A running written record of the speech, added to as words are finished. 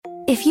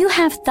If you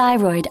have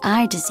thyroid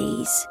eye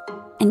disease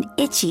and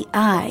itchy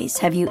eyes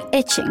have you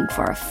itching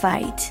for a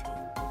fight,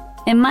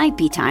 it might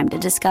be time to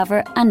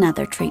discover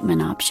another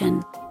treatment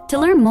option. To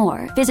learn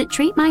more, visit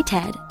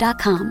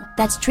treatmyted.com.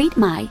 That's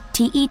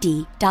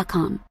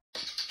treatmyted.com.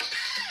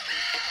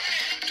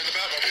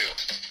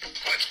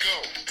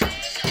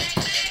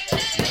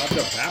 Not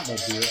the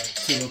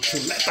Batmobile. To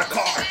let the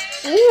car.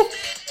 Ooh.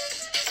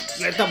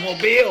 Let the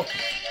mobile.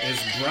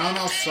 It's brown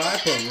outside,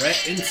 but red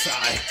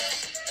inside.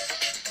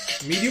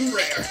 Medium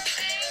rare.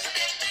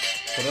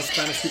 For the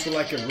Spanish people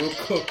like it real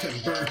cooked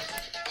and burnt.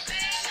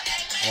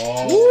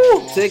 Oh.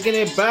 Woo. Taking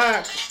it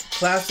back.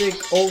 Classic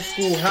old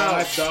school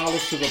house.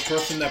 $5 to the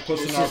person that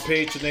puts in our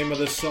page the name of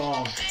the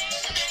song.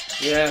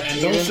 Yeah.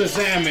 And don't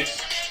Shazam it.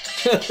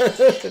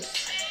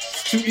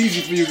 It's too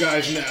easy for you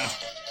guys now.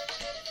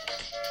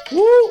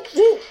 Woo,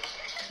 woo.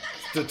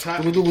 The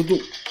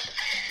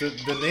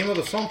name of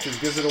the song just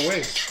gives it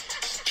away.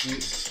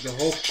 The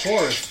whole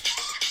chorus.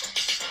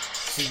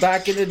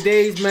 Back in the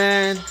days,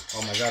 man.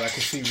 Oh my God, I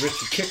can see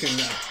Richie kicking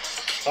now.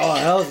 Oh,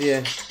 hell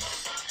yeah.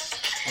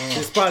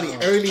 It's probably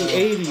early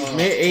 80s,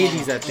 mid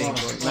 80s, I think,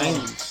 or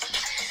 90s.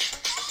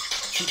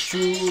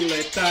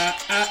 Chuleta,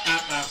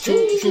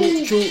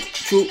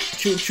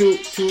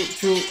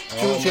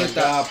 Oh my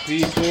God,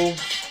 people,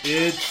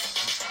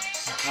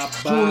 it's about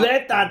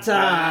Chuleta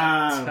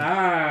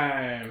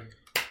time.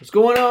 What's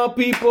going on,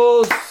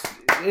 peoples?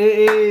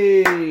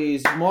 It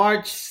is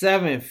March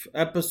 7th,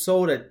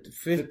 episode at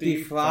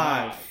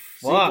 55.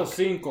 Fuck.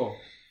 55.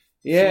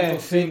 Yeah,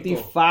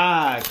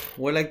 55.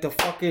 We're like the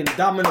fucking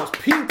Domino's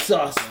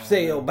Pizza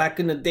sale back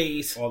in the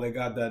days. Oh, they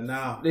got that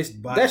now.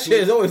 That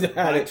shit is always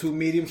had it. 2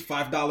 mediums,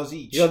 $5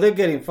 each. Yo, they're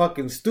getting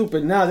fucking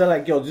stupid now. They're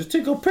like, yo, just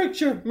take a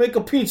picture, make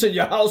a pizza in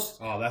your house.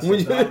 Oh, that's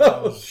what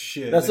Domino's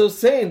shit. That's what I'm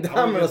saying,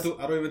 Domino's.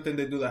 I don't even think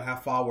they do the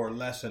half hour or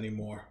less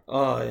anymore.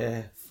 Oh,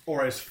 yeah.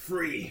 Or it's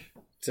free.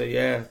 So,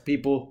 yeah,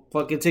 people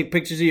fucking take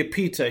pictures of your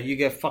pizza. You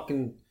get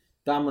fucking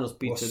Domino's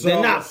pizza. What's They're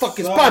up? not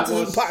fucking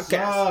sponsors of the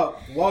podcast.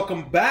 Up?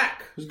 Welcome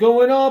back. What's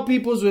going on,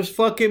 peoples? It's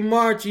fucking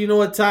March. You know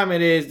what time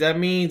it is. That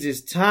means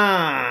it's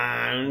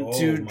time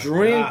to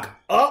drink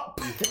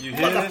up. You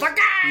hear this?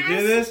 You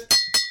hear this?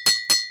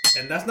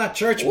 And that's not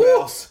church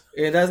bells.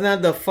 Yeah, that's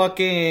not the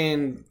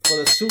fucking for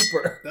the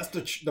super. That's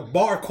the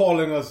bar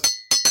calling us.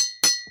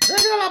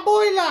 La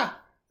boila.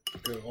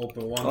 Could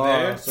open one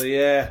there. So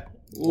yeah.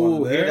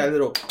 Ooh, hear that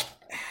little.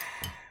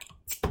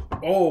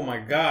 Oh my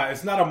God!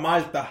 It's not a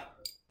Malta.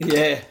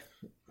 Yeah.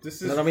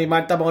 This is. No me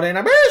Malta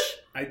Morena, bitch.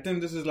 I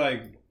think this is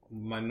like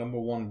my number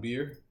one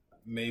beer,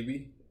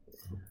 maybe.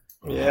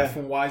 Yeah.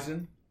 From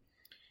Weizen.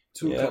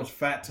 2 cups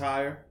Fat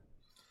Tire.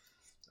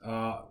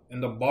 In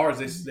the bars,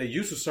 they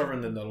used to serve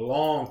it in the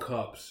long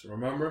cups.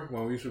 Remember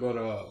when we used to go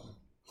to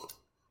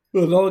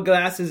the long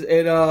glasses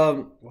and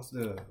what's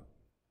the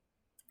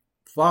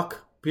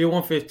Beer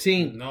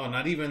 115? No,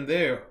 not even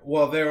there.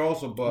 Well, there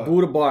also, but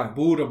Buddha Bar.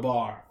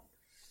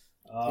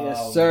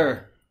 Yes,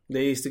 sir.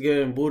 They used to give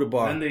it in Buddha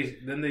Bar.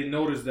 Then they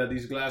noticed that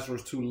these glasses were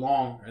too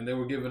long and they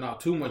were giving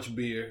out too much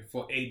beer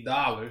for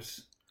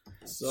 $8.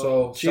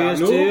 So cheers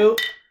salud. to you.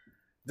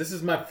 This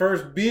is my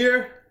first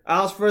beer.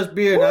 Al's first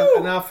beer,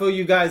 and I'll fill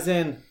you guys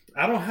in.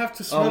 I don't have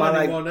to smell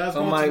anymore. That's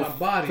going to my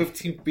body.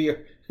 15th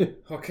beer.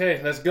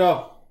 Okay, let's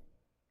go.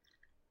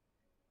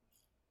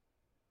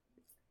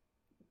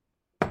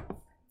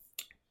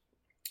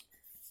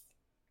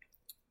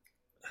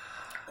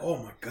 Oh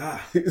my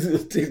God.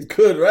 It tastes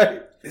good,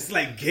 right? It's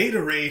like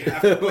Gatorade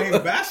after playing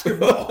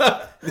basketball.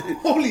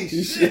 Holy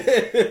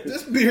shit.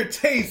 This beer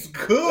tastes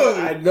good.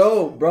 I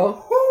know,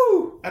 bro.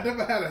 Woo. I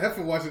never had a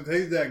Hefeweizen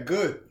taste that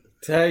good.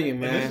 Tell you,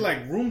 man. And it's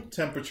like room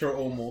temperature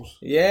almost.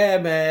 Yeah,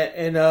 man.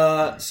 And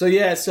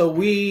so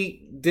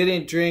we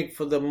didn't drink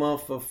for the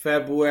month of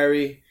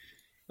February.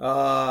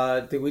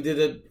 I think we did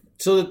it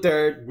till the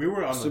 3rd. We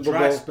were on the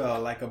dry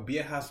spell like a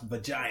vieja's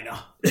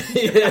vagina.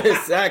 Yeah,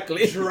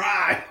 exactly.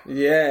 Dry.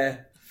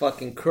 Yeah.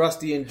 Fucking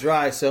crusty and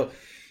dry. So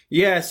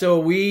the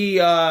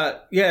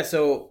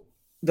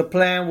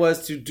plan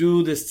was to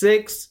do the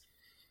 6th.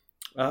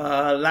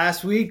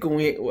 Last week when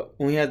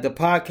we had the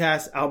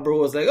podcast, Albert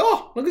was like,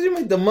 "Oh, look at you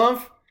make the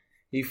month."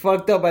 He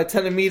fucked up by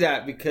telling me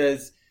that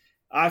because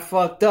I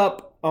fucked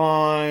up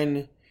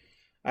on.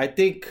 I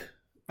think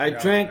I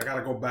drank. I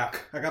gotta go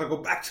back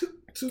to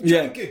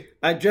drinking.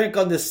 I drank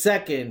on the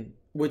 2nd,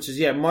 which is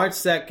March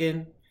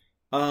 2nd.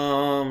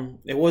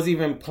 It wasn't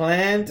even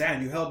planned.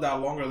 Damn, you held that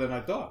longer than I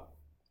thought.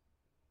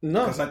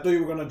 No, because I thought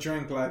you were gonna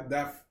drink like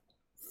that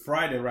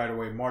Friday right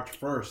away, March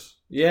 1st.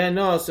 Yeah,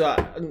 no. So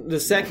the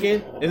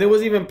 2nd, and it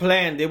wasn't even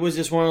planned. It was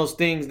just one of those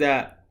things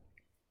that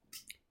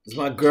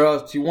my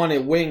girl, she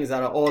wanted wings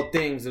out of all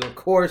things, and of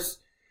course,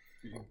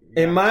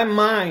 in my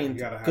mind,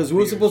 because we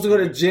were supposed to go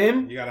to the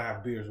gym, you gotta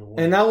have beers with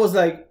wings. And I was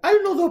like, I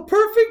know the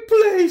perfect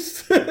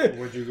place.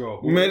 Where'd you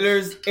go?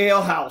 Miller's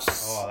Ale House.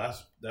 Oh,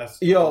 that's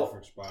the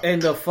perfect spot.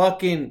 And the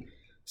fucking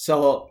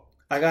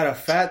I got a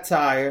Fat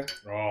Tire.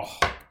 Oh.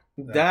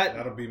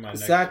 That'll be my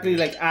next exactly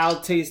beer. Like Al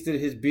tasted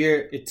his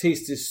beer. It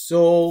tasted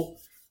so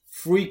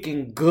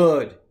freaking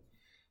good.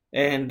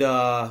 And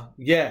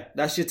yeah,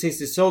 that shit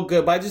tasted so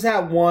good. But I just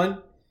had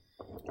one.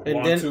 And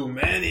one then, too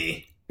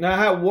many. Now I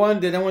had one,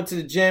 then I went to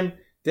the gym.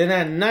 Then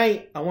at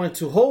night, I went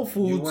to Whole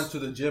Foods. You went to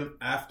the gym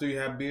after you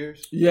had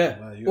beers?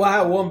 Yeah. Well, I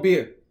had one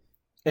beer.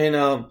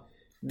 And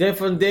then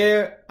from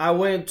there, I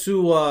went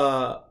to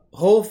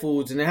Whole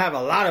Foods, and they have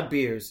a lot of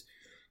beers.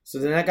 So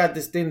then I got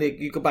this thing that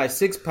you could buy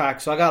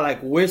 6-pack. So I got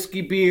like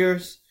whiskey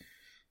beers,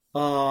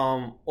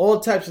 all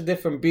types of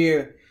different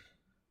beer.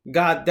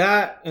 Got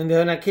that, and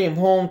then I came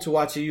home to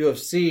watch the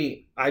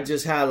UFC. I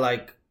just had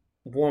like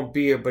one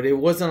beer, but it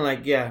wasn't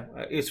like, yeah,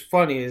 it's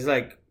funny. It's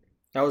like,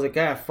 I was like,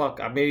 yeah, fuck,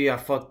 maybe I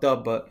fucked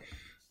up. But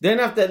then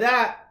after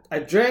that, I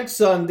drank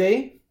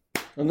Sunday,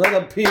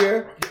 another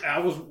beer.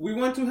 We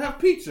went to have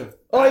pizza.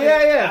 Oh,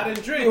 yeah. I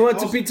didn't drink. We went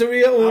to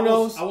Pizzeria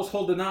Uno's. I was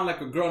holding on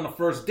like a girl on the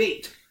first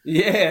date.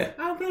 Yeah.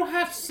 I don't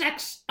have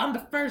sex on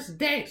the first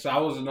date. So I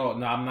was, no,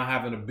 I'm not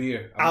having a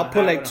beer. I'll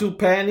put like 2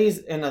 panties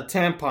and a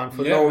tampon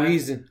for no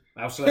reason.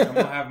 I was like, I'm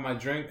going to have my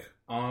drink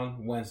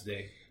on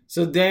Wednesday.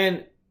 So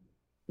then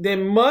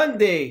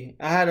Monday,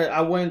 ended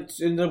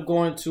up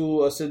going to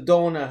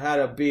Sedona, had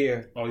a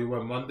beer. Oh, you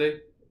went Monday?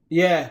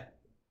 Yeah.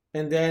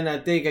 And then I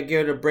think I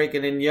gave it a break.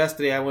 And then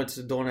yesterday I went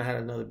to Sedona, had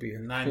another beer.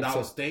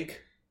 $9 steak?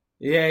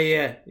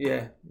 Yeah.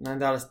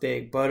 $9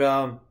 steak.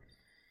 But,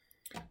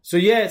 so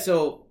this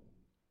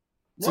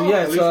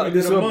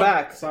we're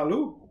back.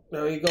 Salud.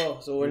 There we go.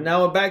 So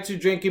we're back to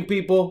drinking,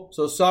 people.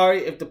 So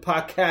sorry if the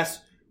podcasts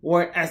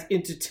weren't as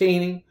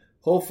entertaining.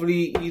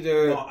 Hopefully,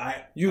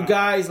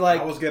 guys like...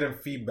 I was getting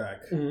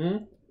feedback.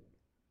 Mm-hmm.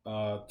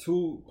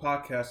 2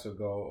 podcasts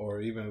ago,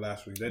 or even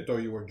last week, they thought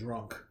you were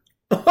drunk.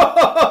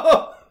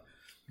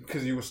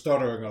 Because you were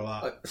stuttering a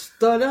lot.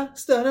 Stutter.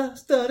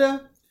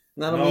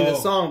 Not only the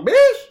song,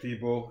 bitch.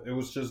 People, it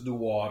was just the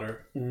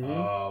water.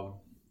 Mm-hmm.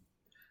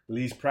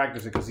 Lee's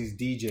practicing because he's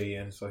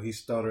DJing, so he's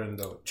stuttering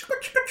the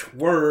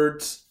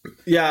words.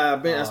 Yeah,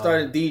 I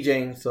started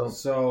DJing,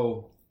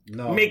 so...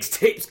 No.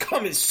 Mixtapes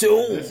coming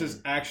soon. This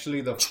is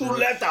actually the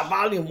Chuleta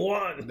Volume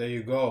 1. There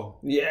you go.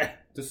 Yeah.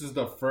 This is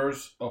the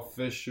first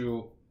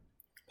official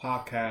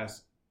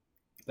podcast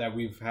that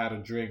we've had a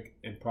drink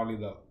in probably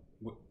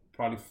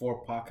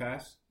 4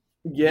 podcasts.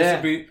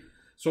 Yeah.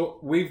 So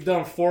we've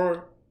done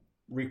 4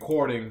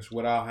 recordings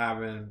without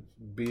having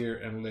beer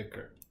and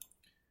liquor.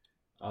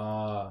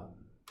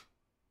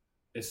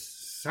 It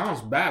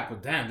sounds bad,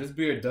 but damn, this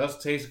beer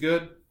does taste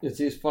good. It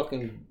tastes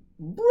fucking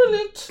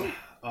brilliant.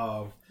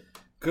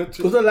 Good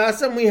too. Because the last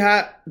time we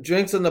had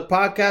drinks on the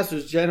podcast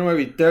was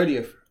January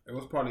 30th. It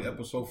was probably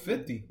episode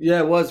 50.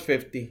 Yeah, it was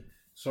 50.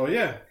 So,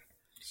 yeah.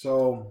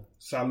 So,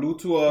 salute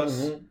to us.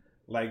 Mm-hmm.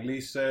 Like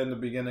Lee said in the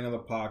beginning of the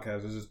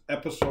podcast, this is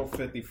episode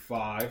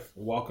 55.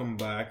 Welcome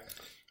back.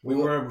 We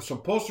were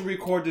supposed to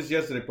record this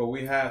yesterday, but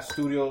we had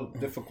studio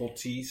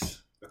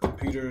difficulties. The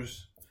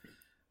computers.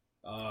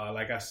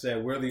 Like I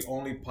said, we're the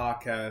only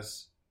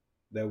podcast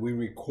that we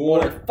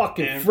record. It's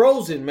fucking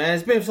frozen, man.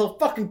 It's been so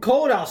fucking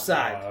cold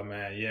outside. Oh,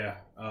 man, yeah.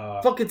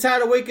 Fucking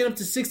tired of waking up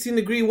to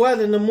 16-degree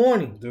weather in the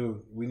morning.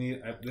 Dude, we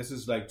need... this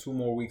is like 2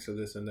 more weeks of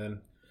this, and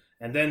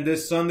then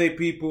this Sunday,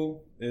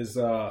 people, is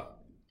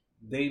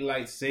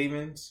daylight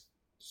savings.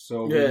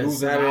 So we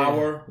lose an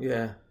hour.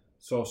 Yeah.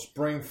 So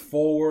spring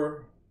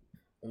forward,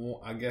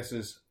 I guess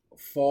is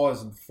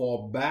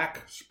fall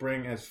back.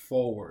 Spring is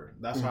forward.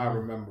 That's how I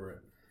remember it.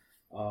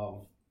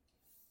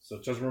 So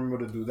just remember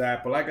to do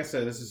that. But like I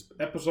said, this is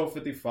episode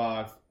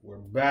 55. We're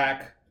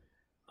back.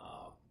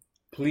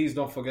 Please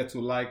don't forget to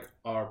like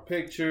our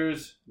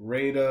pictures,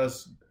 rate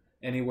us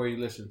anywhere you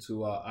listen to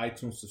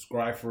iTunes.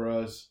 Subscribe for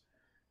us.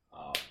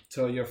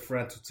 Tell your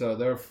friend to tell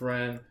their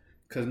friend.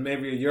 Because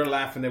maybe you're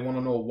laughing. They want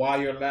to know why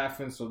you're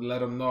laughing. So let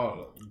them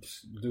know.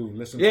 Dude,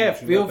 listen to Yeah,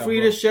 feel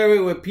free to share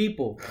it with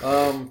people.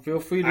 Feel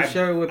free to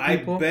share it with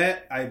people.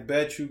 I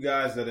bet you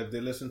guys that if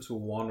they listen to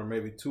 1 or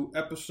maybe 2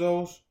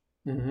 episodes,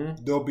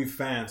 they'll be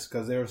fans.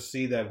 Because they'll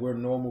see that we're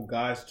normal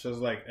guys just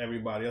like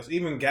everybody else.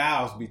 Even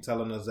gals be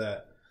telling us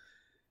that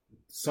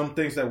some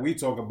things that we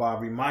talk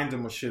about remind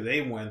them of shit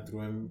they went through.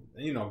 And,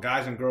 you know,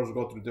 guys and girls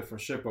go through different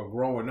shit. But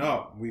growing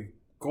up, we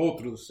go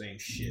through the same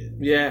shit.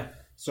 Yeah.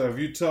 So if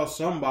you tell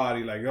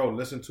somebody like, yo,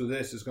 listen to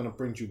this, it's going to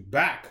bring you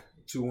back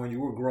to when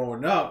you were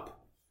growing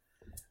up,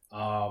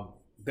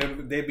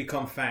 then they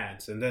become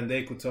fans. And then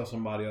they could tell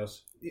somebody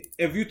else.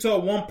 If you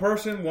tell one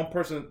person,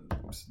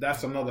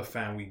 that's another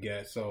fan we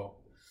get. So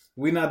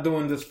we're not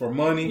doing this for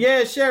money.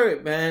 Yeah, share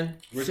it, man.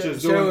 We're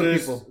just doing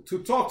this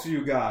to talk to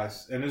you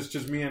guys. And it's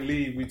just me and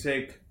Lee. We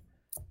take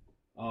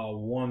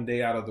 1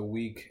 day out of the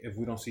week if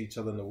we don't see each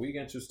other in the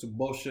weekend just to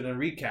bullshit and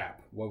recap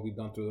what we've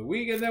done through the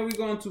week. And then we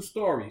go into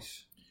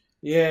stories.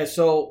 Yeah,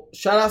 so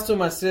shout out to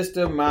my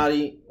sister,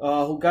 Mari,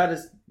 who got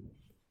this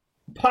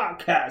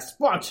podcast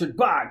sponsored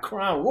by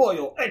Crown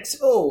Royal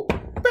XO.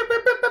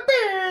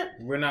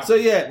 We're not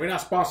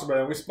sponsored by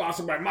them. We're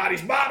sponsored by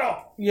Mari's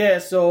Bottle. Yeah,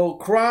 so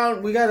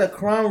we got a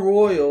Crown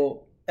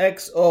Royal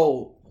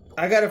XO.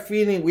 I got a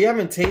feeling, we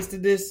haven't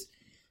tasted this.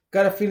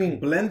 Got a feeling.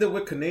 Blended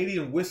with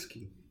Canadian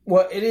whiskey.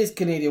 Well, it is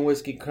Canadian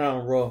whiskey,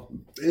 Crown Royal.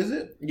 Is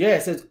it? Yeah,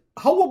 it says,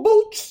 how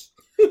boots?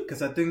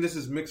 Because I think this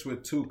is mixed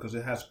with 2 because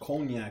it has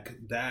cognac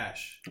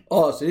dash.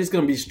 Oh, so this is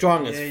going to be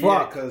strong as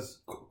fuck. Yeah, because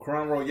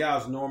Crown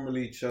Royale is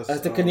normally just...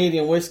 That's the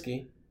Canadian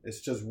whiskey.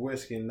 It's just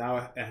whiskey.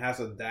 Now it has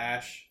a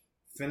dash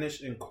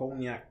finished in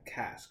cognac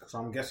cask. So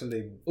I'm guessing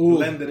they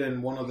blended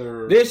in one of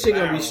their... This shit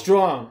going to be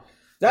strong.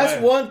 That's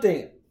yeah. one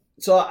thing.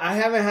 So I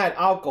haven't had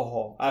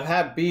alcohol. I've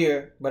had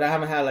beer, but I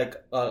haven't had like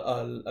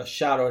a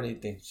shot or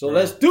anything. So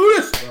let's do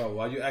this. Bro,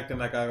 why you acting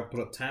like I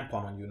put a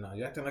tampon on you now?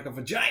 You acting like a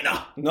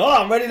vagina. No,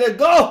 I'm ready to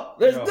go.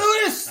 Let's do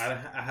this. I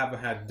haven't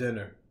had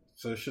dinner,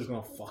 so this shit's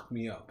gonna fuck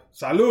me up.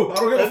 Salud.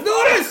 Let's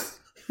do this.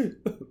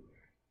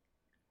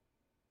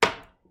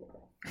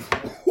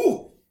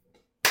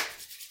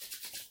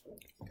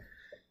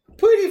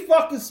 Pretty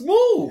fucking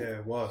smooth. Yeah,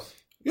 it was.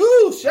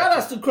 Yo, shout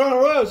outs to Crown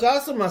Royal. Shout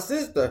outs to my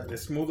sister.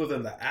 It's smoother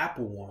than the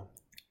apple one.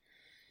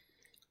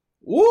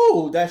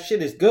 Ooh, that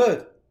shit is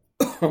good.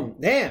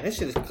 Damn, this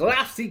shit is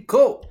classy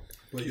cool.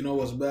 But you know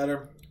what's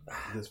better?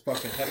 This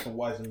fucking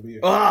Hefeweizen beer.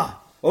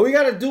 What we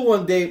gotta do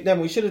one day, then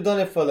we should have done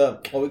it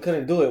for we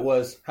couldn't do it,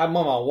 was have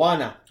Mama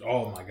Juana.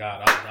 Oh my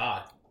God, I'll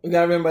die. We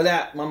gotta remember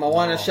that. Mama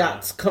Juana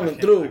shots coming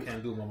through. I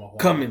can't do Mama Juana.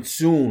 Coming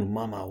soon,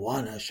 Mama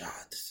Juana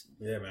shots.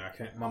 Yeah, man, I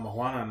can't. Mama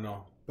Juana,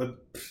 no. But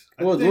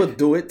we'll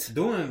do it.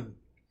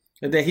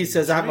 And then he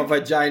says, I have a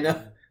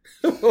vagina.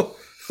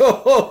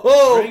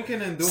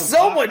 Drinking and doing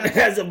someone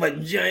has a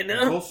vagina.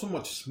 It goes so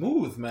much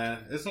smooth,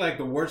 man. It's like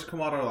the words come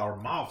out of our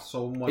mouth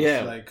so much.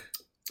 Yeah,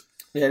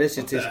 this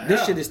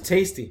shit is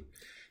tasty.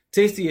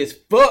 Tasty as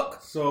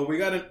fuck. So we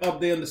got an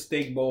update on the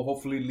steak bowl.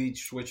 Hopefully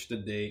Leach switched the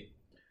date.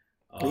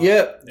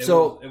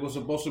 It was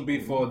supposed to be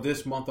for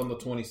this month on the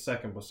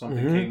 22nd, but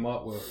something came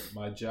up with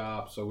my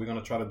job. So we're going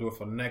to try to do it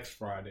for next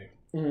Friday.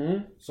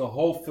 Mm-hmm. So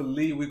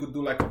hopefully we could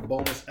do like a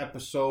bonus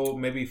episode,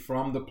 maybe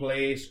from the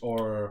place,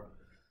 or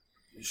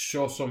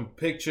show some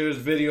pictures,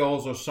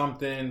 videos, or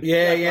something.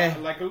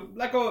 Like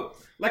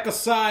a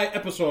side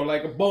episode,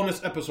 like a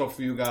bonus episode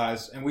for you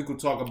guys, and we could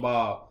talk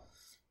about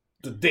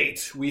the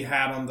date we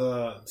had on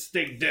the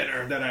steak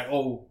dinner that I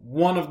owe.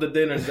 One of the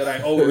dinners that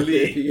I owe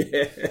Lee.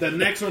 Yeah. The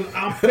next one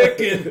I'm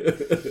picking,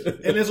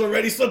 and it's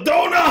already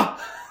Sedona.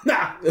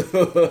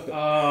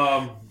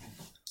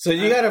 So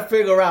you got to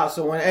figure out.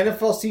 So when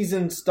NFL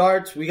season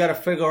starts, we got to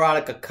figure out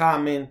like a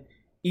common.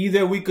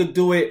 Either we could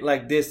do it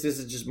like this. This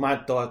is just my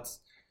thoughts.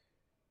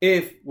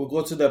 If we'll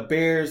go to the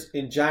Bears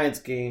and Giants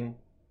game,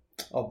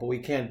 but we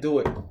can't do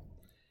it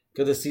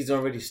because the season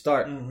already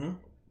start. Mm-hmm.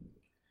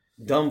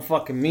 Dumb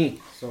fucking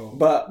me.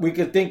 But we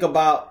could think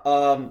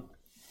about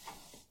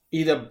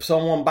either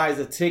someone buys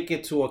a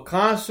ticket to a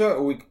concert,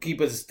 or we could keep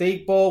it as a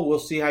steak bowl. We'll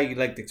see how you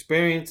like the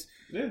experience,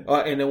 and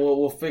then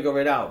we'll figure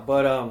it out.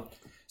 But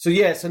so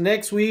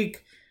next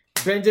week,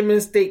 Benjamin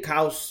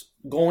Steakhouse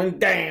going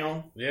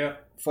down. Yeah.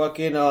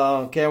 Fucking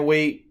can't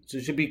wait. So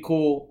it should be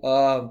cool.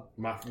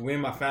 We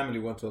and my family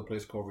went to a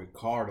place called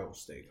Ricardo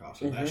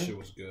Steakhouse, and that shit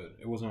was good.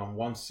 It was on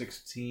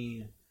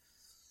 116.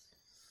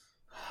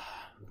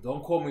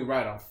 Don't quote me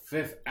right, on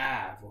 5th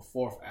Ave or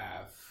 4th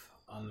Ave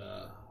on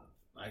the,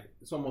 like,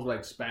 it's almost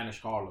like Spanish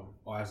Harlem,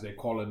 or as they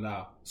call it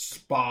now,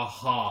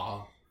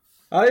 Spaha.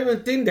 I don't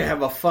even think they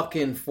have a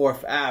fucking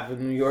 4th Ave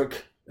in New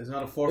York. There's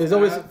not a 4th Ave? There's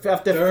always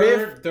after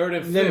 5th, 3rd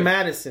and 5th. Then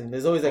Madison.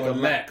 There's always like a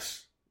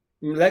Lex.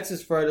 Lex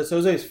is further,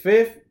 so there's always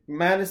 5th,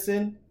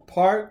 Madison,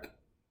 Park,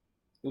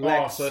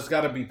 Lex. Oh, so it's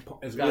gotta be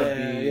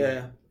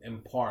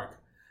in Park.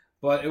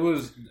 But it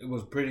was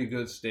pretty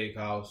good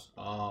steakhouse.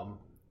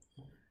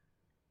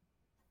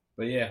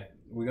 But yeah,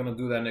 we're gonna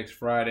do that next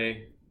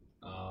Friday.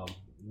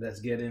 Let's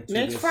get into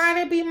next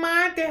Friday be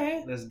my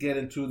day. Let's get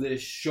into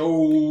this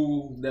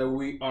show that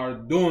we are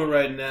doing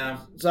right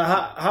now. So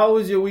how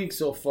was your week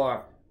so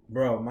far?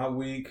 Bro, my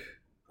week,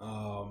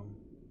 for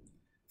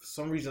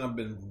some reason I've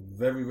been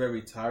very,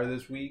 very tired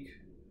this week.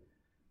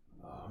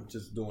 I'm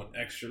just doing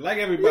extra, like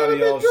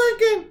everybody else.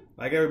 Drinking.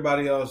 Like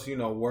everybody else,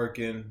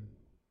 working.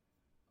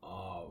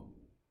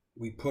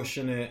 We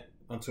pushing it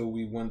until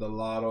we win the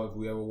lotto, if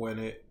we ever win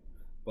it.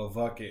 But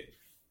fuck it,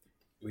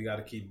 we got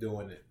to keep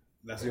doing it.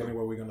 That's the only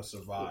way we're gonna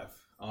survive.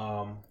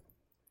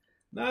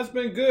 It's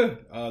been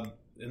good.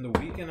 In the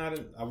weekend, I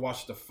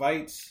watched the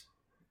fights.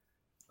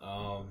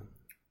 Got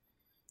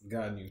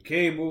a new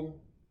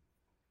cable.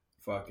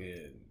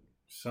 Fucking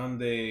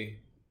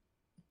Sunday.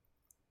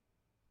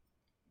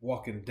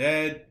 Walking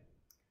Dead.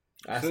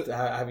 I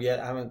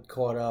haven't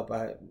caught up.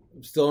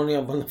 I'm still only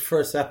up on the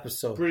first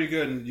episode. Pretty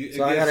good.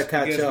 I gotta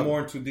catch up. It gets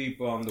more too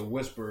deep on the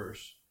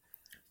Whisperers.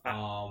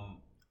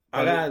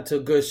 I got into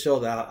a good show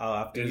that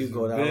after you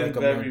go down. It's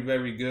been very,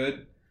 very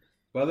good.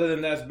 But other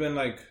than that, it's been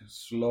like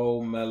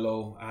slow,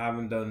 mellow. I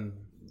haven't done,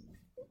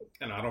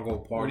 I don't go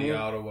party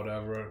out or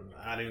whatever.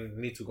 I didn't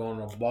need to go on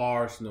no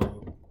bars.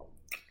 No,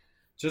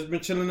 just been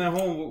chilling at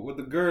home with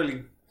the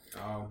girlie,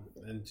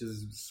 and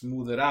just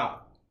smooth it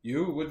out.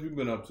 What have you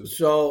been up to?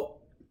 So,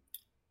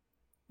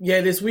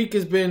 this week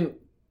has been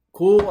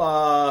cool.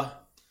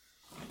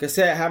 Like I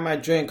said, I had my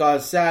drink on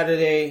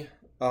Saturday.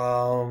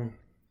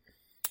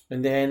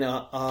 And then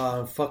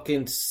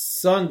fucking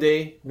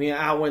Sunday,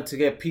 I went to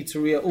get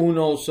Pizzeria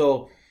Uno.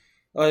 So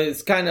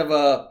it's kind of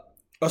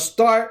a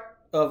start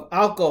of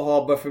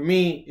alcohol, but for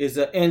me, it's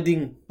the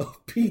ending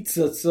of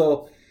pizza.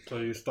 So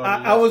you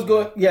started. I was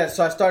going. Yeah,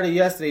 so I started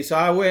yesterday. So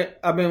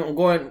I've been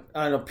going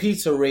on a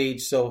pizza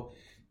rage. So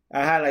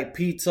I had like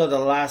pizza the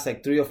last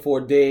like 3 or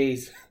 4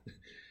 days.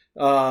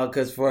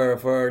 Because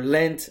for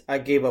Lent I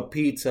gave up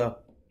pizza.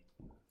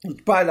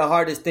 It's probably the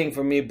hardest thing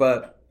for me,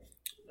 but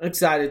I'm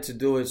excited to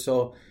do it.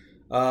 So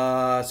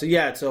I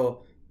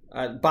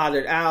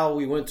bothered Al.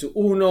 We went to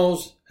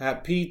Uno's,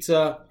 had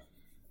pizza,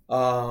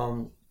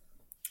 and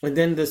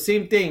then the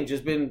same thing.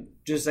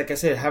 Just like I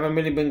said, haven't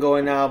really been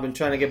going out. I've been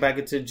trying to get back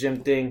into the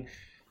gym thing,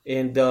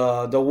 and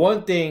the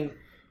one thing,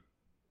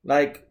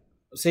 like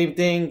same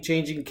thing,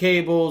 changing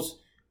cables.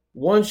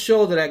 One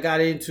show that I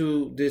got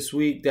into this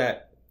week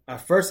that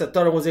at first I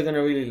thought I wasn't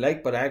gonna really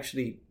like, but I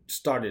actually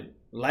started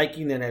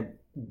liking, and I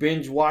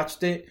binge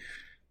watched it.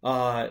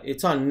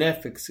 It's on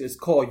Netflix. It's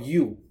called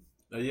You.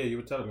 Oh, yeah, you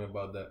were telling me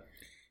about that.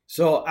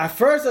 So at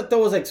first I thought it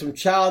was like some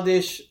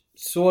childish,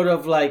 sort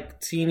of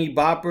like teeny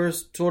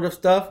boppers sort of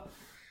stuff,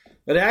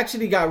 but it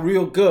actually got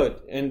real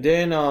good. And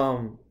then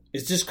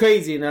it's just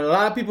crazy, and a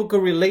lot of people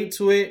could relate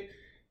to it.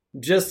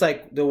 Just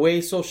like the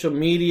way social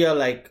media,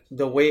 like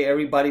the way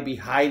everybody be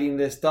hiding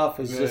this stuff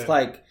is just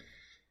like,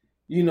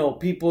 you know,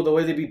 people, the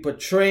way they be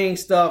portraying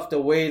stuff, the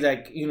way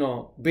like, you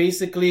know,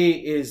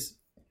 basically is,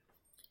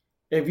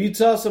 if you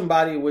tell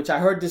somebody, which I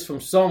heard this from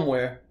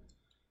somewhere,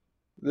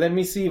 let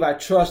me see if I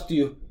trust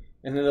you.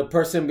 And then the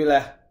person be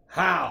like,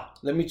 how?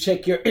 Let me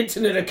check your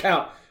internet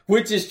account.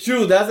 Which is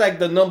true. That's like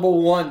the number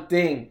one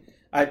thing.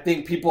 I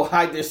think people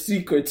hide their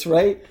secrets,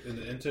 right? In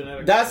the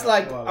internet. That's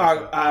like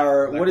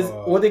our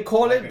what they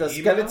call it? The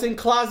skeleton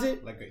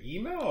closet? Like an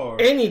email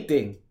or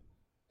anything.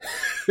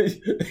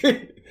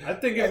 I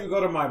think if you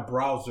go to my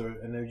browser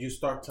and then you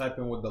start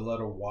typing with the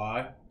letter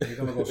Y, you're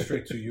gonna go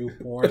straight to you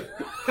porn.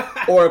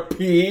 Or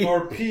P.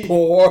 Or P.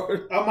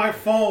 Or on my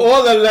phone.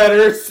 All the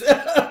letters.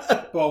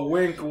 But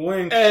wink,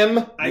 wink. M.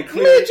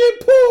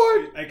 Midget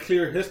porn. I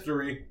clear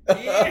history.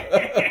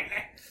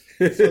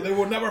 So they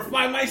will never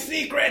find my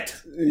secret.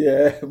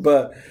 Yeah,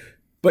 but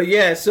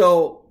yeah,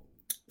 so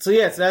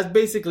that's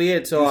basically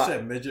it. So you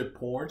said midget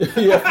porn.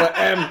 Yeah, for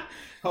M.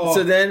 Oh,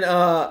 so then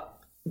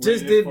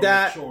just did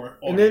that,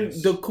 and then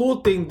the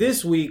cool thing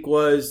this week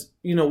was,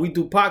 you know, we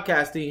do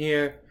podcasting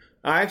here.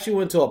 I actually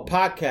went to a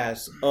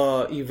podcast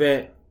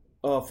event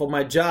for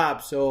my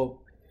job.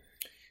 So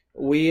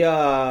we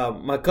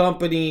my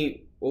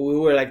company, we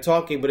were like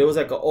talking, but it was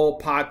like an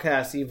old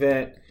podcast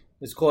event.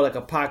 It's called like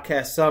a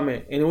podcast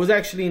summit. And it was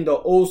actually in the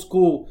old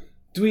school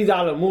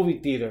 $3 movie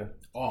theater.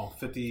 Oh,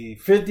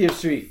 50th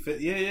Street.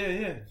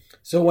 Yeah.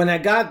 So when I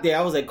got there,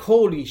 I was like,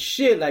 holy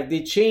shit. Like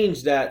they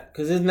changed that.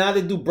 Because now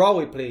they do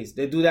Broadway plays.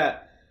 They do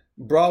that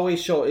Broadway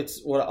show.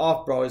 It's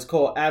off Broadway. It's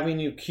called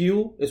Avenue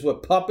Q. It's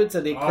with puppets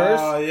and they curse.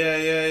 Oh,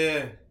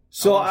 yeah.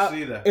 So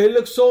it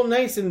looks so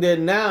nice in there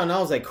now. And I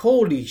was like,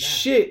 holy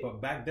shit.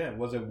 But back then,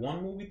 was it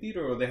one movie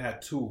theater or they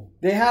had two?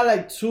 They had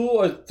like 2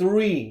 or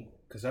 3.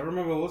 Because I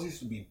remember it used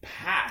to be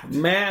packed.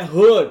 Mad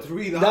hood.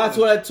 $3. That's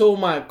what I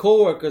told my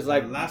coworkers.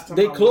 Like,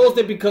 they closed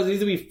it because there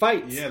used to be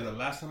fights. Yeah, the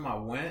last time I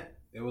went,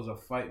 it was a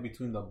fight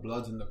between the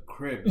Bloods and the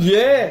Crips.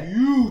 Yeah.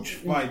 Huge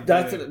fight.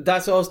 That's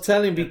what I was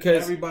telling,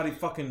 because everybody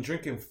fucking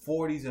drinking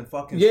 40s and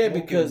fucking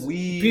because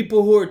weed.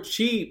 People who are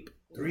cheap,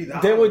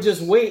 $3. They would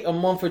just wait a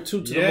month or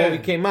two till the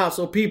movie came out.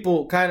 So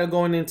people kind of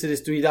going into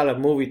this $3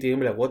 movie theater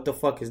be like, what the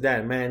fuck is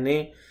that,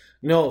 man?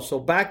 No, so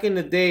back in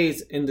the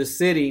days in the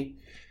city...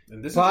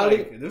 And this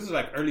is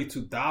like early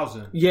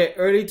 2000. Yeah,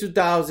 early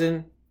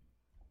 2000.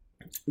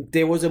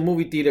 There was a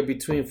movie theater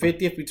between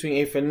 50th,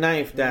 between 8th and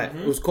 9th that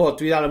was called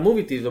 $3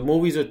 movie theater. The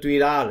movies are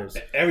 $3.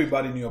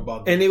 Everybody knew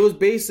about that. And it was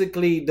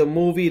basically the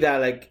movie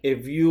that, like,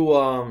 if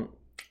you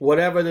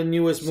whatever the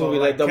newest movie,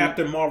 like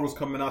Captain Marvel's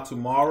coming out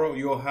tomorrow,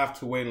 you'll have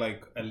to wait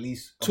like at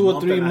least 2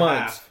 or 3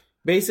 months.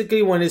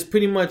 Basically, when it's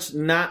pretty much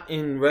not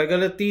in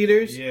regular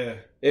theaters,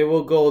 it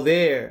will go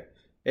there,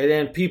 and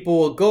then people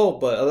will go.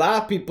 But a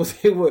lot of people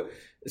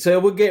So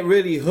it would get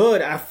really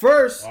hood. At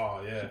first,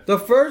 the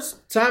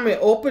first time it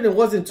opened, it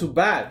wasn't too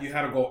bad. You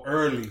had to go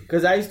early.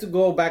 Because I used to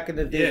go back in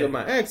the days with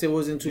my ex. It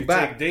wasn't too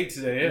bad. Take dates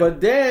there, But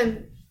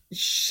then,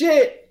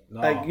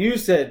 like you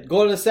said,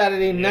 go to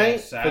Saturday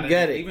night,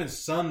 forget it. Even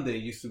Sunday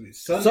used to be.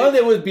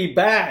 Sunday would be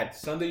bad.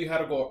 Sunday you had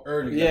to go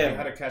early. Yeah. Like you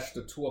had to catch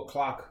the 2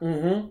 o'clock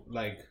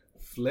like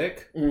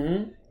flick.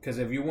 Because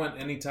if you went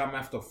anytime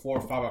after 4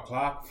 or 5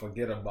 o'clock,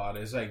 forget about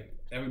it. It's like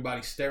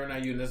everybody's staring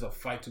at you and there's a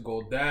fight to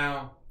go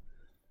down.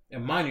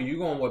 And mind you, you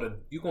going with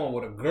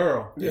a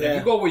girl. Yeah. If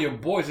you go with your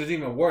boys, it's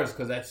even worse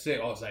because that's it.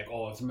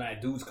 Oh, it's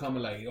mad dudes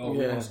coming like,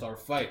 we're gonna start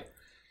a fight.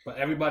 But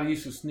everybody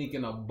used to sneak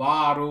in a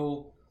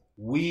bottle,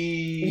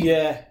 weed.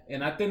 Yeah.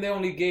 And I think they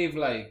only gave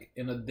like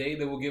in a day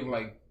they would give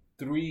like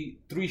three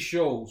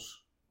shows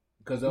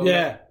because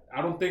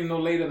I don't think no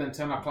later than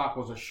 10 o'clock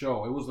was a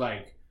show. It was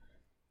like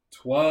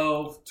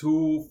 12,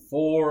 2,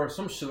 4,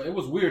 some shit. It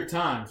was weird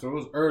time, so it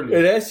was early.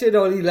 Yeah, that shit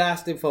only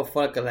lasted for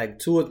fucking like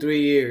 2 or 3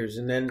 years,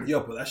 and then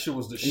but that shit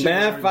was the shit.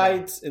 Mad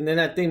fights, and then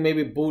I think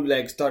maybe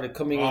bootleg started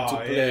coming into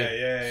play.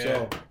 Yeah.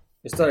 So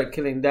it started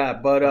killing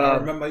that. But I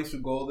remember I used to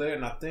go there,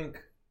 and I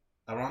think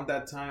around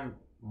that time,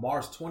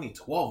 Mars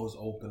 2012 was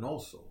open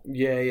also.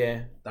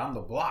 Yeah. Down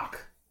the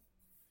block.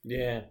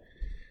 Yeah.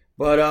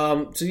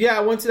 But, so yeah,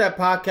 I went to that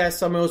podcast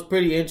summit. It was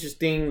pretty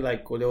interesting.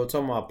 Like, they were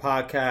talking about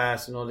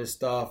podcasts and all this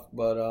stuff.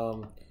 But,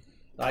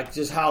 like,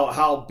 just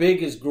how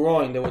big it's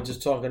growing. They were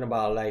just talking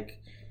about, like,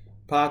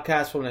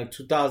 podcasts from, like,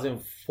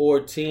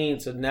 2014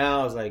 to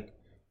now is, like,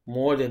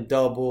 more than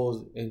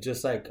doubles. And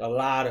just, like, a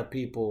lot of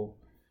people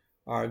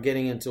are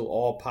getting into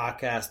all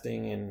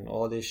podcasting and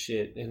all this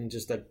shit. And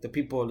just, like,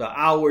 the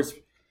hours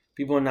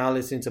people are now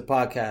listening to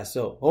podcasts.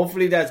 So,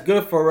 hopefully that's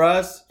good for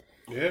us.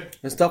 Yeah.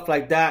 And stuff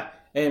like that.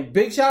 And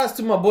big shout outs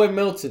to my boy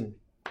Milton.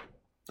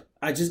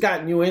 I just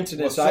got new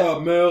internet. What's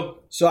up, Mil?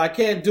 So I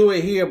can't do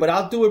it here, but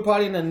I'll do it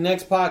probably in the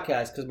next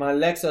podcast because my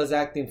Alexa is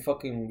acting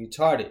fucking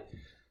retarded.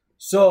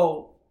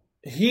 So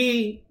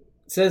he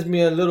sends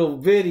me a little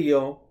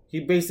video. He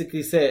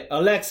basically said,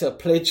 Alexa,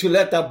 play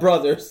Chuleta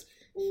Brothers.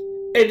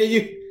 And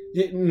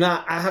then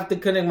I have to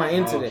connect my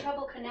internet.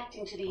 Trouble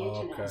connecting to the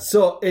internet. Okay.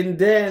 So, and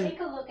then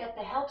Take a look at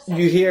the help section.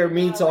 you hear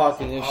me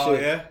talking and shit. Oh,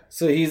 yeah?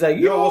 So he's like,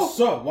 Yo, what's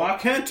up? Well, I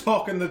can't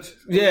talk in the...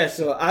 Yeah,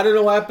 so I don't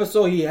know what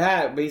episode he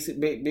had.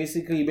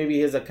 Basically, maybe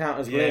his account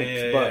is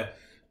linked. But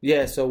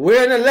yeah, so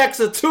we're in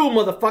Alexa too,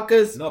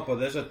 motherfuckers. No, but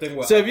there's a thing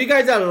with... So if you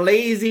guys are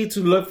lazy to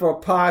look for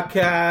a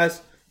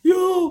podcast,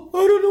 yo,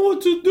 I don't know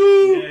what to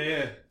do.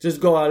 Yeah.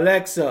 Just go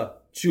Alexa,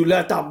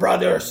 Chuleta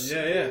Brothers.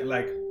 Yeah.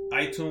 Like,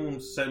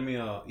 iTunes sent me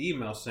an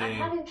email I'm saying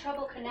having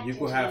trouble connecting you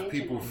could to have the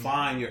people internet.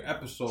 find your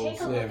episodes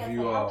Take a look if at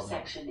you the help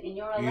section in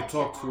your you Alexa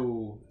talk app.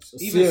 to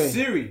even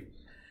Siri.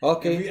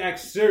 Okay. If you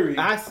ask Siri,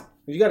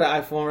 You got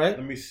an iPhone, right?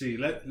 let me see.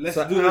 Let's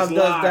So do how this does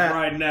live that?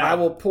 right now. I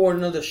will pour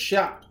another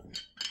shot.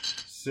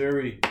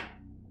 Siri,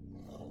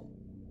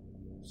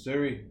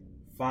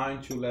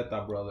 find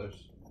Chuleta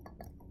Brothers.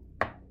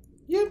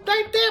 You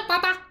right there,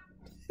 Papa.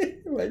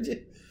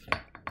 Imagine.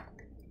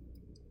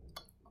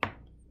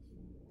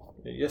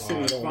 Your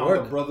Siri don't found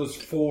work. the Brothers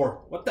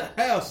 4. What the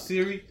hell,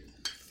 Siri?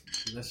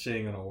 That shit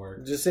ain't gonna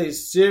work. Just say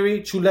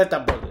Siri,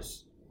 Chuleta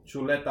Brothers.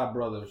 Chuleta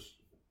Brothers.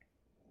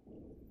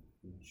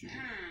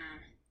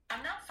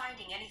 I'm not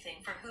finding anything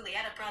for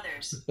Julieta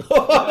Brothers.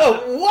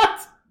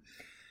 What?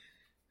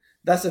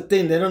 That's the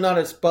thing. They don't know how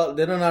to spell.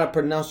 They don't know how to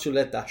pronounce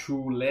Chuleta.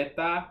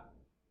 Chuleta.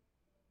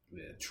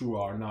 Yeah, true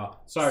or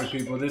not. Sorry,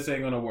 people. This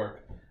ain't gonna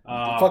work.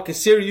 Fucking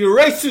Siri, you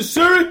racist,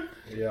 Siri.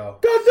 Yo.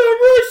 Goddamn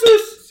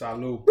racist.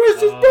 Salud.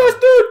 Racist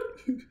bastard.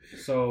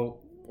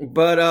 So,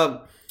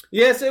 But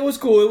yes, it was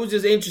cool. It was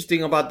just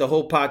interesting about the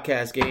whole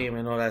podcast game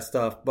and all that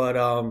stuff. But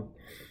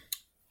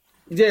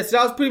yes,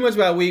 that was pretty much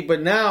my week.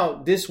 But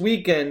now this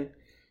weekend,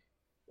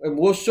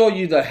 we'll show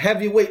you the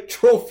heavyweight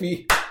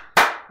trophy.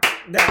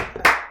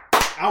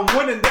 I'm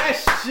winning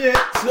that shit.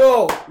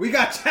 So We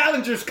got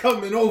challengers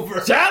coming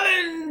over.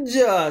 challenge.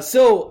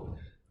 So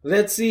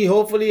let's see.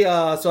 Hopefully,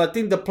 so I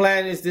think the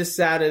plan is this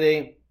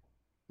Saturday.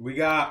 We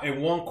got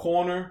in one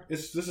corner.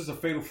 This is a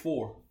fatal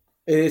 4.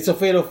 It's a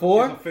fatal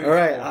 4. It's a fatal All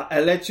right, 4.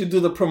 I'll let you do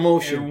the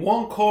promotion. In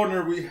one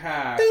corner we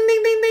have Ding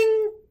ding ding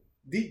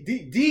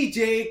ding.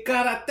 DJ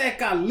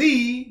Karateka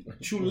Lee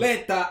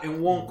Chuleta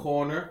in one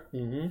corner.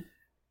 Mm-hmm.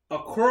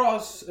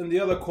 Across in the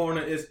other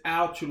corner is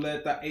Al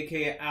Chuleta,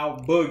 aka Al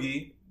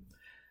Boogie.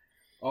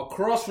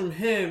 Across from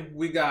him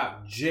we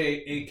got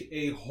Jay,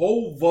 aka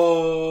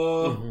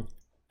Hova. Mm-hmm.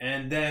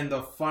 And then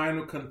the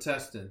final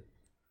contestant,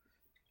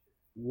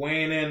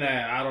 weighing in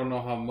at I don't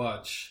know how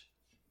much,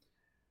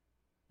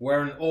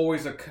 wearing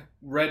always a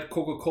red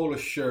Coca-Cola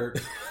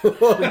shirt.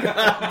 Oh,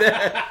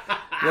 goddamn.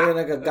 Looking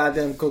like a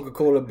goddamn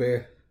Coca-Cola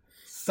bear.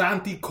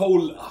 Santi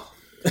Cola.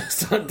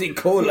 Santi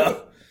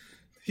Cola.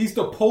 He's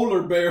the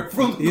polar bear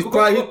from the He's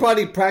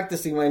probably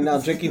practicing right now,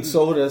 drinking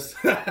sodas.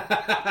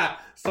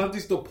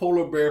 Santi's the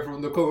polar bear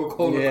from the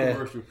Coca-Cola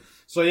commercial.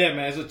 So yeah,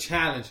 man, it's a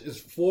challenge. It's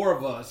 4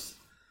 of us.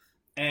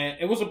 And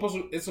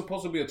it's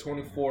supposed to be a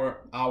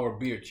 24-hour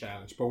beer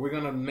challenge, but we're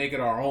gonna make it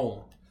our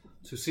own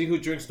to see who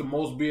drinks the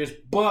most beers.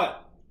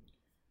 But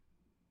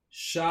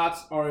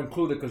shots are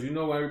included because you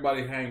know when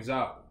everybody hangs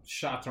out,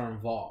 shots are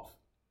involved.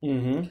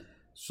 Mm-hmm.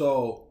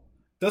 So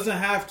doesn't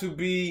have to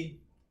be.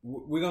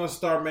 We're gonna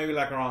start maybe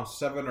like around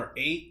 7 or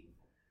 8,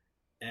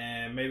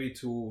 and maybe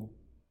to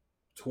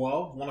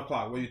 12, 1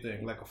 o'clock. What do you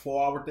think? Like a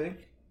 4-hour thing?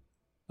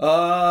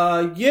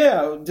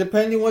 Yeah,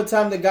 depending what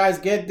time the guys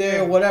get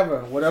there,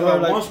 whatever. So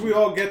Like, once we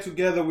all get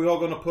together, we're all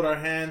gonna put our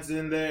hands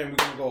in there and we're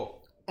gonna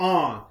go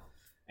on,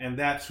 and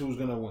that's who's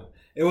gonna win.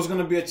 It was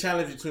gonna be a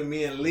challenge between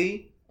me and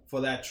Lee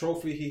for that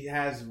trophy he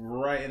has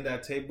right in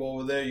that table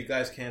over there. You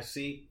guys can't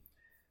see,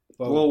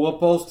 but we'll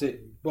post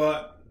it.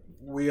 But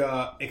we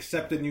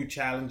accepted new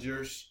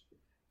challengers,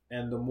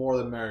 and the more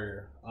the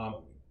merrier.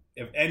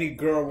 If any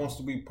girl wants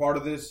to be part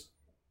of this,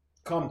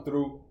 come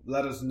through.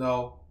 Let us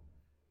know.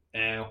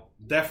 And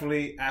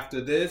definitely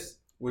after this,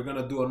 we're going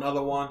to do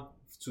another one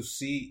to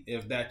see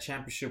if that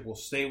championship will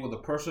stay with the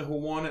person who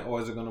won it,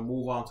 or is it going to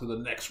move on to the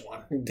next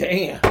one.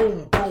 Damn.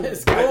 Boom, boom,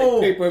 This guy's boom.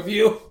 a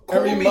pay-per-view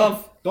every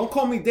month. Don't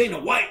call me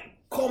Dana White.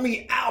 Call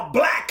me Al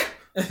Black.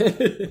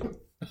 There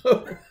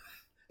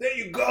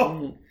you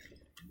go.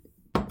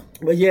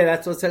 But yeah,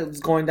 that's what's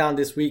going down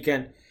this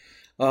weekend.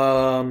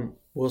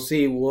 We'll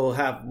see. We'll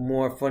have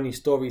more funny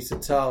stories to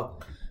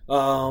tell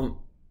for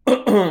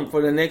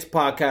the next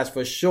podcast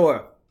for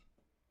sure.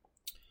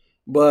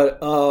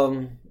 But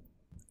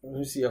let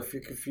me see a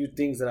few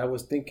things that I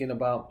was thinking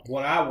about.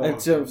 What I want. In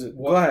terms of,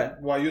 go ahead.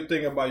 While you're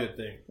thinking about your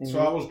thing. So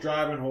I was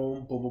driving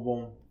home, boom, boom,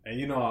 boom. And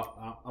you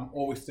know, I'm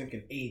always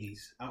thinking 80s.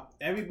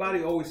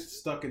 Everybody always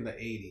stuck in the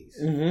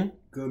 80s. Mm-hmm.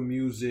 Good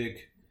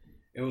music.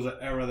 It was an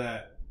era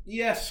that,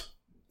 yes,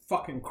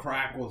 fucking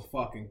crack was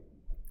fucking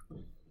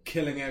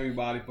killing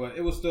everybody, but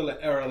it was still an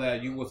era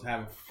that you was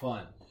having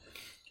fun.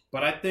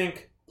 But I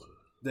think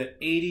the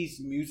 80s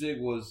music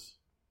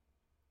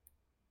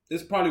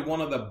it's probably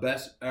one of the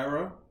best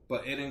era,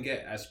 but it didn't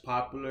get as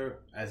popular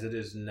as it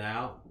is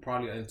now,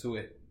 probably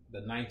into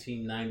the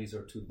 1990s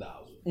or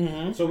 2000s.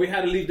 Mm-hmm. So we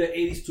had to leave the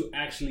 80s to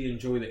actually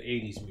enjoy the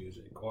 80s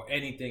music or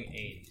anything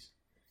 80s.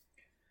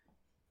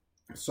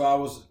 So I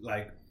was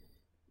like,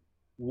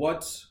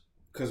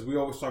 because we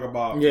always talk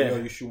about,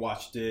 you should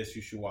watch this,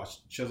 you should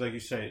watch, just like you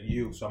said,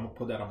 so I'm going to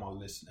put that on my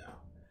list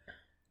now.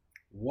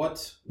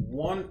 What's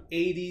one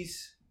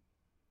 80s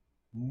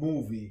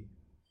movie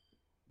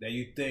that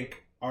you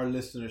think our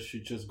listeners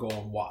should just go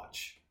and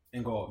watch?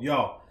 And go,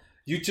 yo,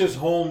 you just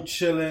home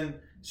chilling,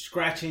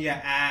 scratching your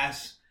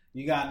ass,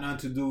 you got nothing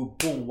to do,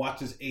 boom, watch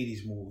this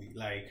 80s movie.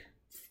 Like,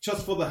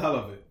 just for the hell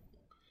of it.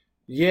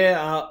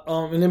 Yeah,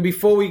 and then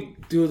before we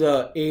do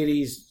the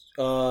 80s,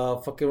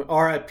 fucking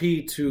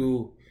RIP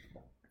to...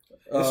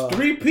 it's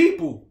three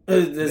people.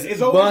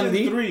 It's over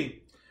than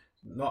three.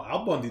 No,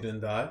 Al Bundy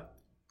didn't die.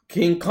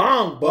 King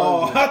Kong Bundy.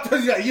 Oh, I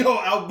thought you like, yo,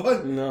 Al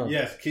Bundy. No.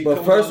 Yes, King Kong.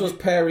 But first Bundy.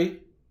 Was Perry.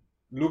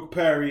 Luke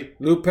Perry.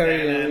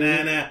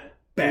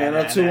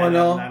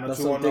 90210.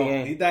 That's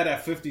something. He died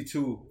at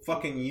 52.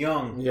 Fucking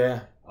young.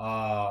 Yeah.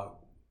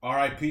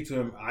 R.I.P. to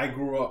him. I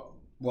grew up.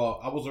 Well,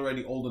 I was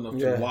already old enough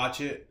to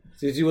watch it.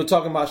 Since you were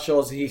talking about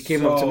shows, he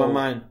came up to my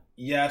mind.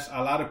 Yes,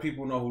 a lot of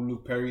people know who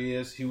Luke Perry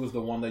is. He was the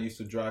one that used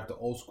to drive the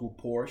old school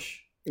Porsche.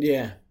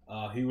 Yeah.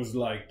 He was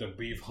like the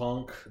beef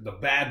hunk, the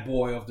bad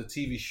boy of the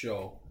TV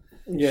show.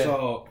 Yeah.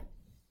 So,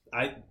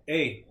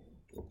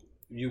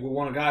 you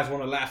guys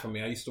want to laugh at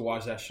me. I used to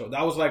watch that show.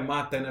 That was like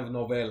my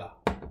telenovela.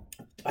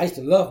 I used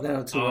to love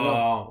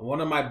 90210.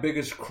 One of my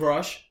biggest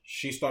crush,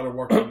 she started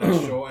working on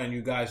that show, and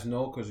you guys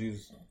know because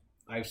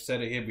I've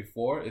said it here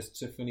before, is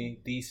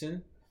Tiffany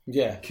Deason.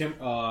 Yeah. Kim,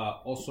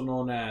 also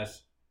known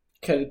as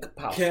Kelly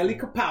Kapowski. Kelly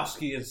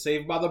Kapowski in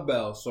Saved by the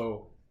Bell.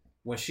 So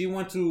when she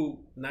went to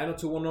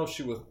 90210,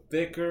 she was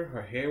thicker.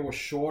 Her hair was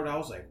short. I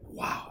was like,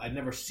 wow, I'd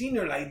never seen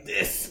her like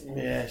this.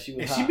 Yeah, she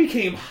was and hot. She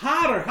became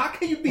hotter. How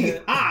can you be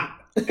hot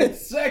and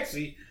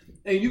sexy,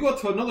 and you go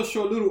to another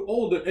show a little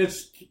older and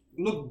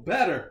look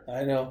better?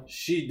 I know.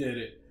 She did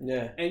it.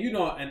 Yeah. And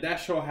and that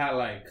show had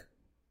like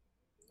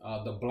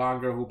the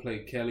blonde girl who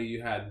played Kelly.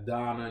 You had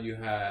Donna. You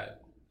had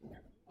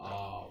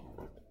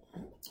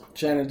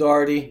Shannon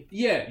Doherty.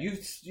 Yeah,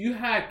 you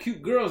had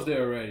cute girls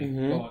there already.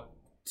 Mm-hmm. But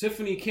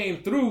Tiffany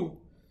came through.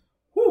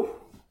 Whew,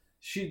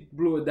 she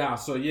blew it down.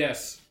 So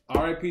yes,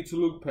 R.I.P. to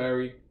Luke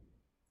Perry.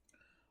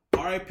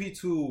 R.I.P.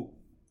 to,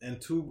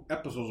 and 2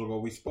 episodes ago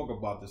we spoke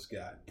about this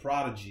guy,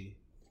 Prodigy,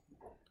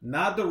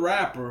 not the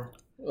rapper.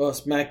 Oh,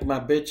 Smack My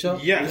Bitch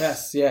Up?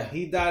 Yes. Yeah.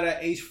 He died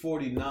at age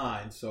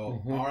 49,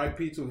 so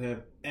R.I.P. to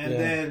him. And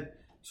then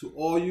to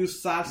all you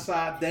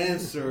salsa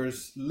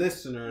dancers,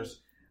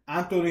 listeners,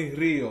 Anthony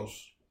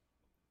Rios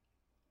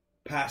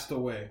passed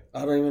away.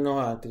 I don't even know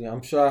how Anthony.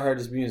 I'm sure I heard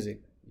his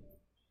music.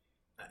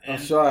 I'm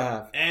sure I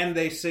have. And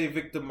they say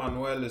Victor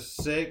Manuel is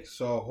sick,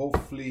 so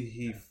hopefully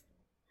he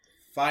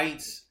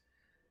fights.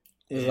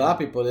 There's a lot of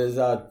people. There's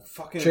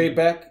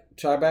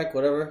Tribeca,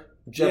 whatever.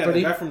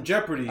 Jeopardy. Yeah, the guy from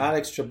Jeopardy.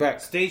 Alex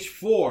Trebek. Stage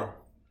 4.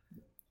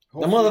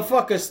 The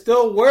motherfucker's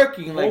still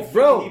working. Like,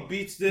 bro, he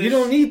beats this. You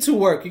don't need to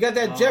work. You got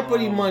that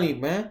Jeopardy money,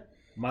 man.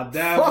 My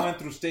dad went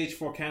through stage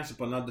 4 cancer,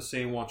 but not the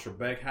same one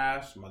Trebek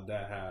has. My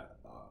dad had,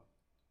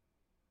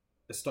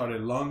 it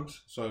started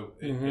lungs, so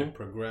it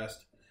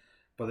progressed.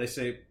 But they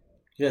say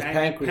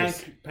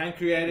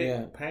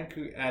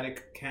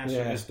pancreatic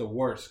cancer is the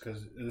worst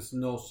because there's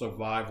no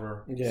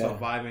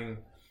surviving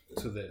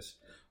to this.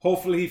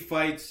 Hopefully he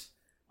fights.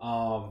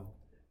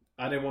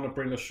 I didn't want to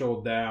bring the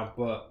show down,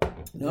 but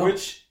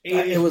which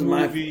 80s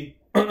movie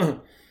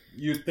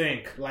you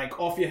think, like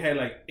off your head,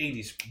 like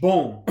 80s,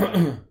 boom.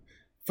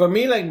 For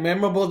me, like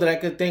memorable that I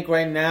could think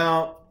right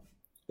now,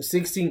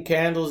 16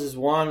 Candles is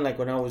one, like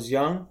when I was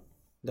young,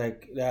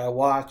 like that I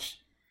watched.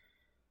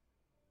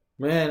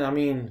 Man, I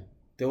mean,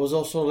 there was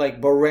also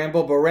like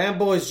Barambo.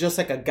 Barambo is just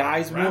like a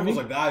guy's movie. Rambo's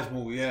a guy's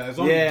movie, yeah. It's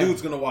only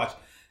dudes gonna watch.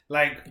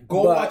 Like,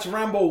 watch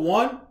Rambo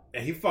 1,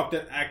 and he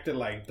fucking acted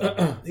like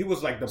he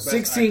was like the best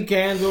 16 actor.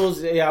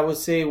 Candles, I would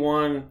say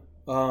one.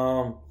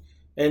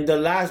 And The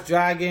Last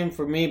Dragon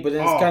for me, but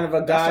it's kind of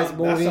a guy's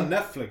movie. That's on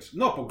Netflix.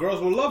 No, but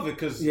girls will love it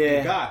because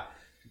the guy.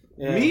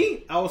 Yeah.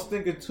 Me, I was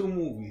thinking 2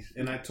 movies,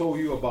 and I told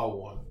you about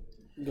one.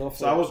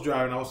 So I was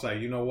driving. I was like,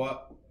 you know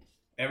what?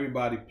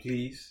 Everybody,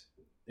 please,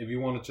 if you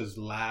want to just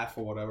laugh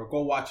or whatever,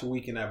 go watch A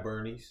Weekend at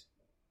Bernie's.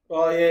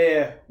 Oh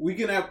yeah.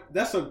 Weekend at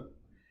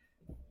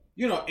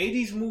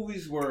 80s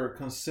movies were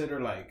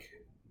considered like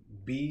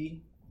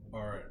B,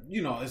 or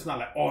it's not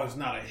like it's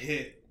not a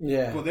hit.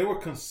 Yeah, but they were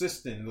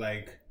consistent,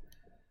 like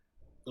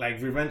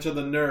Revenge of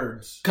the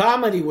Nerds.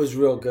 Comedy was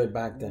real good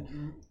back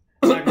then.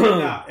 Like right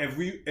now,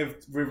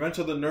 if Revenge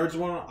of the Nerds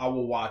won, I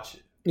will watch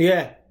it.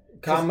 Yeah,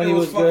 comedy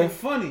was fucking good.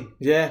 Funny.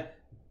 Yeah,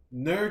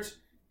 Nerds.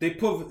 They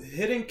put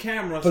hidden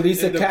cameras.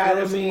 Police in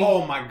Academy.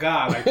 Oh my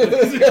god! Like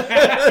Police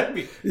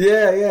Academy.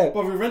 Yeah.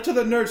 But Revenge of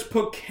the Nerds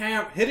put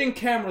hidden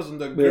cameers in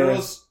the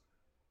girls'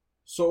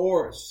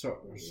 sorority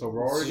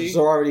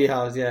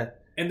house. Yeah.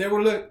 And the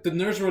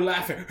nerds were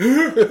laughing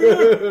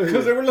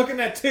because they were looking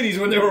at titties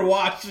when they were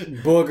watching.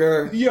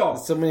 Booger. Yo.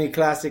 So many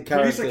classic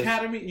characters. Police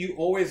Academy, you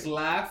always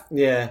laugh.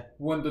 Yeah.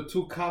 When the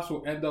two cops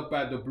will end up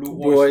at the Blue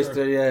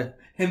Oyster, yeah.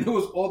 And there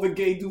was all the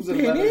gay dudes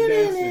in leather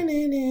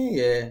dancing.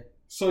 Yeah.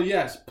 So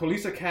yes,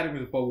 Police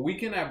Academy, but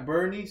Weekend at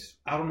Bernie's,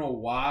 I don't know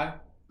why,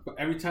 but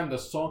every time the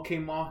song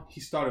came on,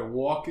 he started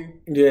walking.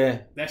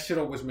 Yeah. That shit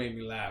always made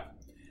me laugh.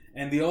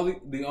 And the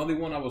only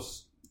one I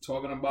was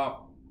talking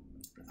about,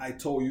 I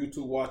told you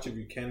to watch if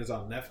you can, is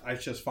on Netflix. I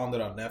just found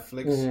it on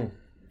Netflix.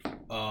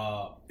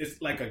 Mm-hmm.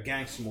 It's like a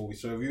gangster movie.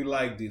 So if you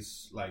like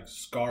this, like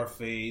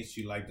Scarface,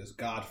 you like this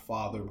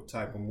Godfather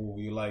type of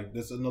movie, you like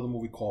this another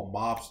movie called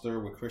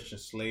Mobster with Christian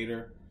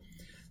Slater.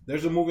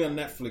 There's a movie on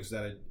Netflix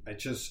that I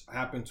just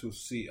happened to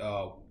see.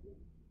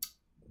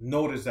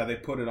 Notice that they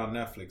put it on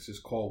Netflix. It's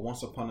called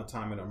Once Upon a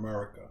Time in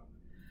America.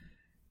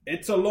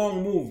 It's a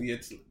long movie.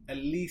 It's at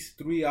least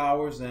 3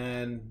 hours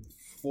and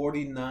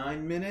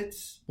 49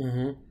 minutes.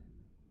 Mm-hmm.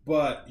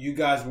 But you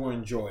guys will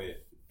enjoy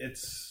it.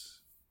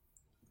 It's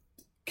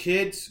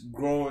kids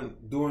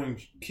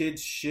doing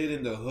kids shit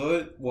in the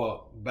hood.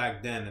 Well,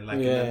 back then, and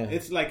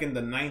it's like in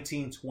the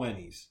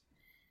 1920s,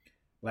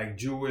 like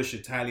Jewish,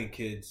 Italian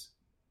kids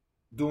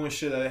doing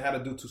shit that they had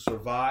to do to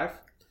survive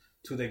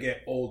till they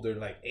get older,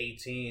 like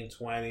 18,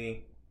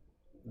 20.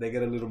 They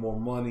get a little more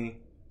money.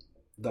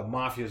 The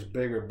mafia is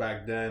bigger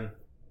back then.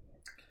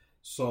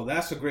 So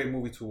that's a great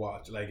movie to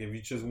watch. Like if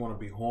you just want to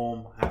be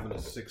home, having a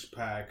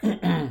 6-pack,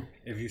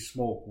 if you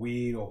smoke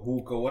weed or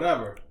hookah,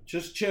 whatever,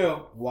 just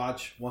chill.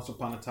 Watch Once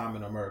Upon a Time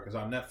in America. It's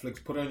on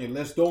Netflix. Put it on your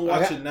list. Don't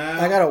watch it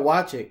now. I gotta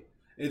watch it.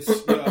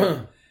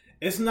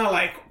 It's not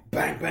like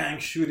bang bang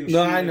shooting.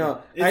 No, I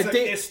know. It's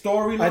a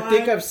storyline. I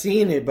think I've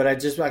seen it, but I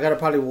gotta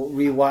probably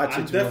rewatch it.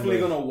 I'm definitely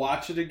gonna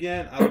watch it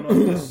again. I don't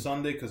know if this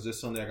Sunday, because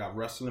this Sunday I got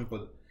wrestling,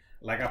 but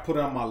like I put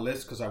it on my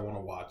list because I want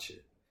to watch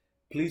it.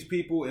 Please,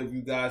 people, if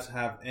you guys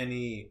have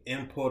any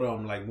input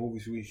on like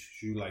movies we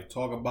should like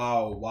talk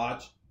about or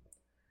watch,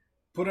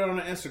 put it on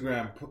the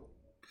Instagram,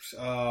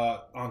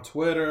 on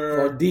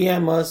Twitter, or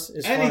DM us.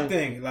 It's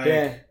anything. fun.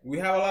 Like we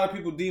have a lot of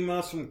people DM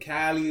us from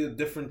Cali,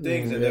 different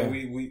things, and then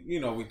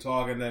we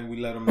talk, and then we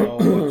let them know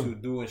what to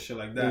do and shit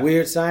like that.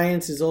 Weird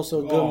Science is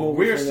also a good movie.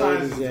 Weird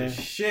Science is the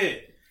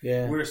shit.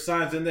 Yeah, Weird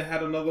Science. And they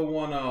had another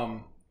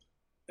one.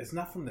 It's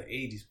not from the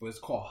 80s, but it's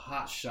called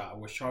Hot Shot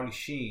with Charlie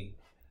Sheen.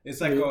 It's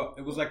like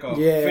it was like a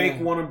fake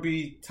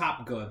wannabe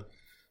Top Gun.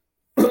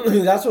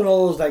 That's when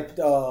all those like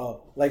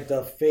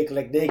the fake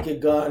like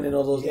Naked Gun and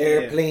all those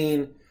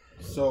airplane.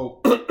 So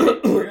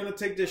we're gonna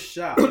take this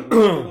shot.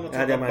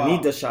 I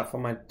need the shot for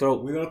my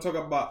throat. We're gonna talk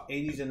about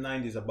 80s and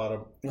 90s about a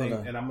thing,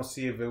 and I'm gonna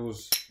see if it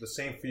was the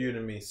same for you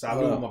and me.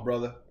 Salud, my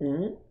brother.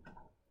 Mm-hmm.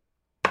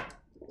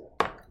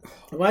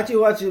 I'm actually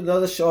watching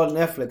another show on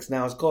Netflix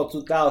now. It's called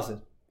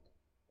 2000.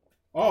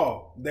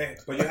 Oh,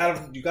 but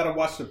you gotta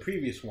watch the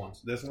previous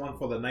ones. There's one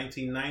for the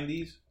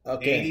 1990s,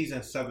 80s,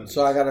 and 70s.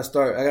 So I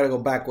gotta go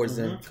backwards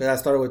then, because I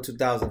started with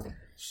 2000.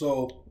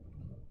 So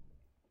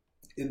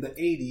in the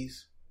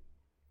 80s,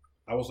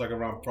 I was like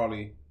around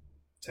probably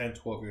 10,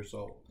 12 years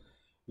old.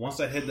 Once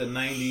I hit the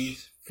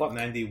 90s,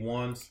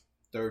 91s,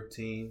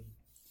 13,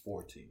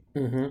 14.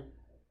 Mm-hmm.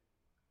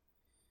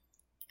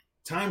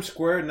 Times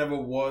Square never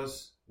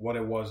was what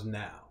it was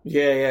now.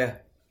 Yeah.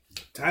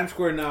 Times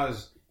Square now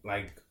is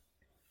like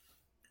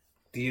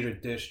theater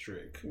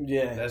district.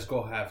 Yeah. Let's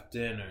go have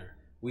dinner.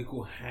 We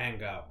could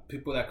hang out.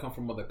 People that come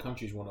from other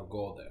countries want to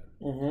go there.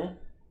 Mm-hmm.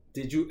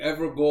 Did you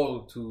ever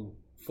go to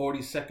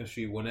 42nd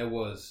Street when it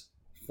was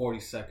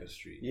 42nd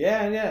Street?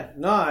 Yeah.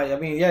 No, I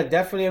mean, yeah,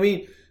 definitely. I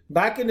mean,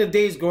 back in the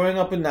days growing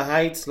up in the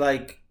Heights,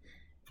 like,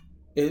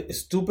 as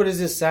stupid as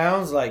it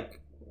sounds,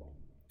 like,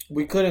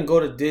 we couldn't go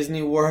to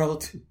Disney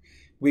World.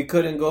 We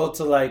couldn't go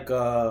to, like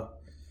a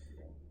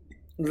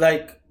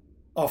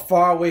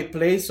faraway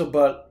place. So,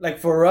 but, like,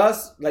 for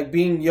us, like,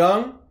 being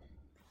young,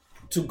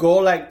 to go,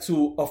 like,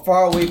 to a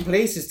faraway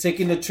place is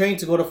taking the train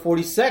to go to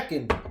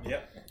 42nd.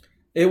 Yep.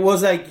 It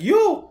was like,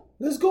 yo,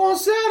 let's go on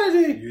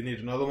Saturday. You need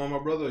another one, my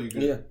brother? Or you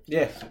good?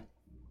 Yeah.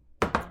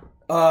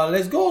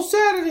 Let's go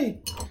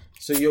Saturday.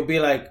 So you'll be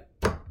like,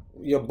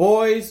 your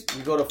boys,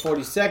 you go to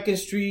 42nd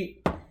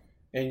Street,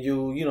 and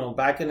you know,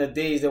 back in the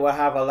days, they would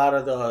have a lot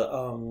of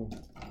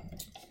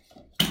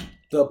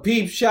the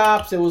peep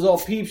shops. It was all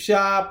peep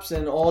shops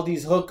and all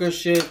these hooker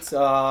shits,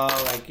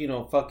 like, you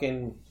know,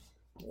 fucking,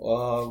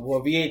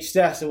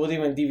 VHS. It wasn't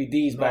even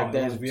DVDs back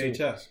then. It was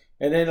VHS.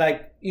 And then,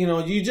 like, you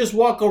know, you just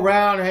walk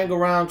around, hang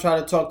around, try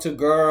to talk to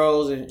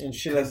girls and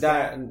shit like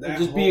that. And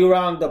just be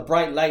around the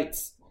bright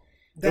lights.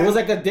 It was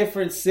like a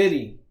different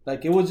city.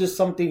 Like, it was just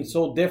something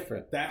so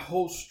different. That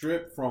whole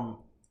strip from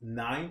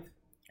 9th,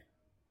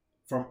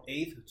 from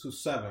 8th to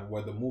 7th,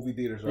 where the movie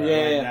theaters are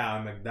right now,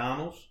 and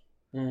McDonald's.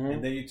 Mm-hmm.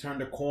 And then you turn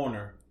the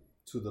corner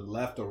to the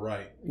left or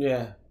right.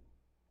 Yeah.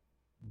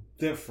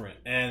 Different.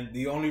 And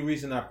the only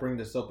reason I bring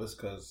this up is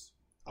because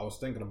I was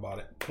thinking about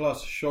it.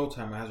 Plus,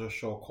 Showtime has a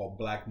show called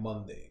Black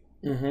Monday,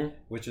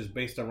 which is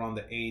based around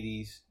the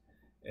 80s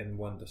and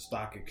when the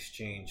stock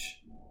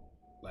exchange,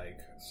 like,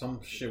 some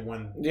shit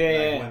went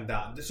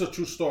down. This is a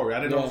true story. I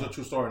didn't know it was a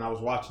true story, and I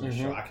was watching the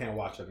show. I can't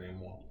watch it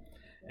anymore.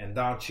 And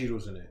Don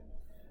Cheadle's in it.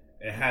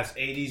 It has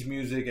 80s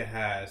music. It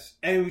has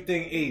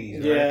everything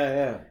 80s, right?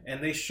 Yeah.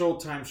 And they show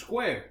Times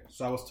Square.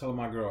 So I was telling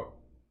my girl,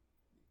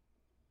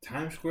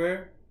 Times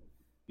Square?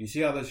 You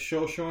see how the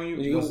show's showing you?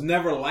 It was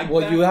never like that.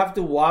 Well, you have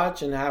to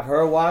watch and have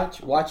her watch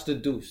The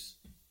Deuce.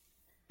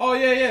 Oh,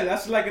 yeah.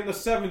 That's like in the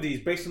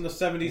 70s, based on the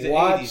 70s and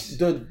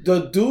 80s.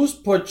 The Deuce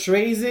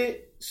portrays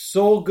it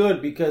so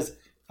good because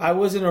I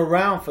wasn't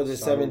around for the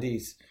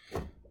 70s.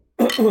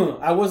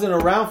 I wasn't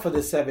around for the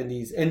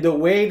 70s. And the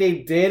way they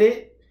did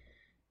it,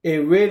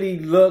 it really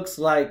looks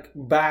like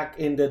back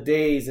in the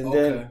days. And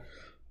then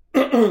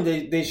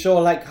they show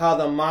like how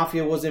the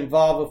mafia was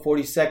involved with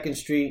 42nd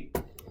Street.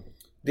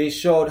 They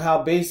showed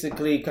how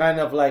basically kind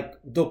of like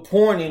the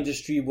porn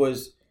industry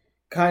was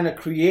kind of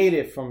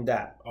created from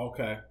that.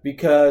 Okay.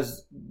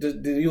 Because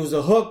it was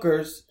the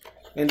hookers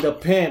and the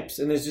pimps,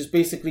 and it's just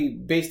basically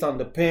based on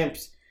the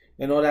pimps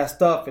and all that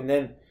stuff. And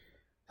then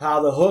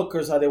how the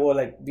hookers, how they would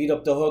like beat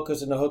up the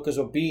hookers and the hookers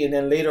would beat. And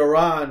then later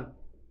on,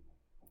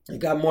 it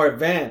got more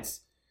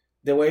advanced.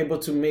 They were able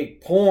to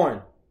make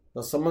porn.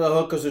 But some of the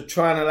hookers are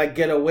trying to like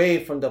get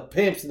away from the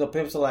pimps, and the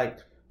pimps are like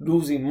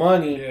losing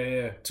money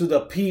to the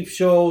peep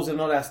shows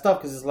and all that stuff,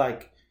 because it's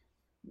like,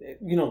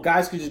 you know,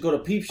 guys could just go to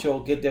peep show,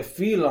 get their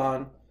feel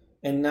on,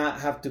 and not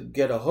have to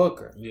get a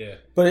hooker. Yeah.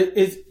 But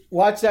it's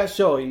watch that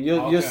show.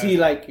 You'll see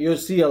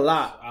a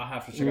lot. I'll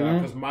have to check it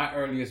out, because my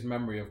earliest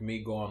memory of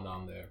me going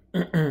down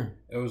there,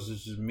 it was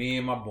just me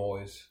and my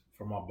boys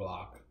from my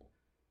block.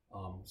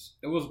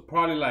 It was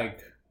probably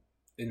like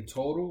in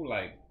total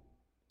like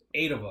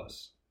 8 of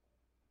us.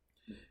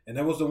 And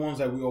that was the ones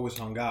that we always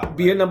hung out.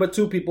 Beer number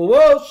 2 people.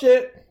 Whoa,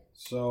 shit.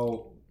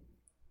 So,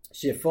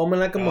 shit, foaming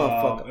like a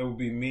motherfucker. It would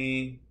be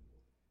me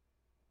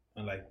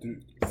and like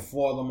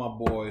 4 of my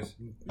boys.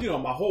 You know,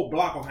 my whole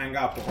block will hang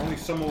out, but only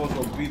some of us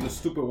will be the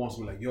stupid ones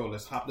who be like, yo,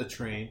 let's hop the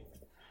train.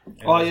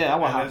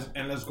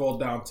 And let's go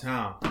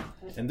downtown.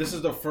 And this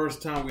is the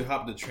first time we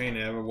hopped the train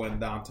and ever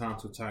went downtown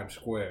to Times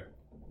Square.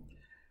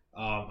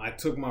 I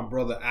took my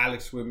brother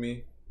Alex with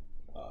me.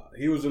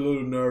 He was a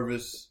little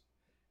nervous.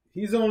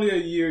 He's only a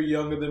year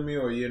younger than me,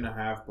 or a year and a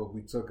half, but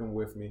we took him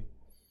with me.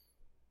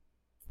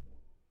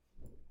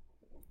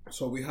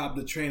 So we hop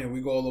the train and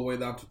we go all the way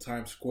down to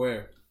Times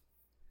Square.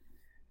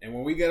 And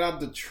when we get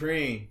out the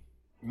train,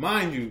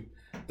 mind you,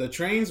 the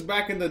trains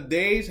back in the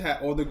days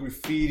had all the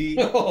graffiti.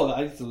 Oh,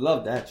 I used to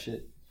love that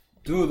shit.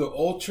 Dude, the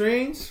old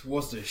trains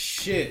was the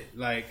shit.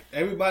 Like,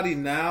 everybody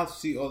now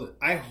see all the...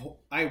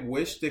 I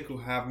wish they could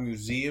have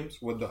museums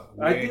with the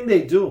way... I think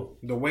they do.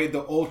 The way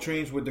the old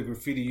trains with the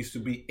graffiti used to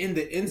be in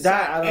the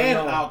inside and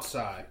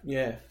outside.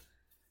 Yeah.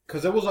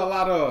 Because there was a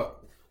lot of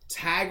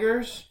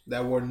taggers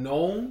that were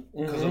known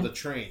because of the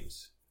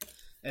trains.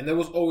 And there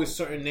was always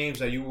certain names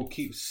that you will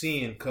keep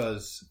seeing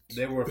because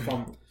they were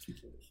from...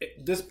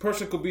 This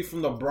person could be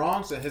from the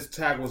Bronx and his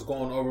tag was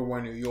going over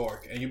in New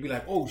York. And you'd be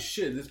like, oh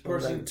shit, this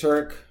person... Like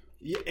Turk.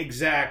 Yeah,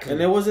 exactly. And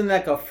there wasn't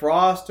like a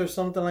Frost or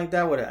something like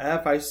that with an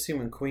F. I used to see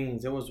him in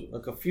Queens. There was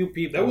like a few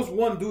people. There was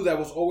one dude that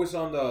was always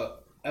on the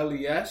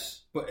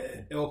LES, but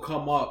it'll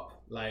come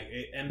up. Like,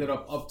 it ended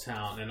up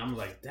uptown. And I'm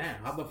like,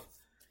 damn, how the...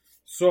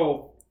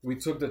 So, we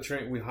took the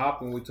train. We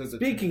hopped and we took the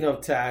train. Speaking of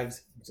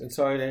tags, and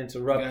sorry to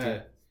interrupt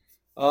you.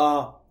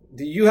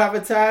 Do you have a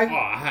tag? Oh,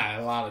 I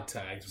had a lot of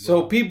tags,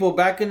 bro. So, people,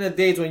 back in the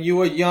days when you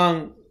were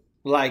young,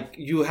 like,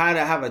 you had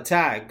to have a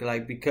tag.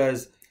 Like,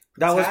 because...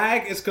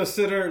 Tag is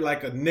considered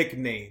like a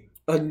nickname.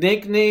 A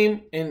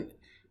nickname, and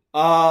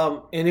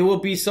it will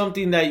be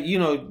something that, you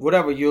know,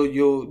 whatever,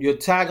 you'll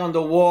tag on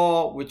the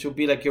wall, which will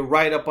be like your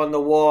write up on the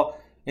wall.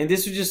 And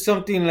this was just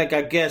something like,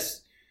 I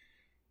guess,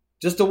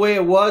 just the way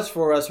it was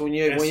for us when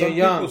you're young.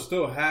 Some people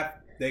still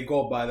they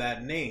go by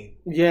that name.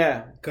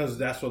 Yeah. Because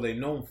that's what they're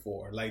known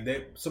for. Like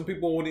some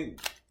people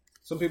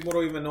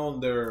don't even know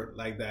their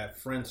like that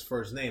friend's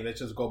first name. They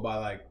just go by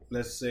like,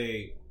 let's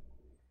say,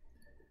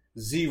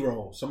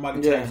 Zero.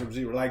 Somebody tags up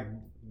Zero. Like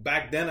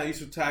back then, I used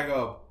to tag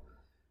up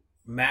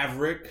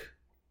Maverick.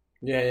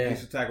 Yeah. I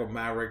used to tag up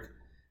Maverick.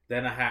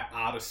 Then I had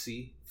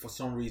Odyssey. For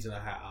some reason, I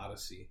had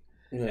Odyssey.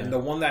 Yeah. And the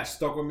one that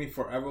stuck with me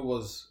forever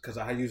was, because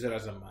I used it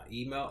as my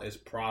email, is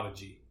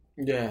Prodigy.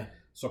 Yeah.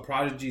 So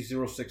Prodigy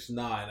 069,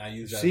 I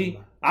use that. See,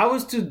 I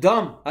was too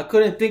dumb. I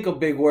couldn't think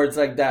of big words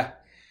like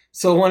that.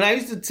 So when I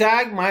used to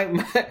tag,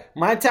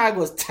 my tag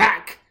was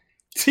TACK.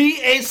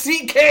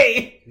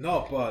 TACK.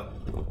 No, but...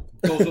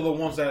 Those are the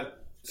ones that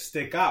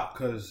stick out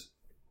because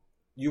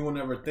you will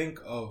never think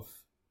of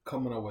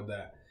coming up with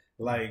that.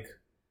 Like,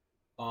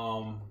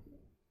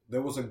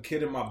 there was a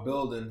kid in my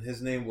building.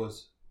 His name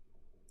was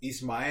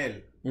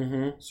Ismael.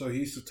 Mm-hmm. So he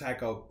used to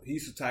tag up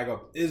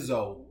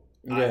Izzo.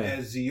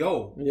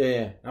 ISZO.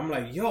 Yeah. I'm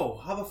like, yo,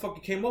 how the fuck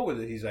you came up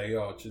with it? He's like,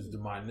 yo, it's just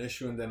my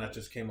initial, and then I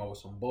just came up with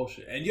some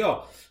bullshit. And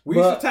yo, we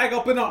used to tag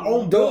up in our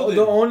own building.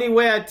 The only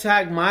way I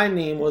tagged my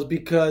name was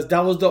because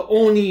that was the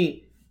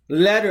only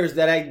letters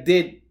that I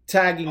did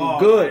tagging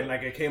good.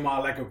 Like it came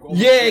out like a...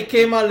 it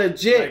came out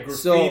legit. Like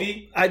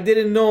graffiti. So I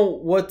didn't know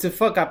what to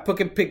fuck. I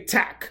fucking picked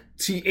tack.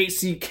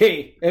 TACK.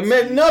 It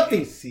meant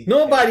nothing.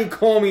 Nobody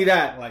called me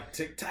that. Like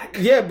tic tac.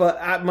 Yeah,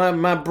 but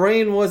my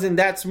brain wasn't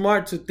that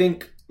smart to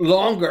think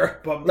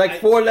longer, but like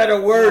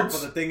 4-letter words.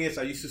 But the thing is,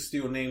 I used to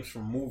steal names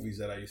from movies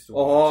that I used to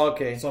watch. Oh,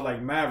 okay. So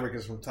like Maverick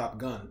is from Top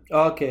Gun.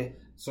 Okay.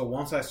 So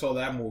once I saw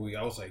that movie,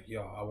 I was like,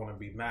 yo, I want to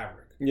be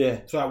Maverick.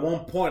 Yeah. So at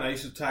one point, I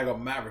used to tag up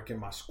Maverick in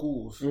my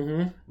schools.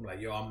 Mm-hmm. I'm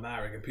like, yo, I'm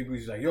Maverick. And people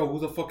used to be like, yo, who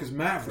the fuck is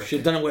Maverick?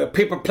 Should done it with a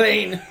paper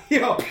plane.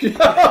 Yo,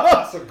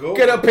 that's a good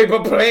Get a paper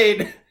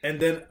plane. And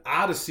then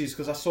Odysseys,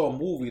 because I saw a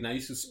movie and I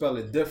used to spell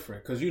it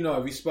different. Because, you know,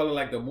 if you spell it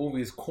like the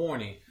movie is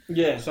corny.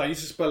 Yeah. So I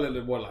used to spell it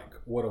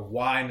with a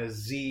Y and a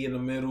Z in the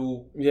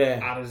middle. Yeah.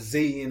 Out of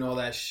Z and all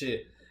that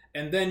shit.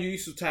 And then you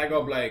used to tag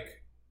up like,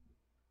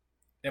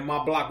 in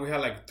my block, we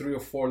had like 3 or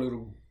 4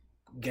 little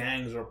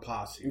gangs or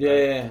posse. Right?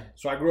 Yeah.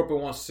 So I grew up in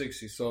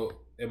 160. So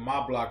in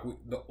my block,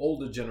 the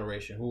older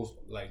generation, who was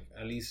like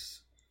at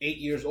least 8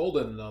 years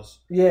older than us.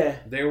 Yeah.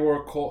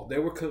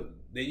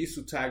 They used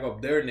to tag up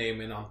their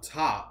name, and on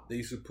top they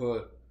used to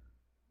put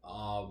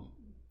OSB,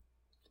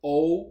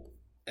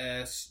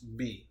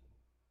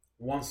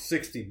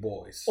 160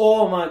 boys.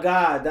 Oh my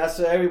God, that's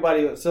what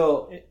everybody.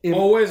 So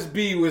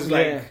OSB was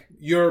like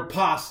your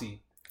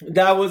posse.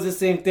 That was the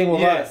same thing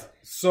with us.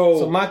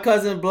 So my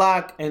cousin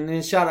block, and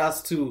then shout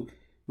outs to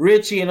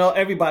Richie and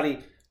everybody.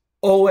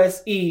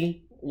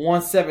 OSE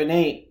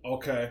 178.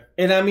 Okay.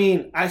 And I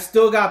mean, I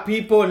still got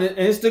people on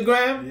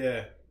Instagram.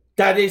 Yeah.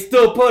 That they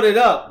still put it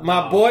up.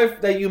 My boy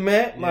that you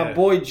met, my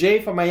boy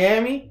Jay from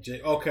Miami.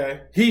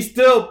 Okay. He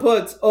still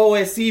puts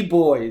OSC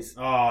boys.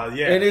 Oh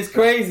yeah. And it's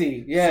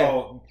crazy. Yeah.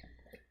 So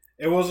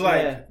it was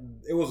like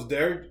it was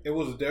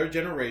their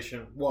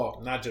generation.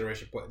 Well, not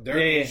generation, but their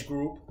age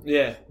group.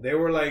 Yeah. They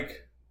were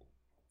like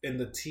in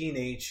the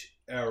teenage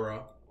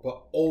era,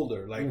 but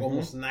older, like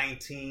almost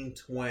 19,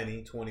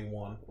 20,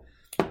 21.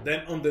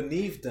 Then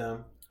underneath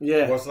them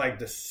was like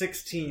the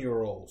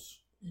 16-year-olds.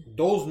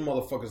 Those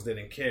motherfuckers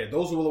didn't care.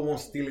 Those were the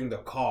ones stealing the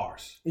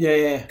cars.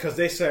 Yeah. Because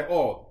they said,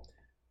 oh,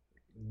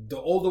 the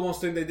older ones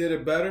think they did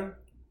it better.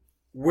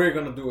 We're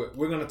going to do it.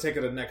 We're going to take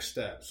it the next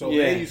step. So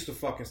they used to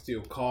fucking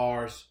steal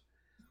cars.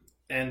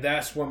 And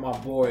that's when my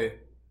boy,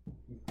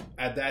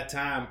 at that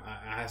time,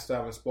 I still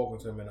haven't spoken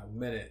to him in a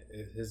minute.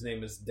 His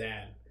name is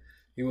Dan.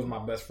 He was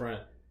my best friend.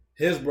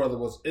 His brother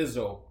was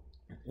Izzo.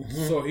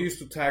 Mm-hmm. So he used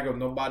to tag up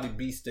Nobody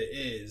Beats the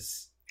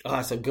Iz. Oh,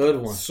 that's a good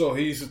one. So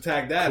he used to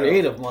tag that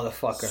Creative up.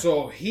 motherfucker.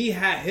 So he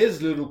had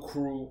his little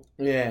crew.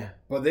 Yeah.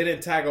 But they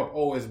didn't tag up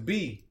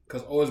OSB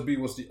because OSB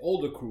was the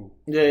older crew.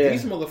 Yeah.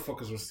 These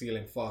motherfuckers were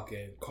stealing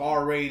fucking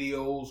car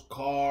radios,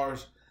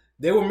 cars.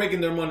 They were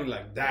making their money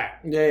like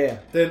that. Yeah.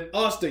 Then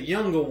us, the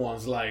younger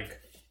ones, like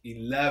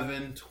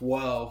 11,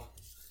 12,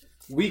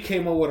 we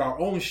came up with our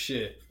own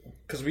shit.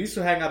 Because we used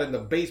to hang out in the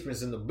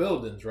basements in the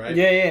buildings, right?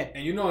 Yeah.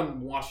 And you know in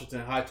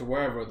Washington Heights or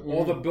wherever,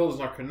 all the buildings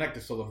are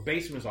connected, so the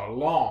basements are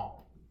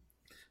long.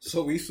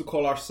 So we used to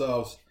call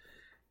ourselves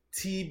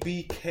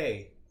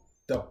TBK,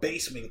 the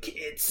Basement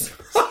Kids.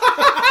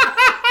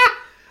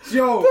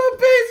 Yo, the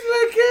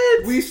Basement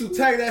Kids. We used to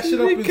tag that shit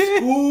up in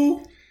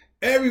school,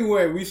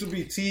 everywhere. We used to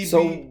be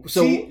TB.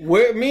 So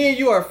me and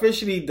you are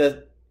officially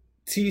the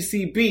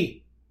TCB.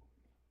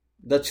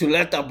 The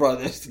Chuleta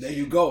Brothers. There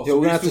you go. So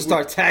we're going to have to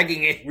start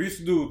tagging it. We used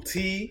to do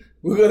T.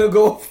 We're going to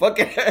go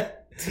fucking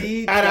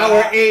T at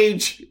our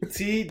age.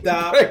 T.B.K.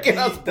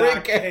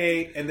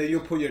 And then you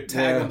put your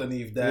tag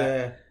underneath that.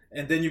 Yeah.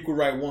 And then you could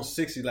write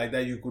 160 like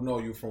that. You could know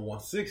you from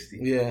 160.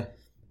 Yeah.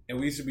 And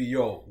we used to be,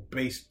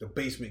 the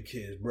Basement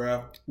Kids,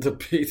 bro. The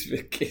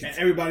Basement Kids. And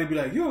everybody be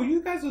like, yo,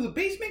 you guys are the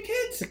Basement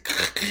Kids?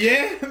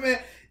 Yeah, man.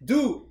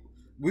 Dude.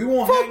 We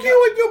won't fuck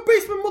you in your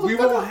basement, motherfucker. We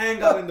won't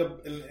hang out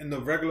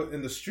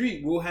in the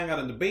street. We'll hang out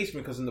in the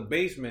basement because in the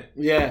basement,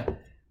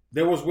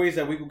 there was ways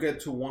that we could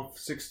get to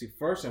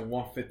 161st and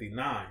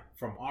 159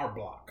 from our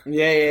block.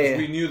 Yeah.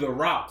 We knew the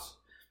routes,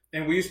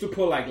 and we used to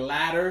put like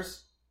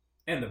ladders,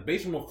 and the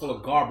basement was full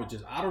of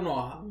garbages. I don't know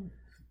how.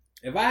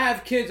 If I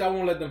have kids, I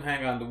won't let them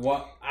hang out in the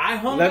what I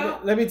hung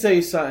out. Let me tell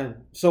you something.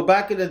 So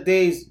back in the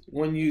days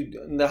when you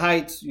in the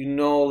Heights,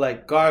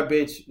 like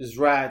garbage is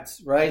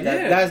rats, right?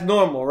 Yeah. That's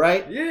normal,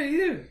 right?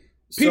 Yeah.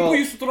 People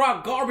used to throw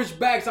out garbage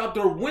bags out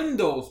their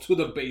windows to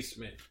the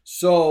basement.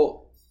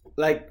 So,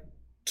 like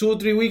 2 or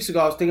 3 weeks ago,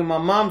 I was taking my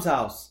mom's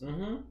house,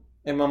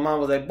 and my mom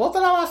was like, "Bota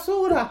la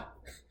basura."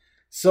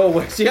 So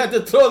when she had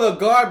to throw the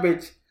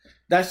garbage,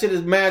 that shit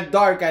is mad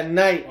dark at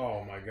night.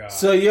 Oh my god.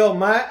 So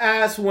my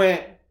ass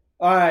went.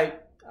 All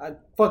right, I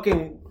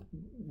fucking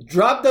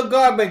dropped the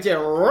garbage,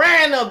 and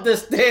ran up the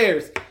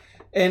stairs.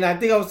 And I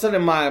think I was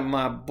telling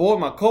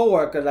my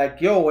coworker, like,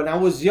 yo, when I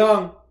was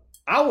young,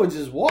 I would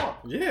just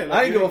walk. Yeah, like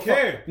I didn't give a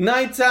care. fuck.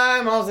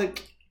 Nighttime, I was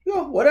like,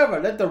 yo, whatever,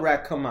 let the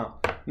rat come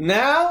out.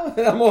 Now,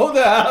 I'm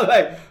older, I'm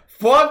like,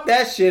 fuck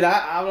that shit.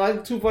 I'm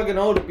like too fucking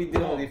old to be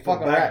dealing with these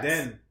fucking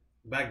rats.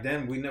 Back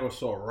then, we never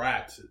saw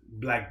rats,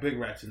 black big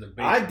rats in the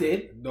basement. I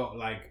did. No,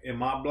 like in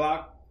my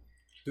block,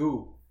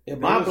 dude. In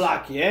my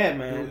block, yeah,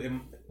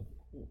 man.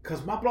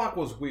 Because my block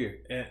was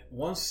weird. At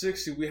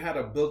 160, we had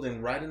a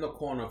building right in the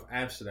corner of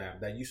Amsterdam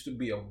that used to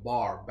be a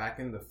bar back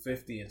in the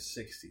 50s and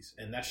 60s.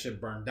 And that shit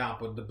burned down,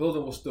 but the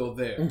building was still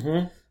there.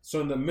 Mm-hmm.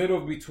 So in the middle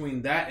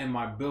between that and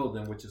my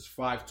building, which is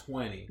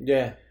 520,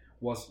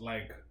 was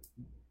like,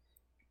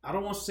 I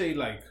don't want to say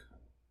like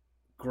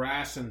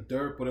grass and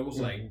dirt, but it was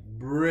like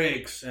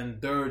bricks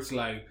and dirts.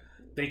 Like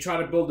they try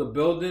to build a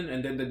building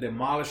and then they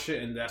demolish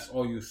it, and that's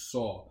all you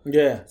saw.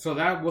 Yeah. So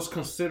that was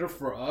considered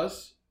for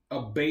us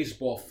a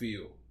baseball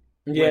field.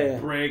 With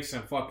bricks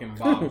and fucking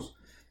bottles.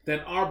 Then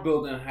our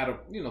building had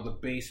the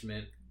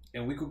basement,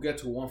 and we could get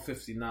to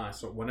 159.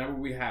 So whenever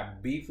we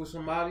had beef with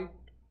somebody,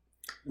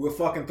 we'll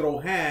fucking throw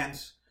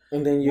hands.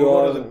 And then you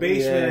go to the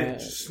basement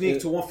and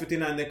sneak to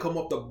 159, then come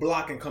up the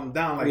block and come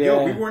down. Like,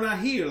 yo, we were not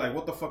here. Like,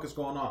 what the fuck is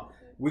going on?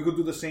 We could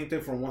do the same thing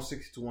from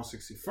 160 to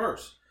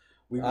 161st.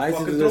 We would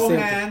fucking throw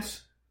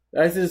hands.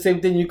 I said the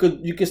same thing. You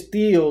could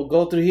steal,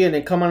 go through here, and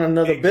then come on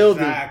another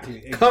building.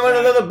 Come on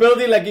another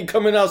building like you're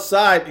coming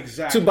outside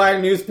to buy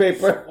a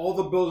newspaper. So all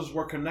the buildings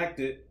were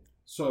connected.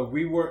 So if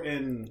we were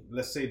in,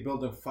 let's say,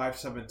 building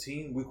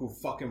 517, we could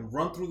fucking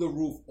run through the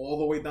roof all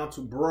the way down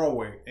to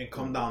Broadway and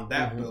come down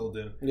that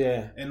building.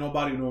 Yeah. And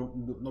nobody will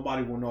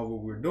know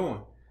what we're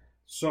doing.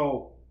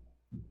 So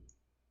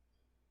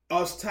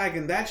us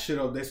tagging that shit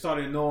up, they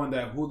started knowing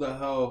that who the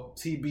hell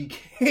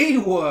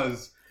TBK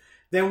was.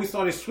 Then we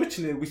started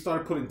switching it. We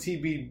started putting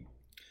TBB,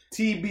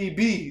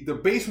 the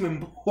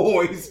Basement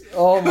Boys.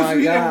 Oh my God.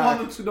 We didn't want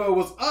them to know it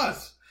was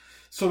us.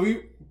 So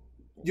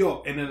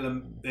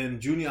and in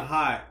junior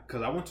high,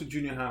 because I went to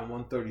junior high in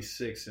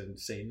 136 in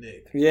St.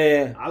 Nick.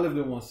 Yeah. I lived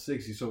in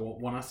 160. So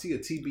when I see a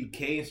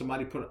TBK and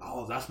somebody put it,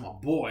 oh, that's my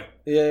boy.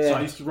 Yeah. So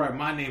I used to write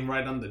my name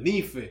right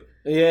underneath it.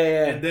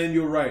 Yeah. And then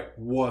you're right,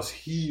 was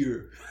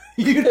here.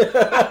 You write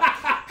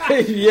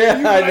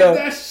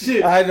that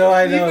shit. I know.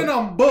 Even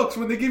on books,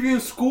 when they give you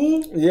in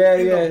school, in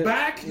the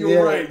back,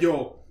 you're right,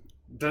 yo.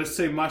 Does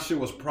say my shit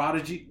was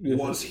Prodigy?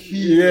 Was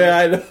here. Yeah,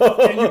 I know.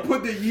 And you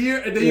put the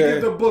year, and then you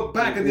give the book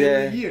back at the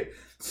end of the year.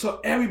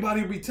 So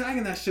everybody would be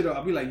tagging that shit up.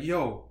 I'd be like,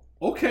 yo,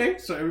 okay.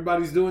 So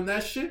everybody's doing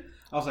that shit.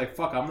 I was like,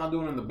 fuck, I'm not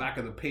doing it in the back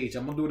of the page.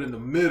 I'm going to do it in the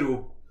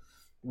middle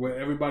where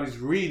everybody's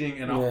reading,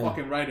 and I'll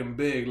fucking write them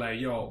big like,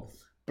 yo,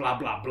 blah,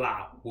 blah,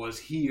 blah was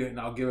here, and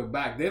I'll give it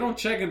back. They don't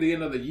check at the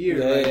end of the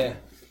year.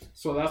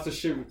 So that's the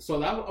shit. So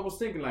that I was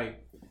thinking,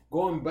 like,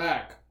 going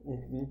back,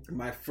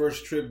 my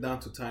first trip down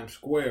to Times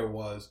Square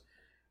was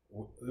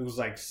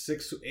like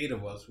 6 to 8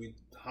 of us. We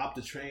hopped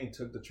the train,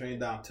 took the train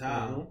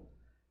downtown.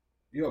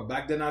 Yo,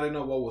 back then I didn't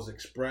know what was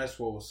express,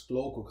 what was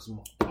local, because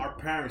our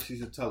parents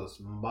used to tell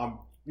us,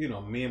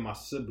 me and my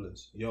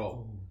siblings,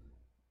 yo,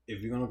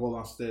 if you're gonna go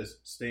downstairs,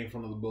 stay in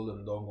front of the building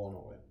and don't go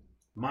nowhere.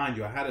 Mind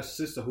you, I had a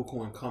sister who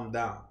couldn't come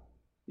down.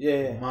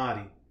 Yeah.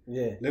 Madi.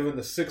 Yeah. Living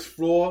the 6th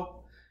floor.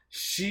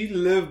 She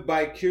lived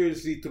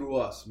vicariously through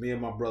us, me and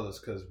my brothers,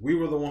 because we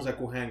were the ones that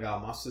could hang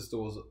out. My sister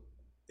was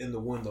in the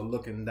window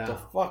looking down. The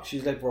fuck?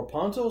 She's like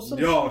Rapunzel or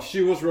something? Yo,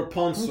 she was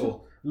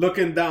Rapunzel.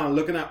 Looking down,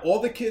 looking at all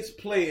the kids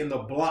play in the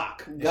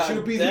block. She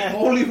would be the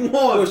only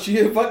one. Was she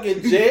in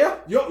fucking jail?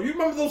 Yo, you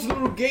remember those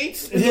little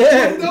gates in the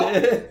window?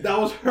 Yeah. That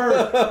was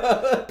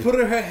her.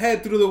 Putting her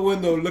head through the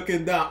window,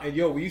 looking down. And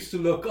yo, we used to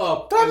look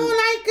up.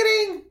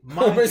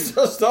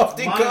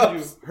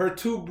 Her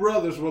 2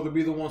 brothers were to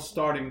be the ones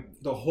starting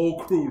the whole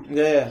crew.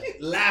 Yeah.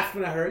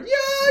 Laughing at her. Yo,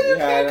 you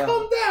can't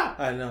come down.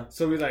 I know.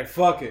 So we like,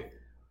 fuck it.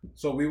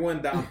 So we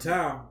went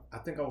downtown. I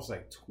think I was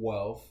like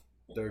 12.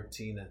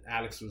 13 and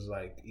Alex was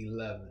like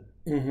 11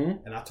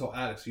 and I told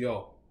Alex,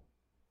 yo,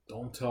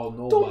 don't tell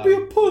nobody. Don't be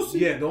a pussy.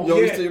 Yeah, don't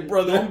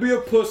be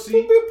a pussy.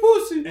 Don't be a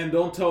pussy. And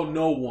don't tell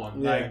no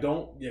one. Like,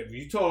 if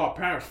you told our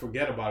parents,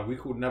 forget about it. We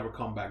could never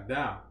come back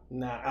down.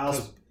 Nah, I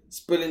was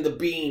spilling the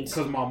beans.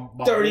 Because my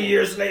 30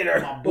 years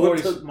later,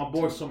 my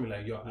boys told me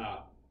like, yo,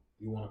 Al,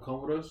 you want to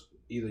come with us?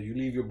 Either you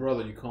leave your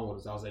brother, you come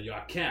with us. I was like, yo,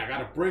 I can't. I got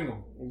to bring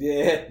him.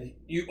 Yeah.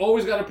 You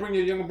always got to bring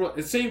your younger brother.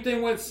 The same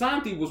thing when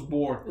Santi was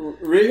born.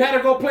 We had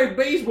to go play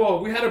baseball.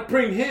 We had to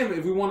bring him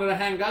if we wanted to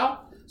hang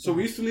out. So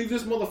we used to leave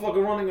this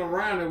motherfucker running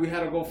around and we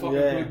had to go fucking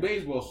play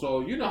baseball. So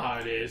you know how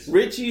it is.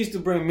 Richie used to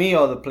bring me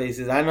all the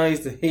places. I know he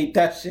used to hate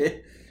that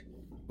shit.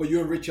 But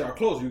you and Richie are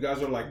close. You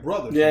guys are like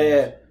brothers.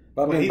 Yeah.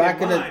 But I mean,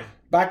 back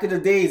in the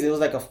days, it was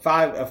like a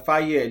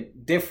 5-year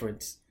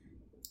difference.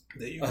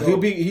 There you go.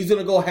 He's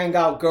gonna go hang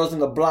out girls in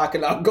the block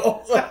and I'll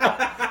go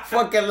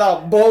fucking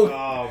love both.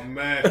 Oh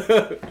man.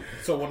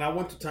 So when I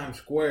went to Times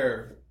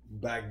Square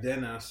back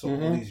then, I saw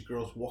all these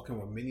girls walking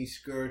with mini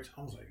skirts.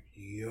 I was like,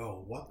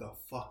 yo, what the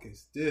fuck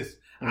is this?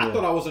 I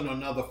thought I was in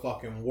another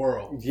fucking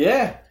world.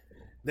 Yeah.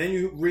 Then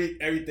you read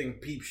everything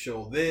Peep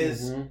Show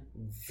this,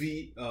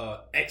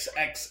 XXX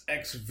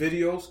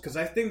videos, because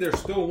I think there's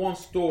still one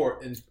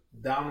store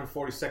down in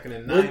 42nd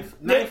and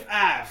 9th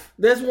Ave.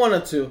 There's one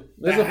or two.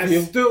 There's a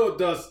few.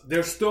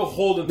 They're still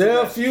holding. There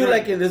are a few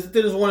like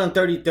there's one on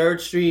 33rd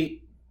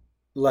Street,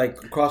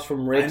 like across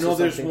from Rick's. I know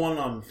there's one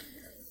on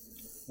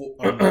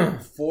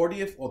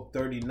 40th or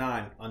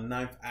 39 on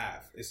 9th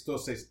Ave. It still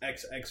says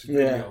XX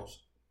videos.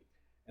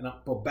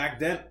 But back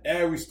then,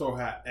 every store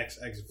had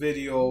XX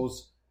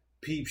videos,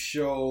 Peep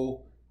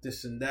Show,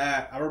 this and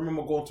that. I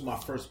remember going to my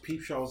first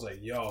Peep Show. I was like,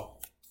 yo,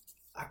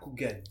 I could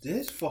get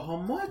this for how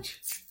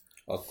much?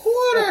 A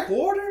quarter? A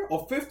quarter?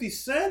 Or 50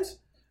 cents?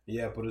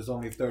 Yeah, but it's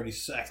only 30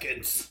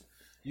 seconds.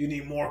 You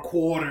need more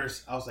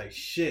quarters. I was like,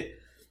 shit.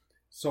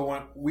 So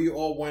when we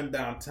all went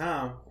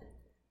downtown,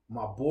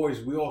 my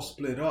boys, we all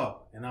split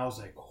up. And I was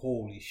like,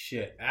 holy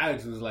shit.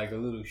 Alex was like a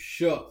little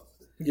shook.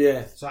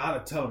 Yeah. So I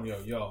had to tell him,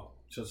 yo,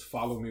 just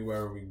follow me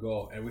wherever we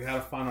go. And we had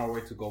to find our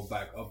way to go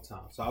back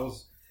uptown. So I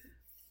was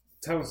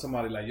telling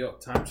somebody like, yo,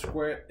 Times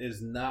Square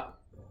is not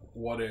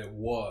what it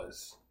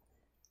was.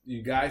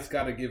 You guys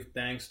got to give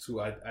thanks to,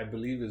 I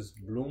believe it's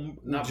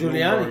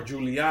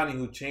Giuliani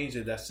who changed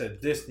it. That said,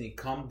 Disney,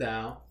 come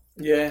down.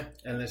 Yeah.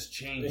 And let's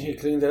change it. He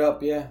cleaned it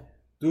up, yeah.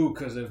 Dude,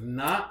 because if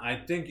not, I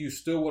think you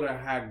still would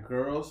have had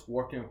girls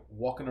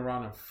walking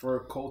around in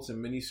fur coats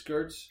and mini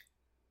skirts.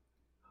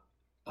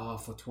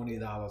 For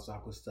 $20, I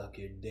could suck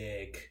your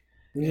dick.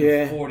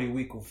 Yeah. 40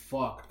 we could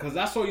fuck. Because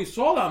that's what you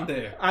saw down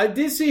there. I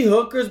did see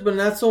hookers, but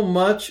not so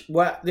much.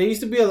 There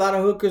used to be a lot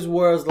of hookers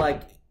where it's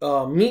like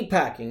meat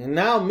packing. And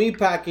now meat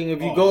packing,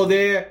 if you go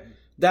there,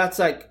 that's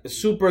like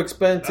super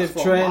expensive,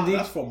 trendy.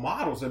 That's for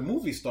models and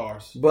movie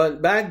stars.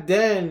 But back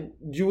then,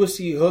 you would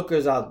see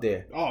hookers out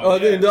there.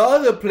 And the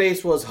other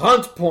place was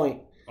Hunts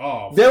Point.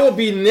 They would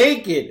be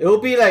naked. It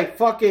would be like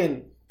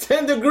fucking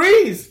 10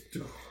 degrees.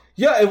 Dude.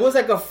 Yeah, it was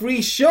like a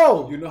free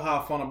show. You know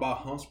how I found about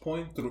Hunts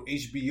Point? Through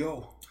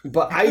HBO.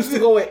 But I used to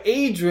go with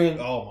Adrian,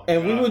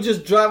 and we would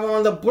just drive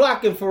around the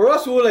block, and for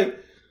us, we were like,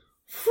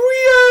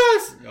 free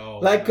us!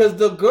 Because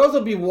the girls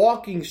would be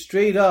walking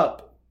straight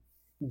up,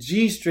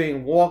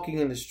 G-string, walking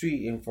in the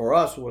street, and for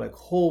us, we were like,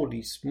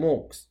 holy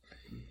smokes.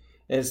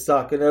 And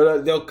stuck, and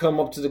they'll come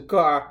up to the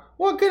car,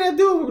 what can I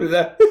do?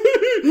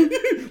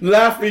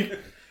 Laughing.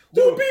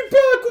 Don't be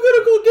back, we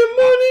gotta go get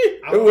money.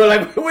 And we're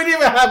like, we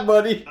didn't even have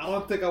money. I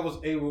don't think I was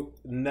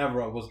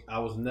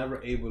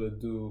never able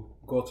to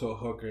go to a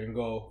hooker and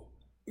go,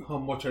 how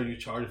much are you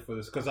charging for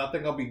this? Because I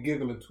think I'll be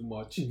giggling too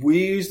much.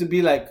 We used to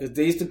be like,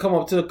 they used to come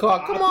up to the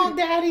car. Come on,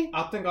 daddy.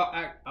 I think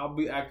I'll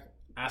be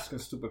asking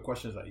stupid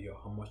questions like, yo,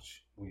 how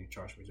much will you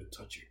charge me to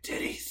touch your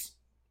titties?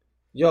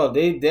 Yo,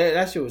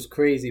 that shit was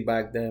crazy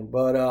back then.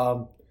 But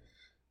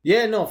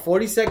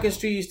 42nd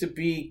Street used to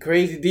be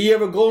crazy. Did you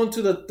ever go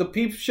into the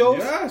Peep shows?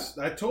 Yes,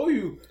 I told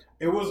you.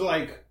 It was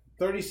like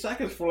 30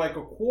 seconds for like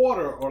a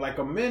quarter or like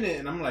a minute,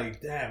 and I'm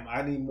like, damn,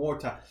 I need more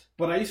time.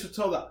 But I used to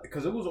tell that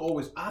because it was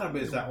always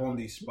Arabs that owned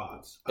these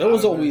spots. It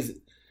was always.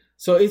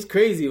 So it's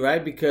crazy,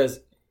 right? Because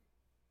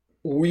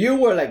you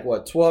were like,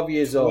 what, 12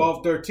 years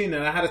old? 12, 13,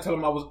 and I had to tell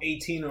them I was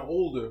 18 or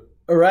older.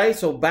 All right,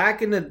 so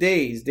back in the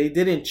days, they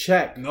didn't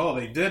check. No,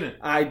 they didn't.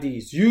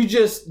 IDs.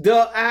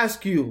 They'll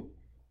ask you,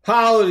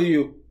 how old are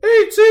you?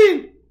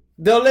 18.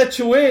 They'll let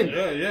you in.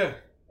 Yeah.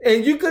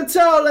 And you could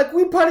tell, like,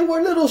 we probably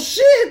were little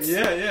shits.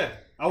 Yeah.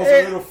 I was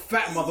a little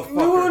fat motherfucker.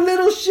 We were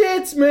little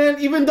shits, man.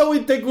 Even though we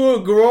think we were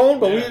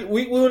grown, but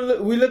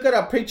we look at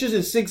our pictures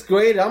in 6th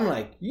grade. I'm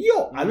like,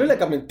 yo, I look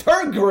like I'm in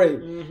 3rd grade.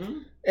 Mm-hmm.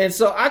 And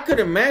so I could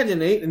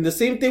imagine it. And the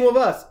same thing with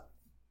us.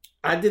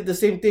 I did the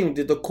same thing.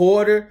 Did the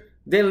quarter.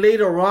 Then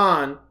later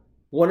on,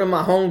 one of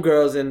my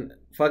homegirls, and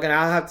fucking,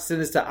 I'll have to send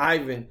this to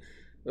Ivan.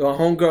 A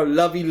homegirl,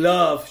 Lovey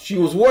Love. She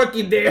was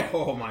working there.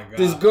 Oh my God.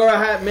 This girl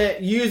I had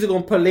met years ago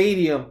in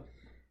Palladium.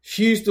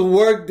 She used to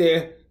work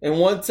there. And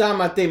one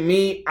time, I think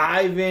me,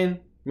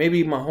 Ivan,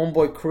 maybe my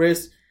homeboy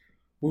Chris,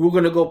 we were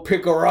going to go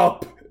pick her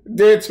up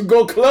there to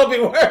go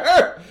clubbing with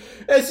her.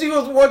 And she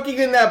was working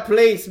in that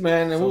place,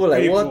 man. And so we were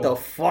like, what the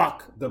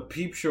fuck? The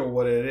Peep Show,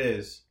 what it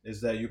is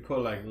that you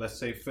put like, let's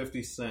say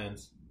 50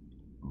 cents.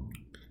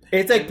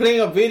 It's like playing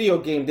a video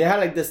game. They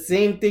had like the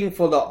same thing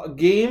for the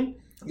game.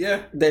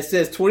 Yeah. That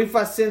says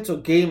 25 cents or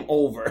game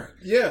over.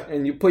 Yeah.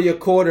 And you put your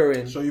quarter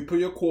in. So you put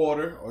your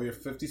quarter or your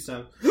 50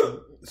 cents,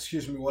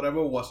 excuse me, whatever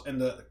it was,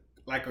 and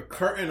like a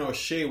curtain or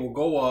shade will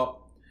go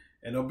up,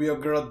 and there'll be a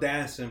girl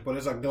dancing, but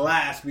there's a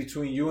glass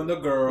between you and the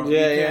girl. You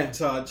can't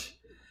touch.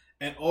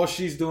 And all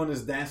she's doing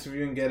is dancing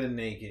with you and getting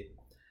naked.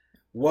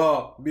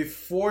 Well,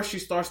 before she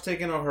starts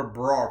taking off her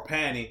bra or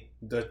panty,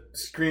 the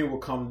screen will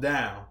come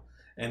down.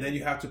 And then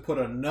you have to put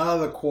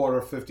another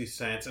quarter, 50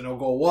 cents, and it'll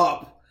go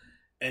up.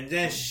 And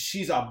then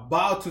she's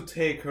about to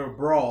take her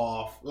bra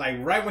off. Like,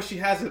 right when she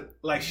has it,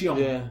 like, she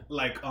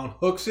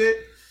unhooks it.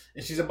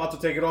 And she's about to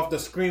take it off, the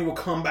screen will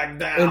come back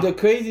down. And the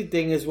crazy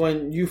thing is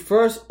when you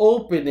first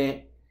open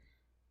it,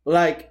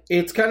 like,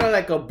 it's kind of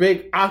like a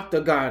big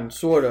octagon,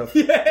 sort of.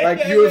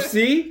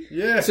 UFC.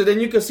 Yeah. So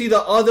then you can see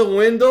the other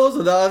windows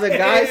of the other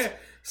guys.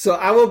 So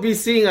I will be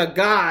seeing a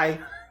guy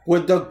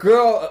with the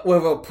girl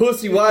with a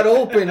pussy wide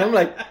open. I'm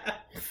like,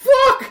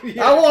 fuck!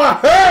 Yeah. I want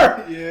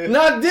her!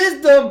 Not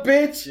this dumb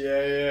bitch!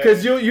 Yeah.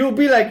 Because you'll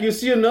be like, you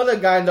see another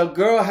guy and the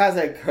girl has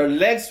like her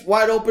legs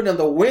wide open in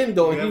the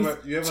window and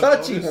he's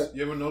touching her.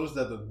 You ever notice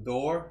that the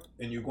door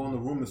and you go in the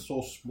room is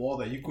so small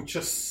that you could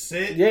just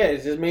sit? Yeah,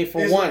 it's just made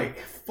for one. Like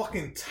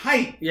fucking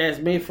tight. Yeah, it's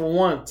made for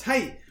one.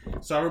 Tight.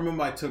 So I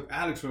remember I took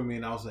Alex with me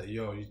and I was like,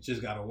 yo, you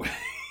just gotta wait.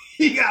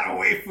 You gotta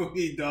wait for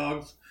me,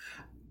 dogs.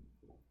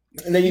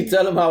 And then you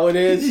tell him how it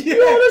is. Yeah. Yo,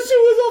 that shit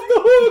was off the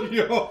hook.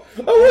 Yo,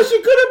 I wish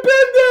you could have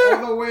been there.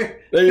 all the way.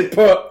 Then you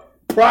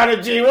put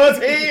Prodigy was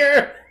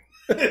here.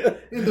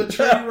 In the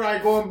train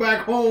ride going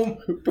back home.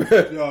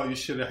 Yo, you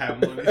should have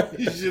had money.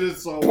 You should have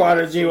sold.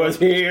 Prodigy was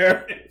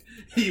here.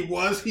 He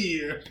was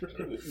here.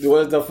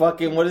 Was the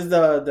fucking, what is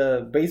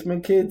the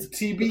Basement Kids?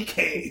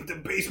 TBK, the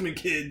Basement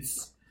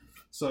Kids.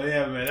 So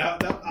yeah, man,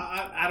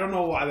 I don't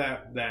know why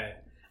that.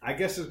 I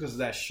guess it's because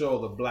that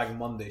show, the Black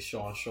Monday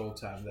show on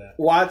Showtime. That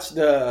watch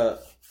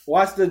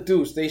the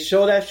Deuce. They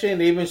show that shit,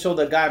 and they even show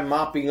the guy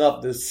mopping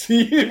up the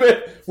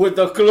cement with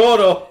the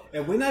cloro.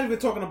 And we're not even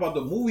talking about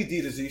the movie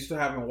theaters that used to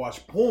have and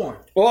watch porn.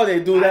 Oh,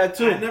 they do that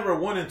too. I never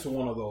went into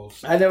one of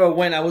those. I never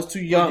went. I was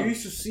too young. But you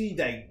used to see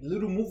like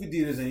little movie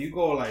theaters, and you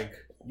go like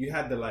you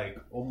had the like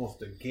almost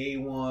the gay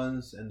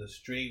ones and the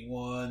straight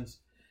ones.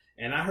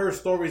 And I heard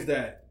stories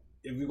that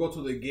if you go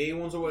to the gay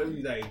ones or whatever,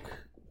 like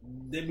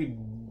they'd be.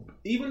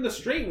 Even the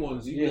straight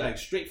ones, you'd be like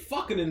straight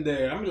fucking in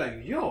there. I'm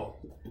like, yo,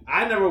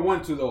 I never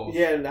went to those.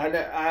 Yeah,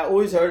 I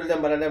always heard of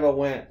them, but I never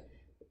went.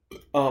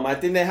 I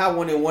think they have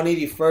one in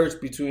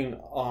 181st between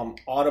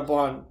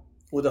Audubon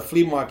where the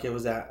flea market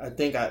was at. I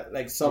think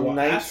like some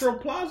nights. Astro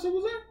Plaza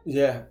was there?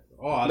 Yeah.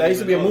 Oh, that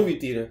used to be a movie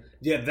theater.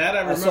 Yeah, that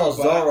I remember. I saw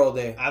Zorro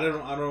there. I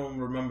don't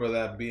remember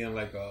that being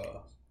like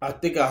a. I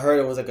think I heard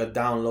it was like a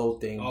down low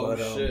thing, but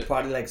shit.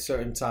 Probably like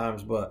certain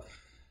times, but.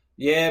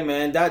 Yeah,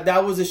 man,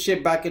 that was a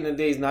shit back in the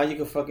days. Now you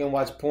can fucking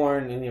watch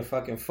porn in your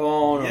fucking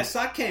phone. Yes,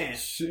 I can.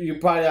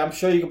 I'm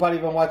sure you can probably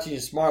even watch it in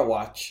your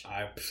smartwatch.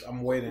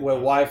 I'm waiting with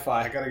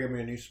Wi-Fi. I gotta get me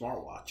a new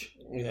smartwatch.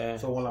 Yeah.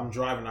 So while I'm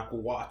driving, I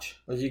could watch.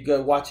 Or you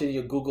could watch it in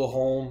your Google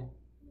Home.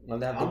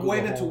 I'm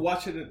waiting to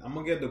watch it. I'm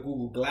gonna get the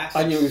Google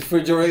glasses on your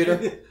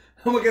refrigerator.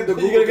 I'm gonna get the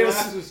Google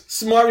glasses.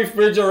 Smart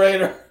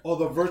refrigerator. Or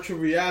the virtual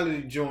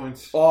reality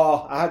joints.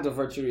 Oh, I had the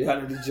virtual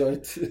reality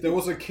joint. There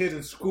was a kid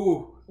in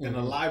school in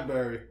a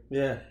library.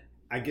 Yeah.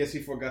 I guess he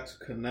forgot to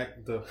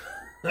connect the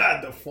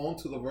phone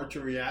to the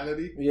virtual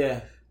reality.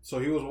 Yeah. So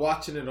he was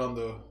watching it on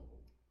the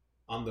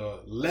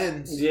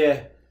lens.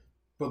 Yeah.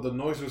 But the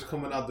noise was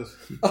coming out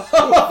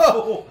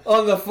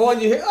on the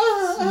phone you hear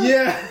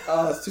yeah.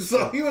 So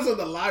funny. He was in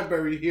the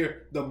library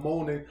here, the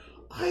moaning.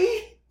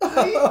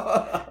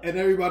 And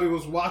everybody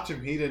was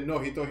watching. He didn't know.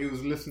 He thought he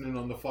was listening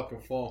on the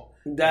fucking phone.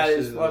 That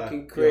is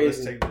fucking crazy.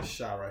 Let's take this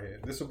shot right here.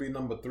 This will be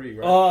number 3,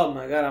 right? Oh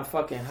my god, I'm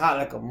fucking hot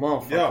like a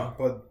motherfucker. Yeah,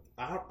 but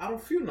I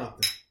don't feel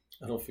nothing.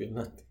 I don't feel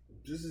nothing.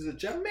 This is a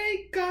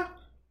Jamaica.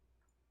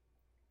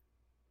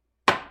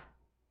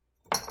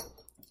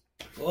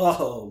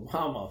 Oh,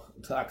 mama.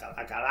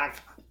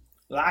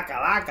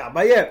 Laka.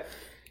 But yeah.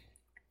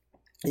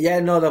 Yeah,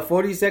 no, the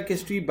 42nd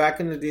Street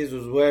back in the days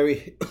was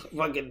very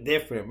fucking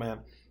different, man.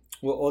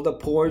 With all the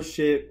poor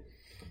shit,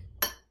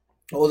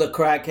 all the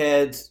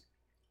crackheads,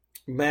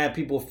 mad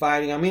people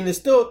fighting. I mean, it's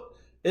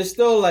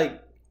still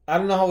like, I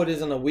don't know how it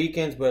is on the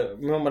weekends, but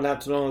remember not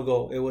too long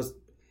ago, it was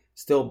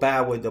still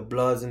bad with the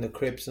Bloods and the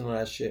Crips and all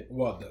that shit.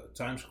 What, the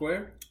Times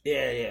Square?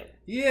 Yeah.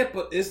 Yeah,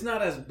 but it's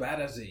not as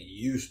bad as it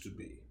used to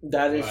be.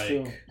 That is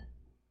true.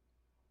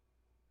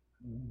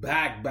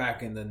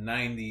 Back in the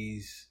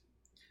 90s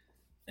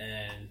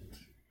and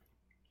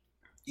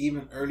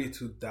even early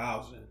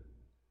 2000.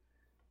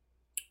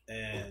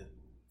 And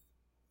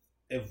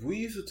if we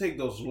used to take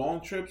those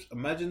long trips,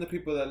 imagine the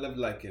people that lived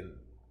like in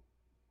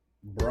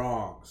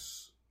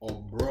Bronx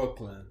or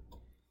Brooklyn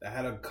that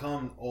had to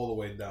come all the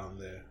way down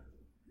there.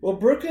 Well,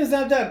 Brooklyn's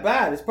not that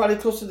bad. It's probably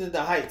closer to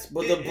the Heights.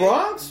 But the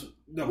Bronx?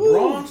 The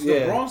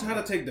Bronx had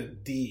to take the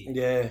D.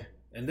 Yeah.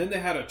 And then they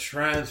had to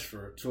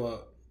transfer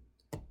for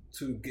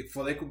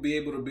they could be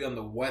able to be on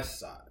the west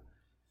side.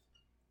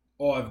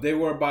 Or if they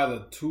were by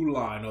the 2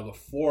 line or the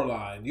 4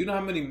 line. You know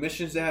how many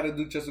missions they had to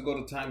do just to go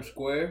to Times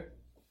Square?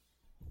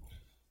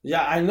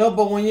 Yeah, I know,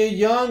 but when you're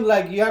young,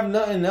 like, you have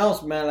nothing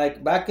else, man.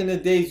 Like, back in the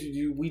days,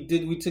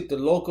 we took the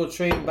local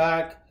train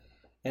back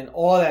and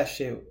all that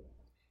shit.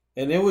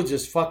 And it was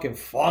just fucking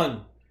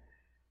fun.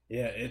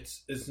 Yeah,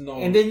 it's no...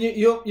 And then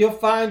you'll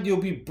find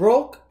you'll be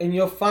broke and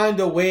you'll find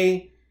a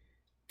way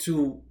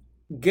to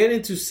get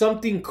into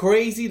something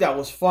crazy that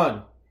was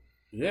fun.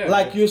 Yeah.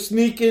 Like you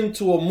sneak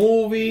into a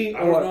movie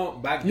or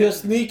back you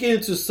sneak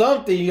into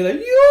something. You're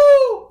like,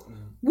 yo,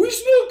 we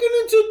sneaking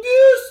into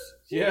this.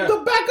 Yeah. The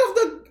back of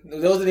the...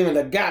 There wasn't even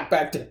the Gap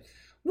back then.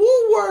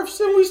 Woolworths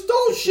and we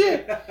stole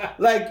shit.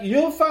 Like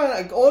you'll find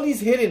like all these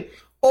hidden...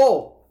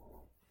 Oh,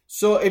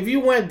 so if you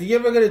went, do you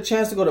ever get a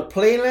chance to go to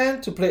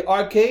Playland to play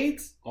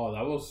arcades? Oh,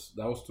 that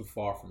was too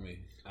far for me.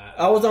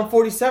 I was on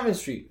 47th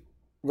Street,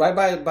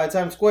 right by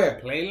Times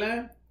Square.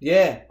 Playland?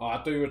 Yeah. Oh, I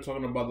thought you were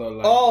talking about the.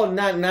 Like, Oh,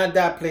 not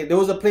that place. There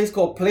was a place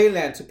called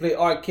Playland to play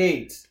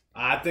arcades.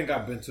 I think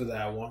I've been to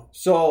that one.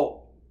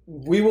 So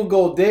we would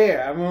go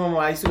there. I remember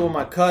I used to go with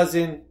my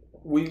cousin.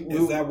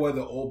 Is that where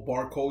the old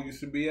Barcode used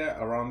to be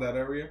at? Around that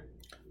area?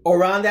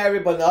 Around that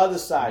area, but on the other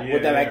side, where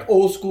the like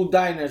old school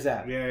diners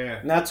at.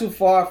 Yeah. Not too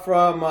far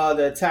from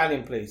the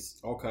Italian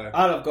place. Okay.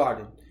 Olive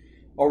Garden.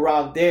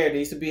 Around there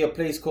used to be a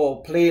place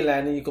called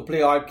Playland, and you could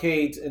play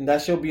arcades, and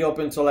that should be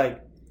open till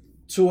like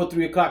 2 or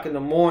 3 o'clock in the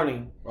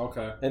morning.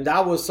 Okay. And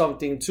that was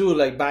something too,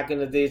 like back in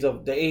the days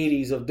of the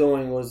 80s of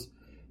doing was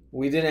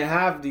we didn't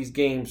have these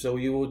games, so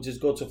you would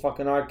just go to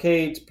fucking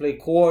arcades, play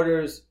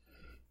quarters,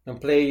 and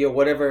play your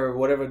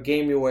whatever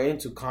game you were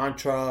into,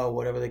 Contra or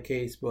whatever the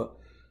case. But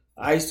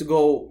I used to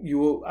go, we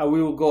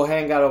would go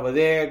hang out over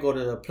there, go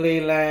to the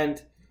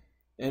Playland.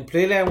 And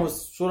Playland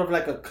was sort of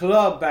like a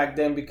club back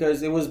then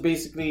because it was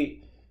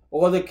basically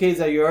all the kids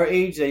at your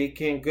age that you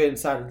can't get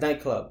inside a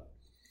nightclub.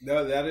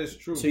 No, that is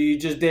true. So you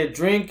just there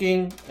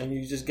drinking and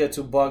you just get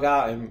to bug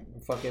out and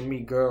fucking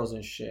meet girls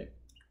and shit.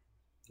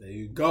 There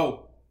you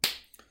go.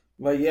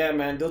 But yeah,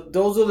 man,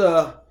 those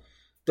are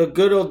the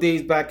good old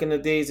days back in the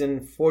days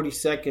in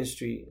 42nd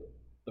Street.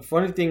 The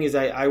funny thing is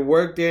I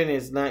worked there and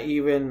it's not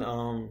even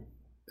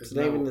it's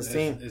not even the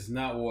same. It's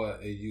not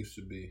what it used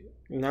to be.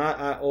 Not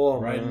at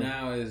all. Right man.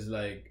 now is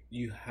like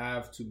you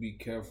have to be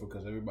careful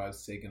because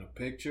everybody's taking a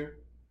picture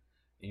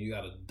and you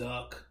gotta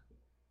duck.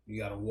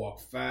 You gotta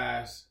walk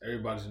fast.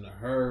 Everybody's in a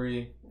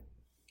hurry.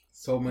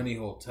 So many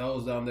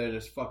hotels down there,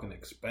 just fucking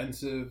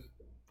expensive.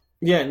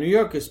 Yeah, New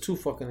York is too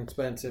fucking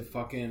expensive.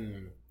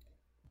 Fucking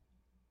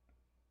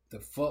the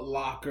Foot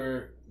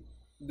Locker.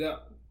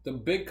 The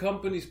big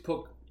companies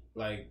put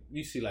like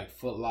you see like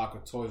Foot Locker,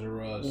 Toys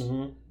R Us.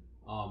 Mm-hmm.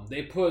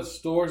 They put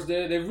stores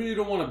there. They really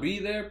don't want to be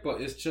there, but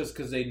it's just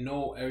because they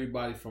know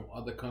everybody from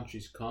other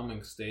countries come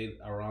and stay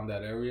around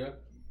that area.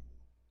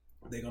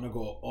 They're gonna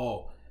go.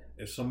 Oh,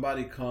 if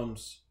somebody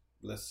comes,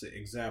 let's say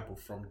example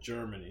from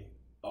Germany,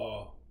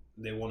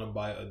 they want to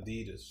buy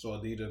Adidas, so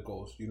Adidas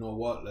goes, you know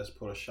what? Let's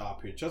put a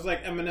shop here, just like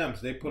M&M's.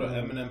 They put an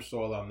M&M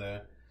store down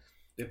there.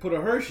 They put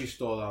a Hershey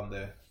store down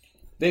there.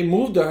 They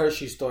moved the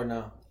Hershey store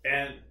now,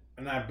 and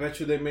I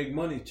bet you they make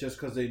money just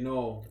because they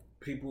know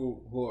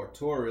people who are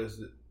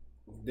tourists.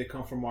 They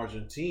come from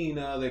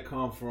Argentina. They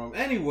come from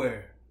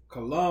anywhere,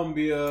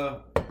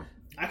 Colombia.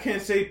 I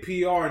can't say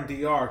PR and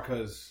DR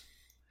because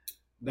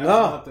that's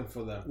nothing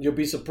for them. You'll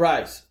be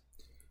surprised.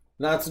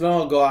 Not too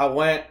long ago,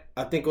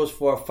 I think it was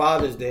for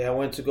Father's Day, I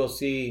went to go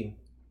see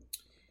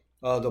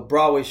the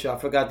Broadway show. I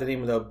forgot the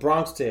name of the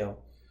Bronx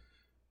Tale.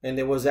 And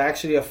there was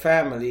actually a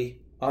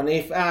family on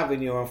 8th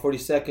Avenue on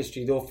 42nd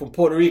Street. They were from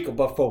Puerto Rico,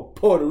 but from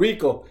Puerto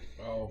Rico.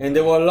 Oh, and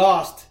they were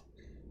lost.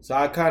 So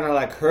I kind of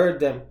like heard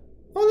them.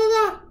 Oh,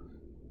 no.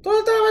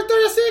 Don't tell me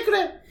the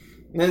secret.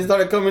 And they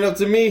started coming up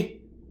to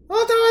me.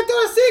 Don't tell me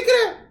the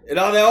secret. And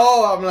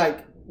I'm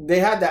like, they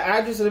had the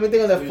address and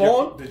everything on their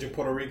phone. Did your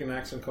Puerto Rican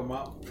accent come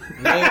out?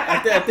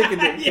 I think it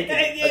did.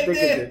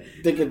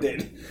 I think it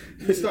did.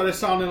 You started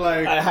sounding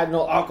like... I had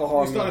no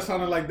alcohol. You started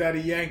sounding like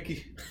Daddy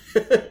Yankee.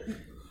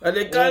 Like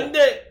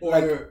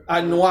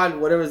Anual,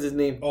 whatever is his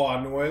name. Oh,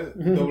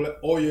 Anuel.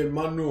 Oye,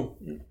 hermano.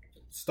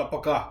 Está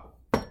pa' acá.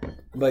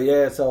 But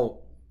yeah,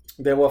 so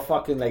they were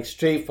fucking like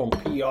straight from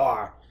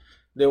PR.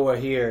 They were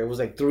here. It was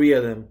like 3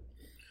 of them.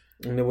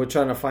 And they were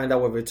trying to find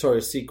out where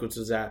Victoria's Secret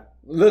was at.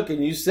 Look,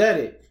 and you said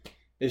it.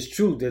 It's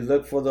true. They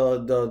look for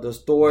the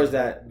stores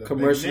that the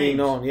commercially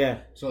known. Yeah.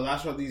 So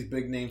that's what these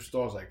big name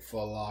stores like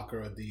Foot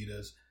Locker,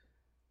 Adidas.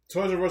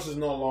 Toys R Us is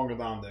no longer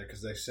down there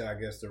because they said, I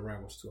guess the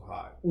rent was too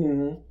high.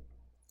 Mm-hmm.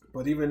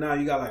 But even now,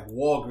 you got like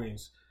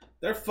Walgreens.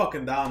 They're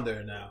fucking down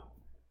there now.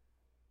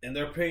 And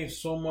they're paying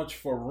so much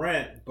for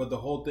rent. But the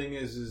whole thing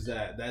is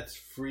that that's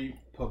free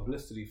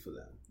publicity for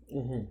them.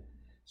 Mm-hmm.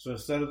 So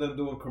instead of them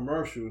doing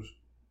commercials,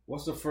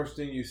 what's the first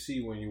thing you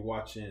see when you're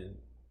watching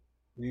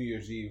New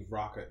Year's Eve,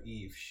 Rocket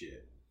Eve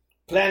shit?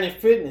 Planet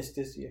Fitness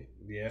this year.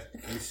 Yeah.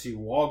 You see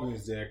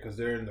Walgreens there because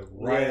they're in the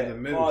in the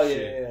middle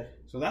shit. Yeah.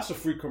 So that's a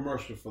free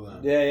commercial for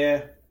them.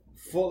 Yeah.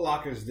 Foot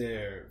Locker's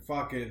there.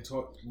 Fucking,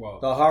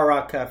 the Hard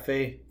Rock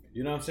Cafe.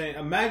 You know what I'm saying?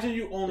 Imagine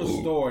you own a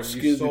store and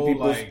you sold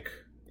like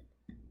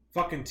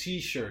fucking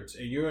t-shirts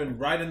and you're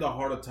right in the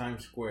heart of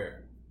Times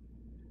Square.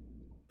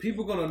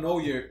 People gonna know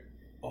you're,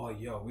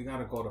 we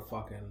gotta go to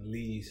fucking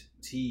Lee's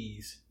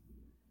Tees.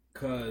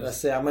 Cause let's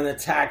say I'm gonna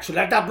attack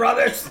Chuleta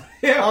Brothers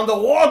on the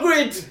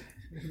Walgreens.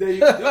 There you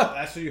go.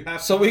 That's what you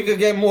have to so we could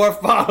get more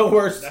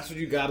followers. That's what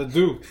you gotta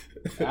do.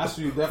 That's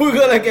what you definitely We're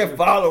gonna get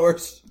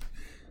followers.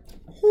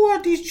 Who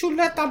are these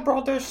Chuleta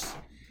Brothers?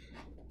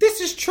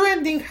 This is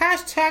trending.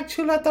 Hashtag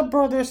Chuleta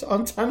Brothers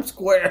on Times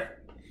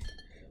Square.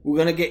 We're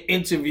gonna get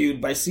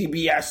interviewed by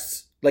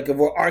CBS like if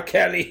we're R.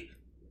 Kelly.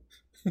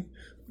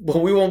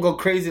 But we won't go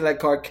crazy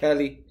like R.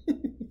 Kelly.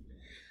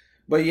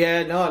 But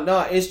yeah,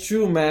 no, it's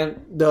true,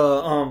 man.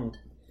 The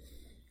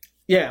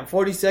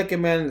 42nd,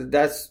 man,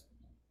 that's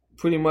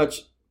pretty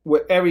much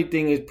where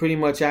everything is pretty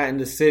much at in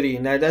the city.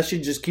 And that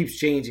shit just keeps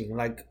changing.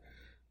 Like,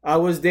 I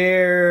was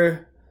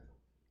there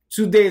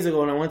 2 days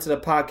ago and I went to the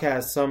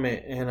podcast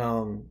summit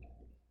and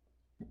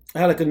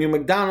had like a new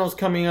McDonald's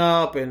coming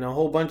up and a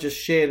whole bunch of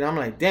shit. And I'm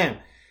like, damn,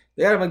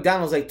 they had a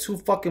McDonald's like 2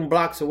 fucking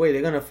blocks away.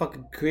 They're gonna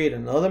fucking create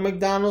another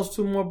McDonald's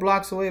 2 more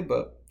blocks away,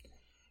 but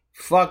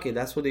fuck it,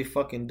 that's what they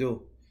fucking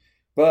do.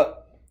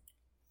 But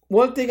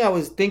one thing I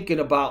was thinking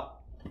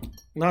about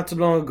not too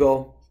long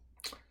ago,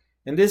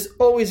 and this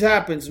always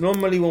happens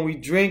normally when we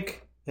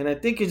drink, and I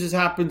think it just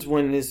happens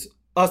when it's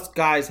us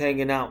guys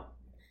hanging out.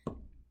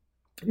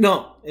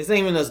 No, it's not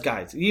even us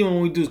guys. Even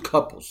when we do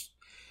couples.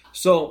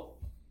 So,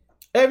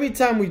 every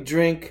time we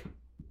drink,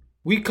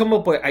 we come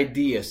up with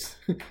ideas.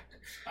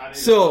 I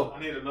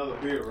need another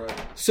beer, right?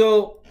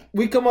 So,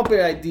 we come up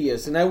with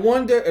ideas. And I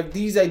wonder if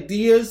these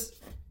ideas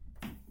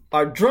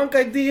are drunk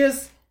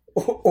ideas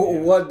or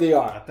what they I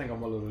are. think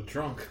I'm a little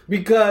drunk.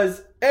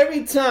 Because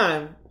every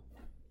time,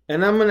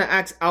 and I'm going to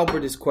ask Albert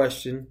this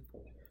question,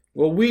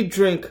 when we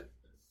drink,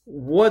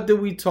 what do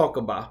we talk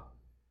about?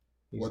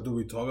 What do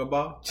we talk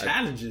about?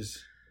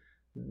 Challenges.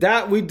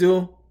 That we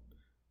do.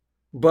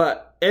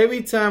 But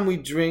every time we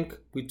drink,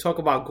 we talk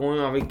about going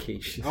on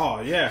vacation.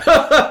 Oh, yeah.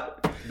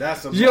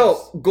 That's a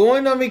must.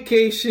 Going on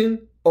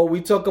vacation, or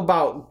we talk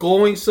about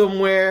going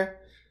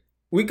somewhere.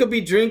 We could be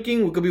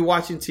drinking, we could be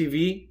watching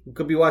TV, we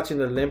could be watching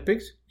the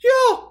Olympics.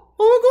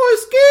 We're going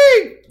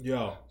skiing.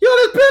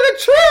 Let's plan a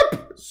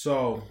trip.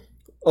 So,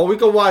 or we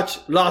could watch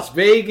Las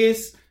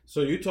Vegas.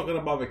 So you're talking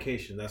about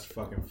vacation. That's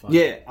fucking fun.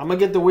 Yeah, I'm going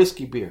to get the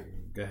whiskey beer.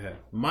 Go ahead.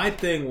 My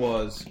thing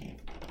was,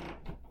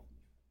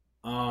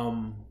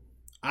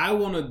 I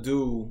want to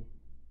do,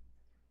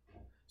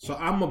 so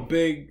I'm a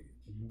big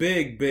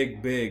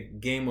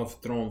Game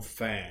of Thrones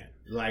fan.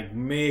 Like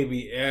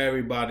maybe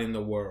everybody in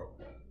the world.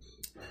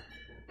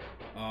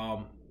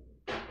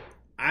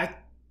 I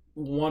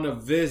want to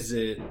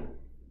visit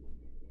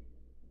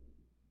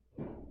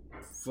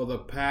for the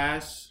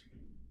past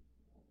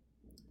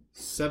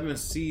 7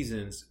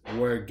 seasons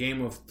where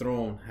Game of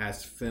Thrones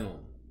has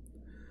filmed.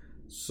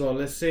 So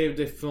let's say if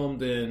they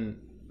filmed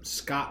in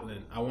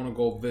Scotland, I want to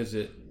go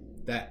visit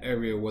that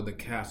area where the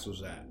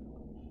castle's at.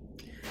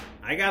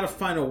 I gotta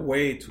find a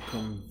way to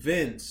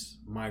convince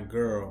my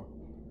girl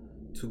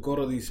to go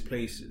to these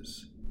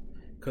places.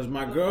 Cause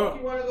my girl...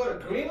 You want to go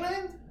to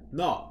Greenland?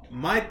 No,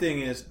 my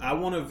thing is I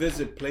want to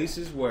visit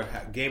places where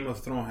Game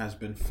of Thrones has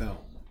been filmed.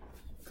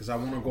 Cause I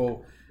want to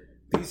go...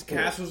 These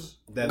castles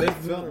that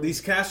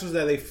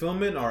they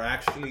film in are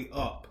actually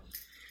up.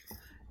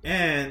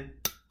 And...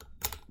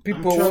 We're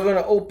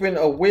gonna open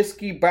a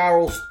whiskey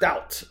barrel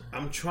stout.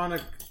 I'm trying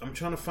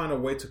to find a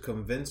way to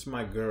convince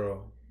my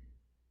girl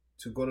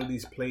to go to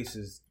these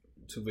places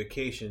to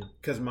vacation,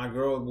 because my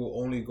girl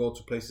will only go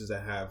to places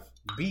that have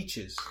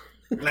beaches,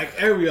 like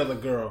every other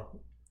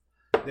girl.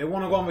 They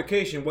want to go on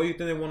vacation. What do you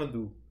think they want to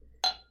do?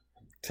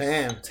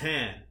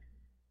 Tan.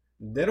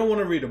 They don't want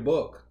to read a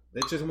book. They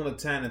just want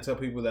to tan and tell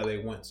people that they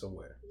went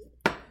somewhere.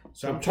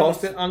 So I'm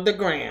post it on the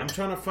gram. I'm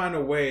trying to find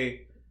a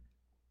way.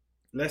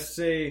 Let's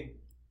say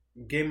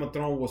Game of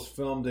Thrones was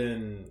filmed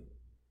in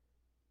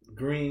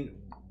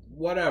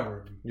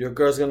whatever. Your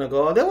girl's gonna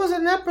go, there was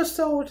an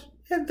episode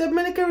in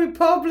Dominican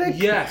Republic.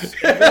 Yes.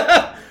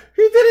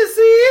 You didn't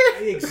see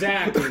it?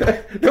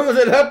 Exactly. There was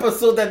an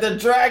episode that the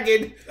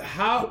dragon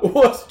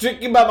was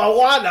drinking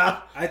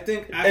marijuana. I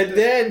think and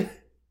then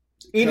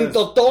eating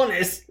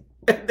totones.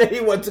 And then he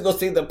went to go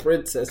see the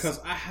princess. Because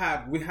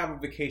we have a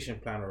vacation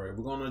plan already.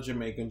 We're going to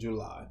Jamaica in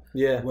July.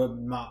 Yeah. With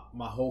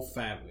my whole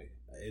family.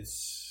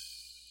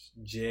 It's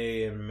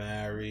Jay and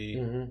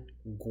Mary,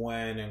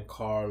 Gwen and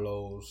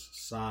Carlos,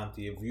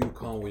 Santi. If you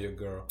come with your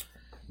girl.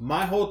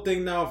 My whole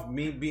thing now of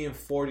me being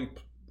 40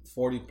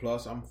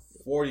 plus, I'm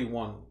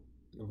 41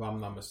 if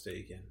I'm not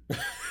mistaken.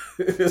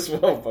 This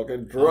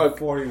motherfucking drunk. I'm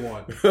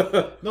 41.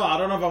 No, I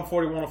don't know if I'm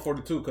 41 or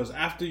 42, because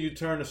after you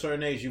turn a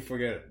certain age, you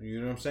forget it. You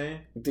know what I'm saying?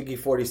 I think you're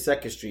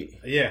 42nd Street.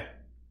 Yeah.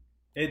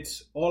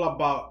 It's all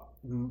about,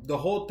 the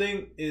whole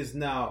thing is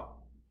now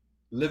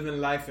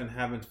living life and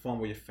having fun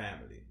with your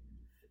family.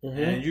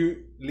 Mm-hmm. And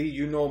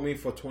you know me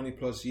for 20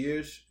 plus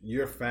years.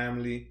 Your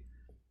family.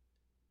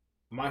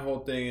 My whole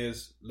thing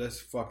is, let's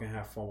fucking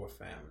have fun with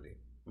family.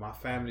 My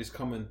family's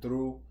coming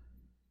through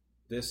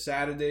this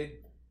Saturday.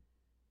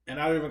 And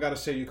I don't even got to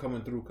say you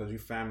coming through, because you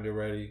family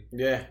already.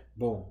 Yeah.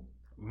 Boom.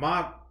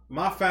 My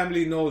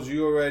family knows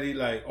you already,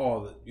 like,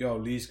 oh, yo,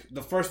 Lee's.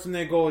 The first thing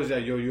they go is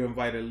that, yo, you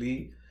invited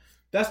Lee.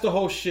 That's the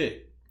whole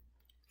shit.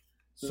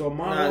 So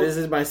this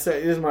is my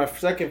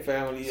second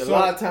family. A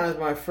lot of times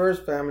my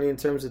first family in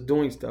terms of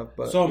doing stuff.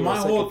 But so my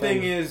whole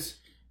thing is,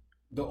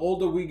 the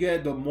older we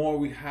get, the more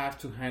we have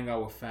to hang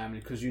out with family,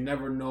 because you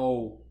never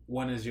know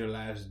when is your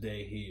last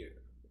day here.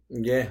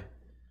 Yeah.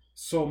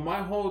 So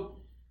my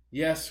whole,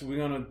 yes, we're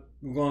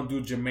gonna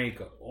do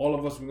Jamaica. All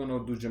of us, we're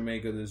gonna do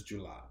Jamaica this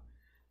July.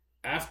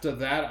 After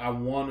that, I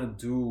want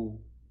to do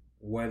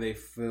where they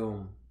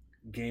film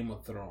Game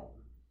of Thrones,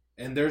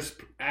 and there's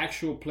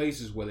actual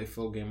places where they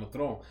film Game of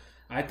Thrones.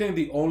 I think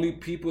the only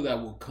people that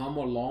will come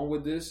along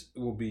with this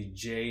will be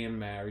Jay and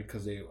Mary,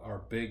 because they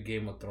are big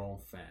Game of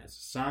Thrones fans.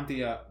 Santi,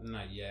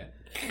 not yet.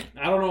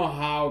 I don't know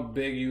how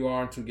big you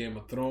are into Game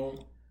of Thrones.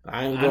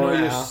 I know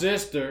your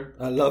sister.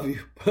 I love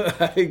you.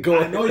 I ain't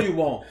going. I know you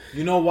won't.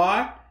 You know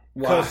why?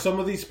 Because some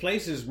of these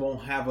places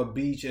won't have a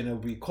beach and it'll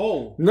be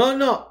cold.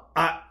 No.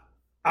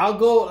 I'll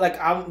go,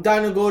 like, I'm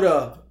down to go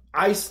to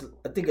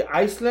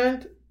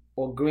Iceland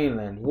or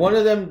Greenland. One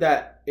of them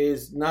that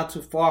is not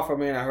too far from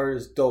me and I heard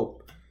is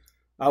dope.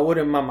 I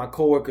wouldn't mind my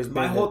coworkers.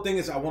 My whole thing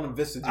is I want to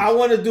visit. I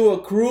want to do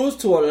a cruise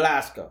to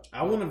Alaska.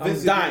 I want to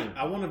visit.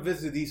 I want to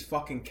visit these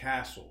fucking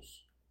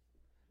castles.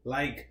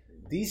 Like,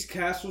 these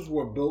castles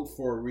were built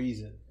for a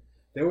reason.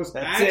 There was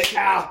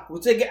We'll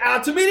take it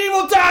out to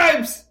medieval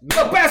times.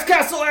 The best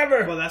castle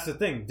ever. But that's the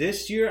thing.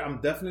 This year,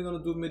 I'm definitely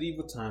gonna do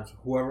medieval times.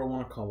 Whoever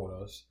want to come with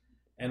us,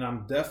 and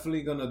I'm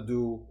definitely gonna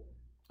do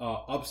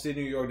upstate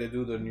New York. They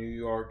do the New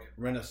York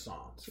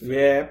Renaissance.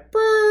 Yeah.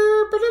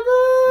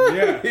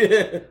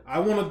 Yeah. I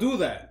want to do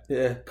that.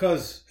 Yeah.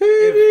 Because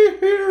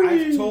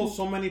I've told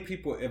so many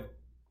people, if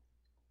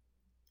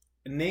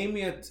name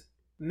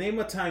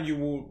a time you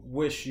will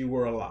wish you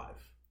were alive.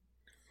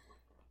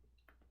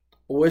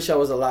 Wish I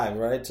was alive,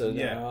 right? So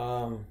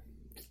yeah.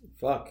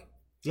 Fuck.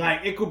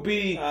 Like, it could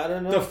be I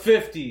don't know. the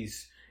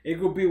 50s. It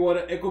could be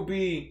it could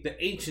be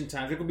the ancient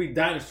times. It could be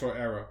dinosaur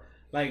era.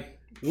 Like,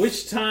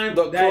 which time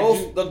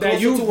that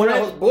you when I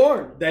was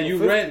born. That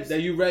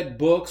you read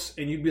books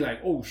and you'd be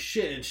like, oh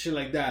shit, and shit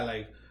like that.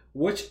 Like,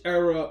 which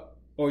era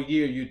or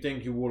year you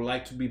think you would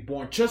like to be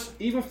born? Just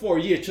even for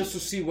a year, just to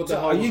see what the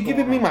hell. Are you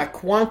giving me my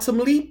quantum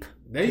leap?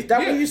 Is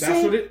that what you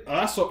saying?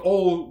 That's an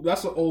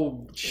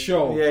old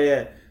show.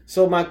 Yeah.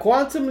 So my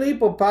quantum leap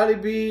will probably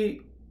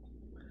be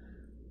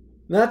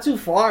not too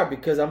far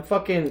because I'm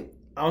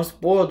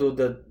spoiled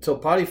with so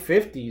probably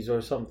 50s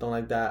or something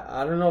like that.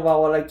 I don't know if I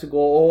would like to go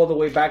all the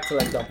way back to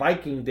like the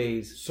Viking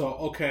days. So,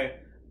 okay,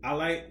 I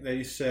like that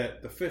you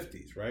said the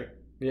 50s, right?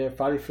 Yeah,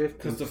 probably 50s.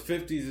 Because the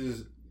 50s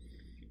is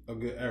a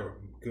good era.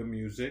 Good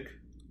music.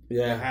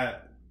 Yeah.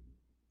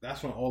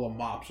 That's when all the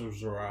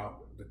mobsters were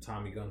out, the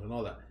Tommy guns and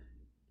all that.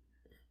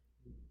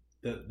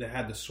 They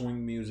had the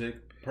swing music.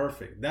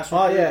 Perfect. That's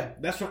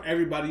when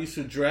everybody used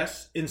to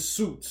dress in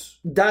suits.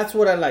 That's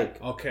what I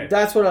like. Okay.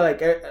 That's what I like.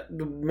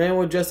 The men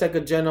would dress like a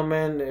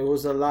gentleman. It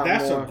was a lot more.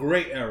 That's a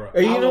great era.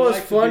 And you know what's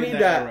funny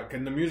that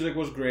and the music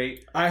was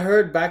great. I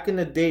heard back in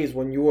the days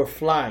when you were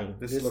flying.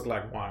 This looked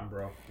like wine,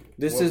 bro.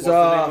 What's the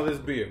name of this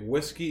beer?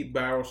 Whiskey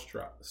Barrel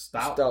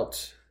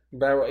Stout.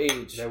 Barrel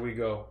Age. There we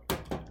go.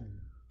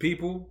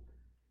 People,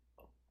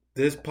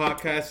 this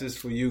podcast is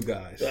for you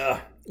guys.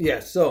 Yeah,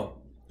 so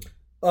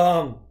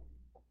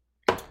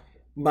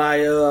my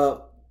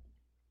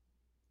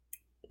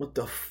what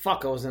the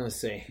fuck I was gonna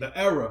say? The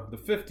era, the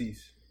 50s.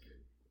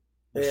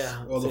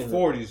 Yeah. Or the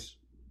 40s.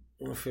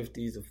 The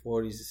 50s, the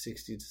 40s, the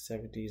 60s, the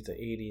 70s, the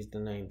 80s, the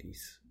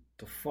 90s.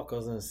 The fuck I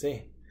was gonna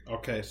say?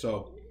 Okay,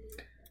 so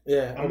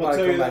yeah, I'm gonna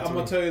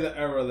tell you the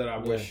era that I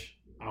wish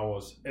I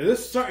was.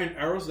 There's certain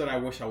eras that I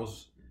wish I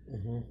was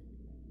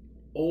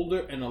older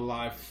and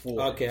alive for.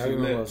 Okay, I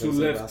remember to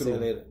live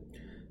through.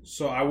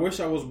 So I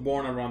wish I was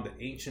born around the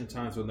ancient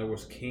times when there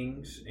was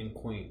kings and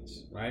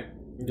queens, right?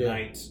 Yeah.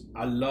 Knights.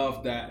 I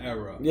love that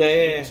era. Yeah.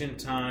 Ancient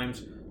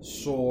times,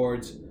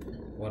 swords,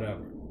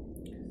 whatever.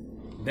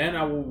 Then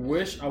I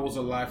wish I was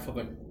alive for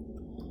the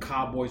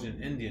cowboys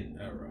and Indian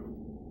era.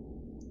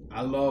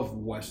 I love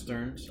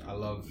westerns.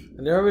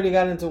 And they already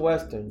got into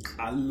westerns.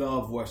 I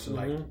love western.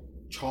 Like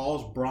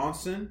Charles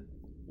Bronson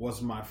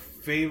was my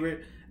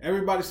favorite.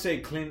 Everybody say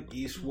Clint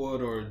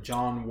Eastwood or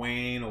John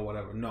Wayne or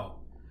whatever. No.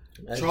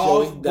 That's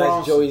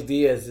Joey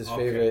Diaz's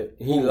favorite.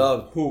 He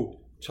loved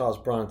Charles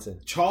Bronson.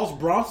 Charles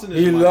Bronson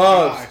is He my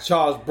loves guy.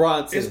 Charles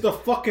Bronson. It's the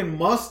fucking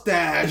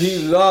mustache. He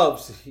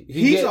loves.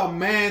 He's a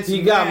man's man.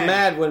 He got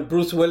mad when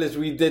Bruce Willis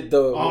redid the.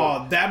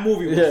 Oh, that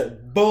movie was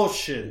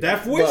bullshit.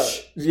 Death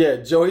Wish.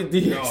 Joey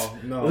Diaz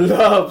No.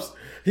 loves.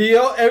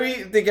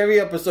 Every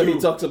episode he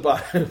talks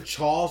about him.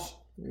 Charles.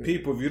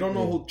 People, if you don't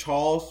know who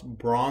Charles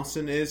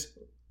Bronson is,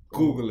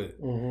 Google it.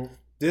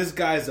 This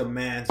guy's a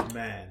man's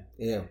man.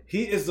 Yeah.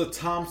 He is the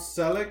Tom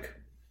Selleck,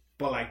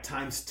 but like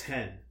times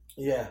 10.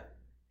 Yeah.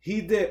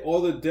 He did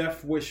all the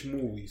Death Wish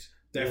movies.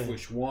 Death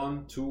Wish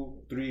 1,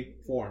 2, 3,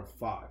 4, and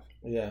 5.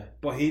 Yeah.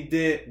 But he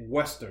did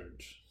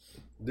westerns.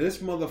 This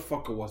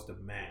motherfucker was the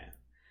man.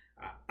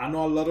 I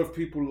know a lot of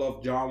people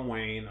love John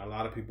Wayne. A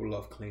lot of people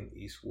love Clint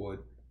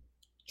Eastwood.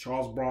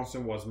 Charles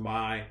Bronson was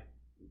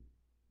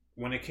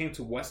when it came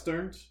to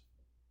westerns,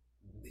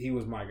 he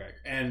was my guy.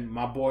 And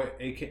my boy,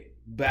 aka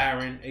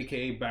Baron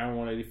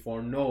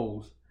 184,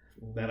 knows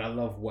that I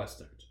love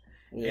westerns.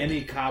 Yeah.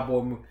 Any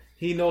cowboy movie.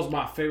 He knows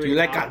my favorite. You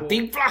like a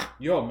deep fly?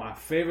 Yo, my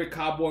favorite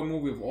cowboy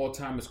movie of all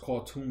time is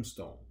called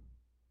Tombstone.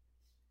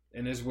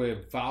 And it's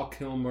with Val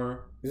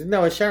Kilmer. Isn't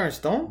that with Sharon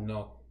Stone?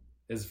 No.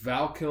 It's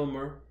Val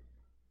Kilmer,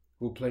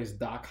 who plays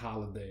Doc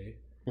Holliday.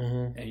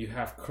 And you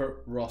have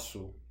Kurt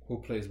Russell,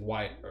 who plays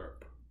Wyatt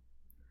Earp.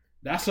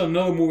 That's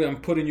another movie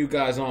I'm putting you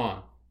guys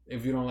on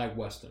if you don't like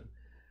western.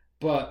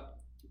 But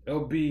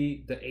it'll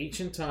be the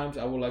ancient times.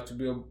 I would like to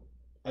be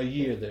a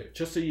year there.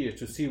 Just a year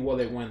to see what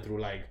they went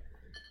through. Like,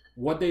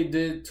 what they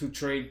did to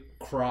trade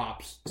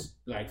crops,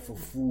 like for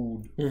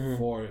food,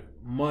 for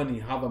money,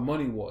 how the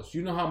money was.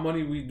 You know how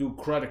money we do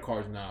credit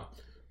cards now.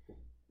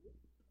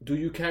 Do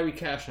you carry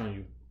cash on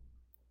you?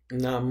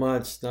 Not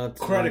much. Not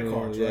credit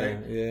cards, yeah,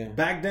 right? Yeah.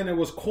 Back then it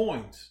was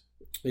coins.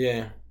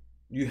 Yeah.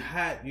 You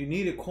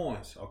needed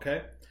coins,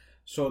 okay?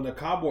 So in the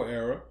cowboy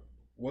era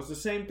was the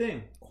same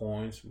thing.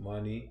 Coins,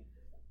 money,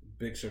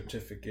 big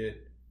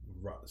certificate,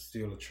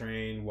 steal a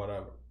train,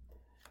 whatever.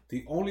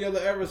 The only other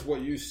era is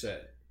what you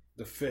said,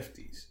 the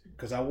 50s.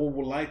 Because I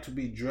would like to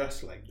be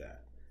dressed like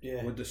that.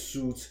 Yeah. With the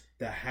suits,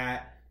 the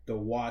hat, the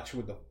watch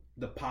with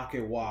the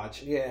pocket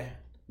watch. Yeah.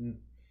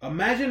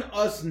 Imagine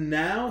us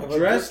now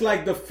dressed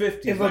like the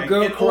 50s. If like a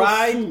girl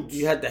cried, suits.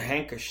 you had the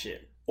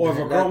handkerchief. Or if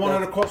a girl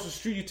wanted to cross the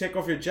street, you take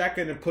off your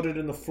jacket and put it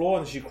in the floor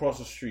and she cross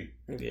the street.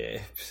 Yeah.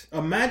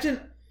 Imagine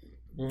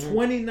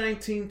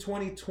 2019,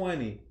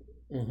 2020,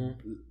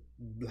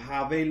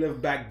 how they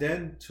lived back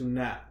then to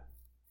now.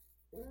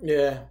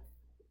 Yeah.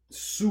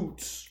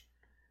 Suits.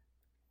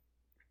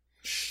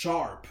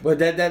 Sharp. But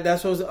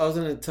that's what I was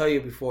going to tell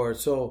you before.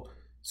 So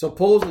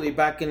supposedly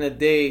back in the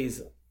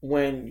days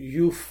when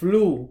you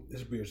flew,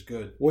 This beer's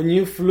good. when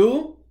you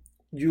flew,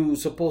 you're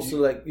supposed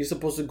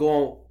to go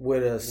on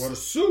with a With a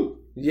suit.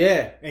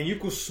 Yeah. And you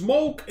could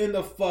smoke in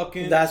the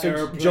fucking That's what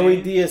airplane.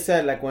 Joey Diaz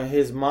said. Like when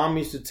his mom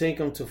used to take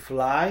him to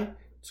fly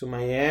to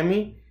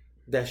Miami,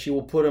 that she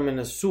would put him in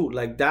a suit.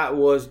 Like that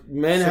was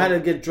men had to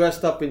get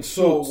dressed up in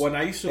suits. So when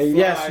I used to and fly,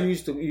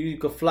 yes, you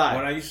could fly.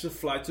 When I used to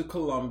fly to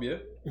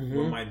Colombia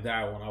with my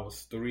dad when I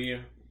was 3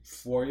 and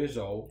 4 years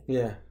old.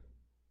 Yeah.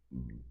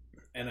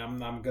 And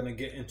I'm gonna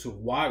get into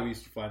why we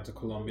used to fly to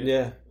Colombia.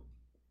 Yeah.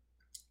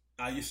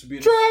 I used to be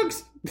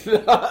Drugs.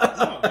 Yeah.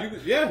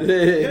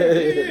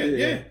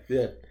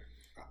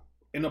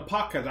 In a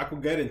podcast, I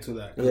could get into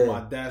that because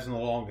my dad's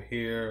no longer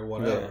here,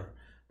 whatever. Yeah.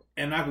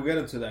 And I could get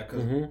into that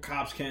because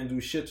cops can't do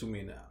shit to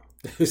me now.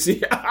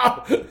 See,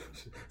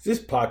 this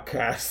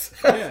podcast.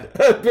 Yeah.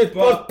 been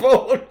But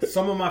postponed.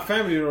 some of my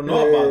family don't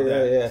know about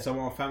that. Yeah. Some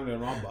of my family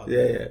don't know about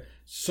Yeah, that. yeah.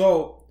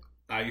 So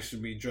I used to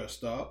be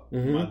dressed up.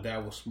 My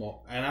dad would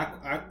smoke, and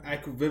I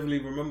could vividly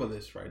remember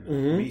this right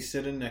now. Me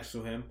sitting next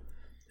to him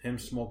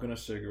smoking a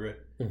cigarette,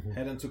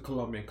 heading to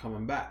Colombia and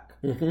coming back.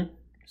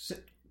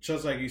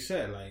 Just like you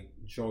said, like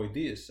Joey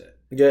Diaz said.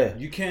 Yeah.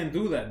 You can't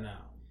do that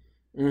now.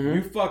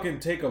 You fucking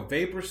take a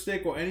vapor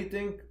stick or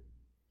anything,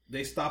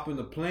 they stop in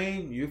the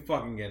plane, you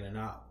fucking getting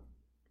out.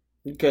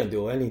 You can't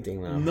do anything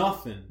now.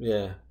 Nothing.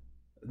 Yeah.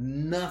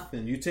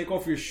 Nothing. You take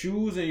off your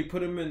shoes and you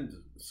put them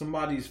in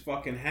somebody's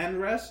fucking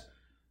handrest,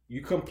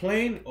 you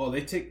complain,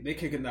 they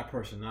kicking that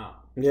person out.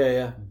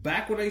 Yeah.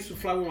 Back when I used to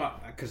fly with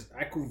because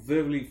I could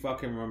vividly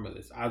fucking remember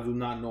this. I do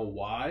not know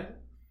why,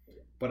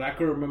 but I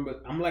could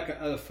remember. I'm like an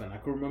elephant. I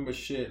could remember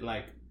shit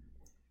like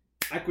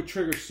I could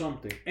trigger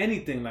something,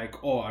 anything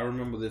like, I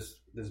remember this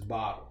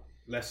bottle.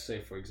 Let's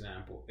say, for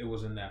example, it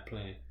was in that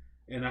plane,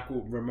 and I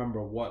could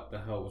remember what the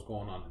hell was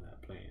going on in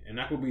that plane, and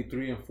I could be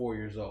 3 and 4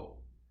 years old.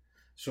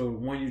 So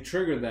when you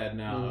trigger that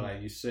now,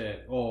 like you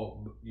said,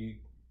 you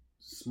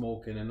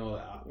smoking and all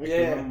that. I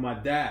can remember my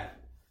dad.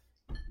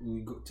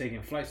 We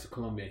taking flights to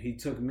Colombia. He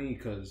took me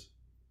because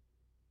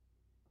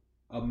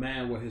a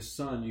man with his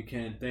son, you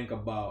can't think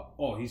about,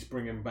 he's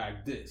bringing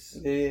back this.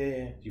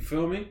 Yeah. You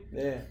feel me?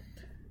 Yeah.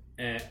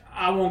 And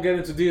I won't get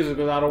into details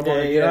because I don't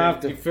want to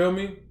get it. You feel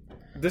me?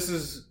 This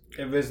is,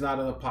 if it's not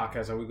in the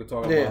podcast, and we could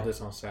talk about this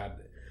on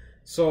Saturday.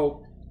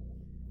 So,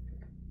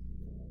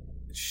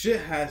 shit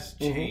has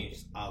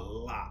changed a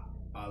lot.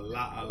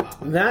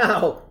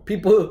 Now,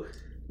 people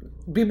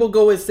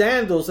go with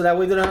sandals so that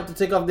way they don't have to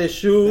take off their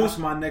shoes. That's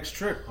my next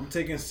trip. I'm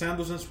taking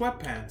sandals and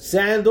sweatpants.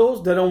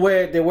 Sandals,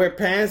 they wear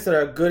pants that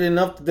are good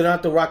enough. They don't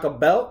have to rock a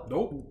belt.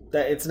 Nope.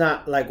 That it's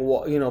not like,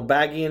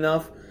 baggy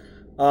enough.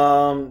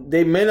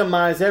 They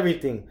minimize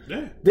everything.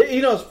 Yeah.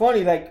 It's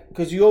funny, like,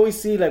 because you always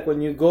see, like,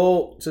 when you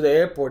go to the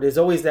airport, there's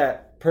always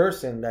that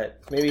person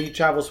that maybe he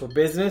travels for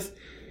business.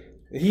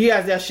 He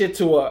has that shit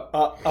to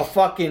a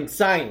fucking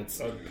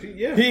science.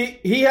 Yeah.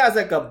 He has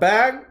like a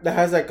bag that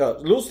has like a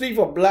loose leaf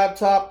of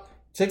laptop.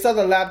 Takes out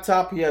the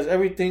laptop. He has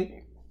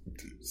everything.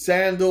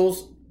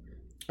 Sandals.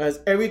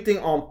 Has everything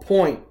on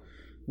point.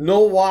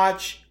 No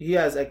watch. He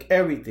has like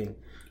everything.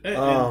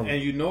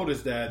 And you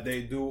notice that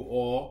they do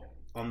all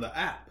on the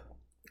app.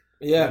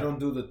 Yeah. I don't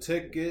do the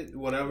ticket,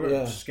 whatever.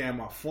 Yeah. Scan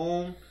my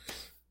phone.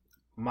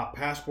 My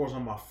passport's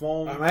on my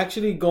phone. I'm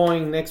actually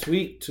going next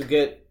week to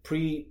get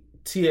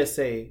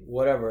pre-TSA,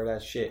 whatever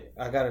that shit.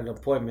 I got an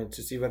appointment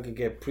to see if I can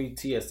get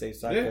pre-TSA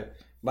so I can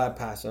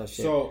bypass that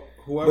shit. So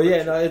whoever.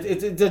 But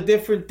it's a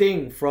different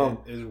thing from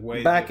back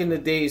different. in the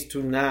days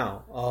to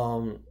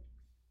now.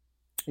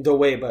 The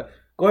way, but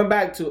going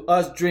back to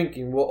us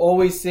drinking, we're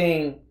always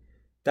saying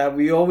that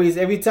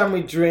every time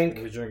we drink,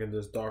 We're drinking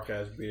this dark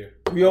ass beer.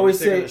 We always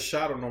taking say a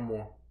shot or no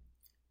more.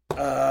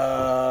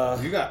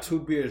 You You got 2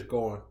 beers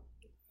going.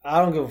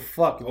 I don't give a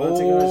fuck. If I'm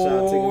taking a shot,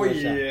 I'm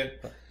taking a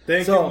shot.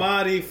 Thank you,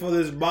 Marty, for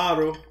this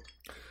bottle.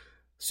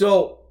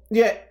 So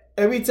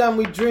every time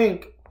we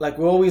drink, like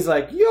we're always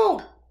like, yo,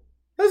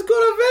 let's go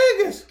to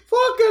Vegas.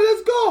 Fuck it,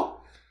 let's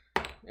go.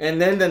 And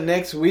then the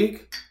next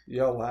week,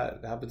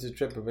 what happened to the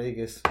trip to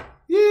Vegas?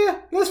 Yeah,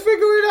 let's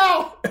figure it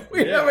out.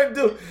 We never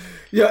do.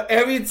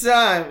 Every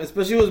time,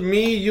 especially with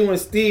me, you, and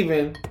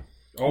Steven.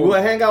 We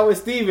would hang out with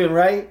Steven,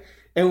 right?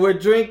 And we're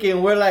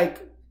drinking. We're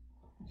like,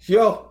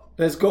 yo,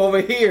 let's go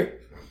over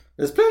here.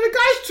 Let's plan a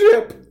guy's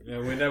trip. Yeah,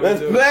 we never Let's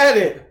do. plan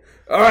it.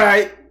 All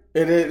right.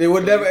 It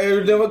would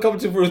never come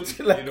to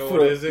fruition. Like, You know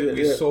what is it? Yeah,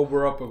 We yeah.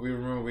 sober up and we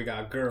remember we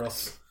got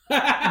girls.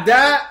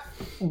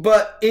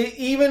 But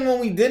even when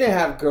we didn't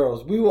have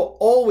girls, we will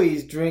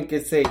always drink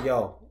and say,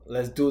 yo,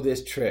 let's do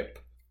this trip.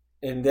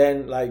 And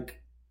then, like,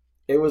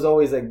 it was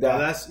always like that. Well,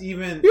 that's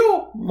even...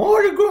 Yo,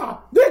 Mardi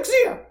Gras, next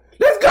year,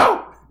 let's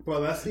go.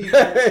 Well, that's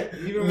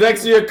even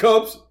Next year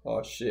comes.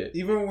 Oh, shit.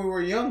 Even when we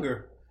were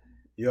younger.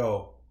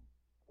 Yo,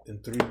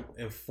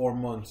 in 4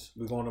 months,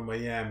 we're going to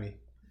Miami.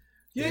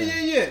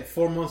 Yeah.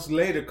 4 months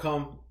later,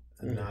 come...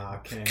 Nah, I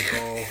can't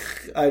go.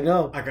 I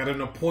know. I got an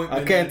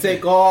appointment. I can't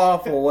take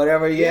off or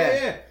whatever.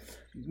 Yeah.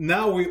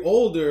 Now we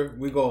older,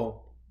 we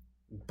go.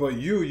 But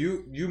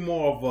you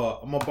more of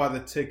a. I'm gonna buy the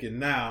ticket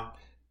now,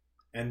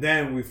 and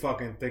then we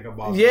fucking think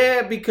about.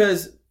 Yeah,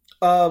 because.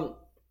 And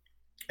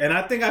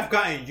I think I've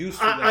gotten used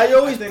to that. I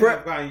always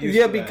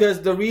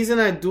because the reason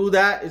I do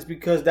that is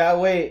because that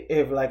way,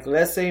 if like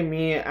let's say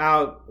me and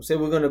Al say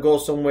we're gonna go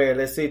somewhere,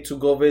 let's say to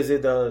go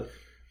visit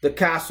the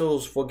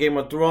castles for Game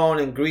of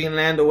Thrones in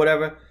Greenland or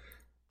whatever.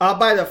 I'll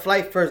buy the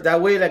flight first.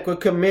 That way, like, we're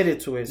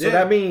committed to it. So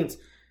that means,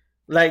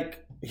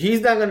 like,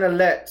 he's not going to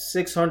let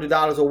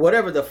 $600 or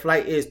whatever the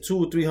flight is,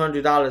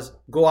 $200-$300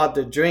 go out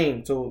the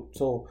drain.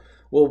 So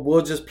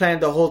we'll just plan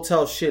the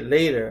hotel shit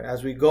later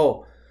as we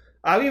go.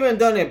 I've even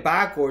done it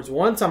backwards.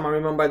 One time I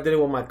remember I did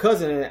it with my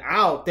cousin and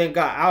Al. Thank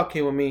God Al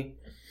came with me.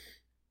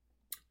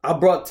 I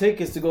brought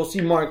tickets to go see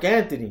Mark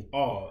Anthony.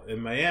 Oh,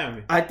 in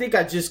Miami. I think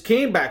I just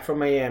came back from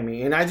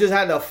Miami and I just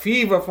had a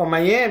fever from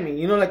Miami.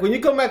 You know, like when you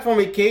come back from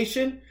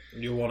vacation...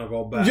 You want to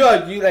go back.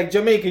 Yo, you like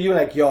Jamaica, you're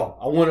like, yo,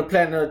 I want to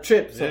plan another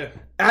trip. So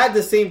I had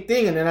the same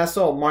thing, and then I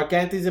saw Mark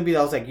Anthony's and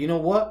I was like, you know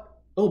what?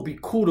 It would be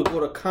cool to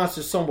go to a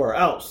concert somewhere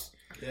else.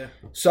 Yeah.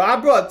 So I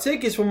brought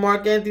tickets for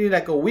Mark Anthony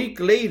like a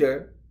week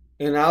later,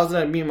 and I was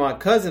gonna meet my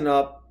cousin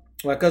up.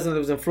 My cousin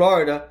lives in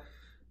Florida,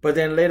 but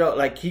then later,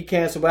 like, he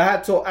canceled. But I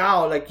had told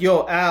Al, like,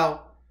 yo,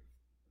 Al,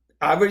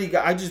 I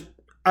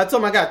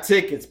told him I got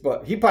tickets,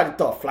 but he probably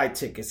thought flight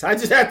tickets. I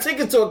just had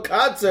tickets to a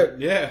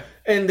concert. Yeah.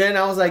 And then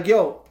I was like,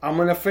 yo, I'm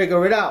going to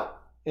figure it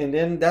out. And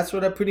then that's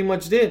what I pretty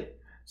much did.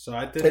 So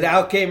I think... And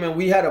Al came and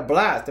we had a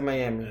blast in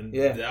Miami. And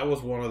yeah. That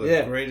was one of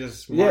the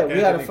greatest Mark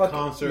Anthony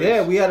concerts.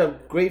 Yeah, we had a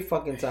great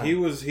fucking time.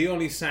 He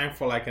only sang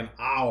for like an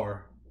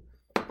hour.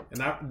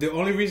 And the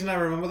only reason I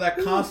remember that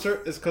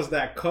concert is because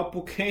that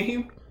couple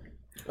came...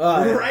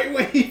 right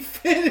when he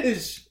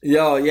finished.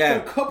 Yo, yeah.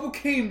 The couple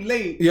came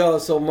late. Yo,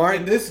 so Mark...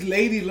 And this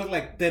lady looked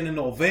like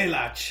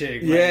telenovela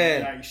chick.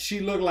 Like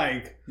she looked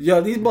like... Yo,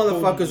 these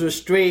motherfuckers were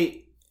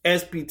straight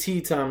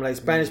SPT time, like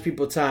Spanish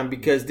people time,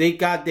 because they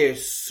got there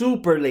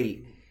super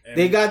late.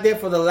 They got there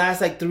for the last,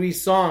 like, 3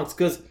 songs,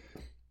 because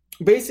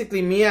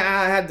basically me and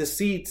I had the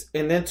seats,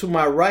 and then to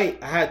my right,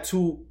 I had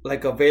 2,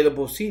 like,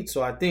 available seats.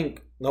 So I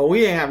think... No, we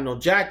didn't have no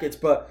jackets,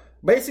 but...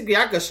 Basically,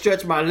 I could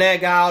stretch my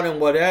leg out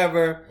and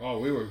whatever. Oh,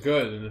 we were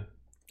good.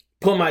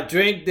 Put my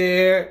drink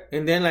there.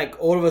 And then, like,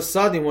 all of a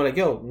sudden, we're like,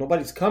 yo,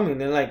 nobody's coming.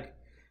 Then, like,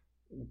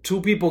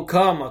 2 people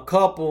come, a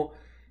couple,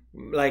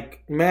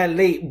 like, mad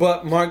late.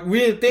 But we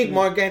didn't think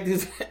Mark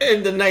Anthony's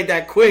end the night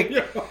that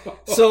quick.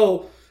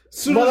 So,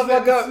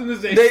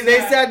 motherfucker, they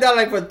sat down,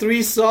 like, for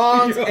 3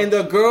 songs. And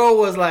the girl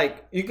was,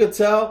 like, you could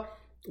tell,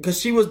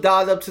 because she was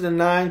dialed up to the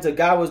 9s. The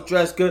guy was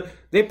dressed good.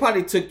 They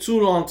probably took too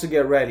long to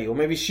get ready. Or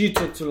maybe she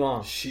took too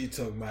long. She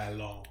took mad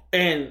long.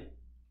 And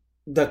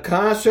the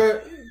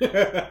concert...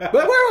 But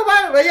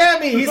where am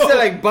Miami? He said,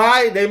 like,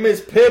 bye. They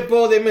miss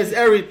Pitbull. They miss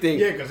everything.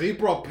 Yeah, because he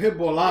brought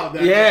Pitbull out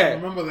that day. I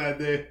remember that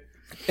day.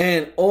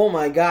 And, oh,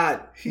 my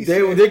God.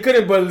 They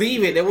couldn't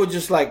believe it. They were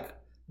just like...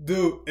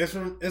 Dude, it's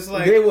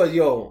like... They was,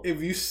 yo...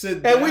 If you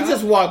sit down... And we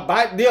just walked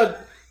by.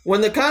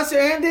 When the concert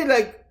ended,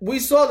 like, we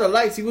saw the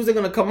lights. He wasn't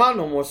going to come out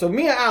no more. So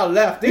me and Al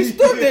left. They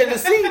stood there in the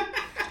seat.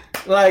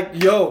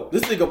 Like, yo,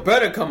 this nigga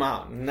better come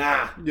out.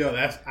 Nah. Yo,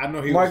 I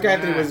know he Mark was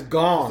Anthony mad. was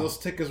gone. Those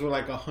tickets were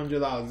like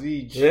 $100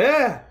 each.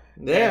 Yeah.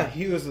 And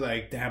he was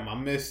like, damn, I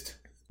missed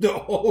the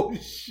whole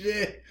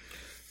shit.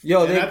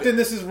 Yo, I think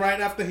this is right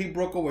after he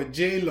broke up with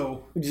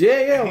J-Lo.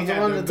 Yeah. He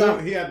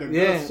had the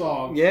good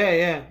song.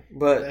 Yeah.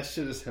 But that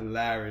shit is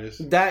hilarious.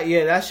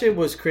 That shit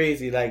was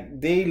crazy.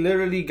 Like, they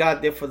literally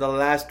got there for the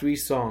last 3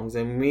 songs.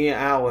 And me and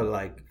Al were,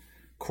 like,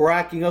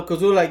 cracking up.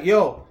 Because we were like,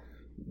 yo,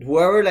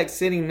 whoever, like,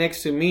 sitting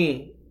next to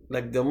me...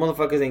 Like, the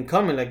motherfuckers ain't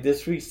coming. Like,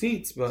 there's 3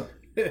 seats, but...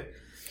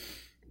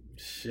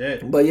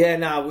 Shit. But,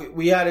 yeah,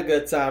 we had a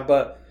good time.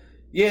 But,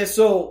 yeah,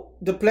 so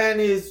the plan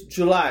is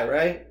July,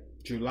 right?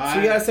 July. So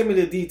you gotta send me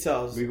the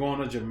details. We're going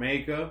to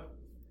Jamaica.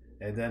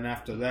 And then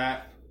after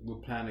that, we'll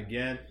plan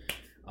again.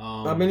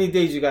 How many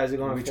days you guys are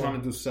going We're for? trying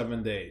to do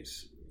 7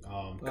 days.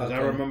 Because I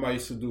remember I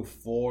used to do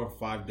 4 or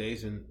 5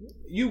 days. And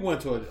you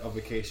went to a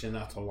vacation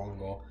not too long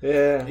ago.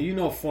 Yeah. And you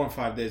know 4 and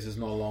 5 days is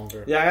no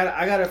longer. Yeah,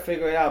 I gotta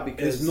figure it out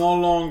because it's no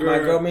longer. My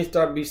girl may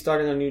be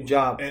starting a new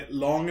job.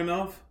 Long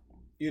enough.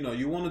 You know,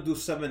 you want to do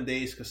 7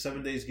 days because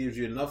 7 days gives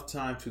you enough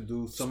time to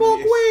do some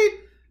Smoke weed.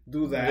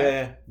 do that.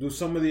 Yeah. Do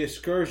some of the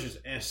excursions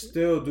and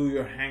still do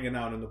your hanging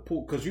out in the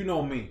pool. Because you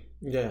know me.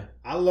 Yeah.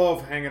 I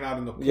love hanging out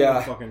in the pool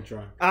Yeah. fucking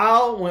drunk.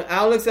 When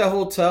Al looks at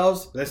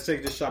hotels, Let's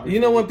take this shot. you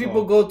know when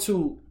people go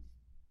to...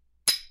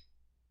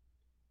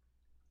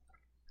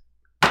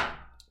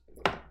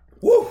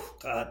 Woo!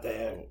 God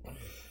damn.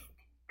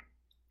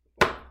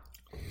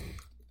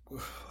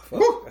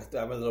 Woo! I still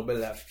have a little bit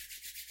left.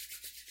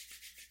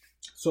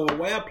 So the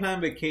way I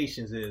plan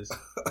vacations is...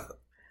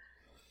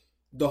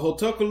 the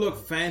hotel could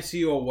look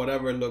fancy or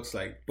whatever it looks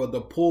like, but the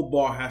pool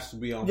bar has to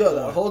be on Yo, point.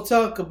 the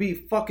hotel could be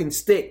fucking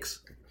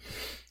sticks.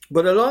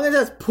 But as long as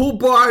that's pool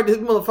bar, this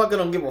motherfucker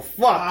don't give a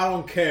fuck. I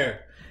don't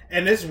care.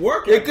 And it's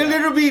working. It could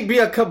literally be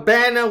a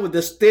cabana with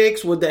the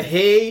sticks, with the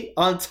hay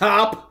on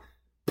top.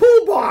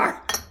 Pool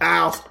bar.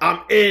 Al,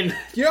 I'm in.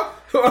 Yo.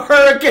 A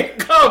hurricane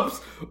comes,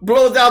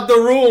 blows out the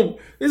room.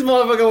 This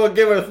motherfucker won't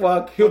give a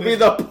fuck. He'll be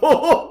the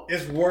pool.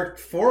 It's worked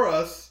for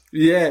us.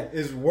 Yeah.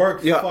 It's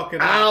worked fucking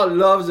Al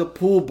loves a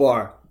pool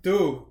bar.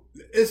 Dude,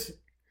 what's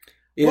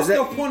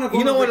the point of going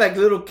you know to when like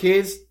little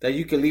kids that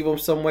you can leave them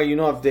somewhere, you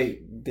know if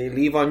they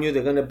leave on you,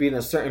 they're gonna be in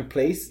a certain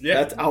place. Yeah,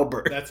 that's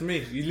Albert. That's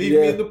me. You leave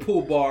me in the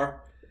pool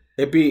bar.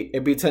 It'd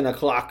be 10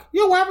 o'clock.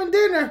 Yo, we're having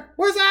dinner.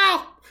 Where's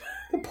Al?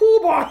 The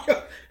pool bar.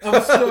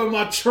 I'm still in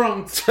my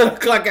trunk. 10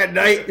 o'clock at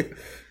night.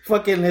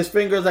 Fucking his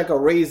fingers like a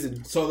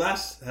raisin. So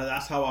that's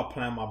how I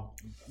plan my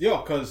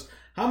because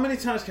how many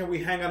times can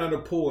we hang out in the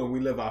pool and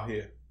we live out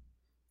here?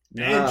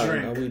 And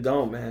drink. No, we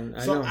don't, man.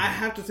 I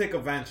have to take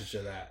advantage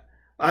of that.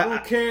 I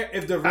don't care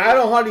if I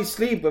don't hardly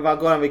sleep if I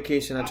go on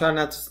vacation. I try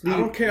not to sleep. I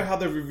don't care how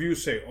the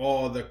reviews say,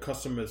 oh, the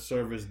customer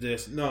service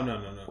this. No.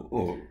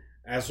 Oh.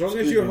 As long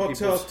as your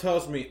hotel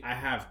tells me I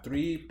have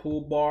 3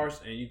 pool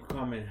bars and you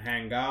come and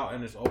hang out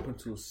and it's open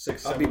to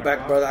 6, 7 I'll be back,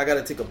 o'clock. brother. I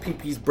gotta take a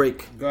pee-pee's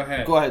break. Go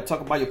ahead. Go ahead.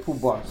 Talk about your pool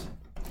bars.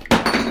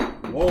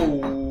 Whoa.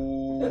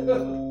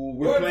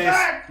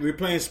 We're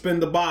playing spin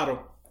the bottle.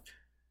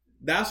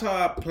 That's how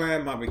I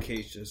plan my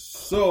vacations.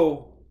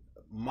 So,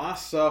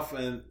 myself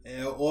and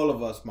all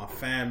of us, my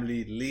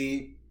family,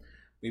 Lee,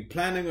 we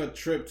planning a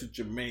trip to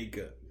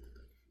Jamaica.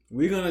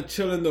 We're going to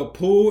chill in the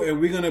pool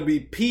and we're going to be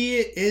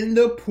peeing in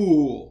the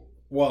pool.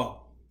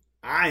 Well,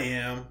 I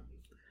am.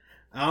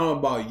 I don't know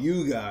about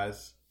you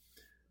guys.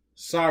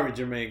 Sorry,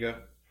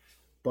 Jamaica.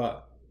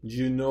 But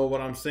you know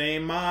what I'm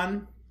saying,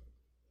 man?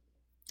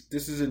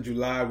 This is in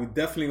July. We're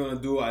definitely going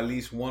to do at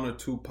least 1 or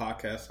 2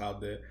 podcasts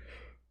out there.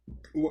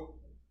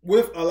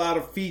 With a lot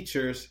of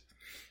features.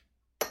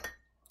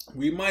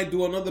 We might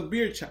do another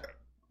beer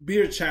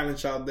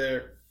challenge out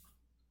there.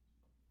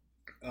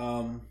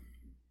 But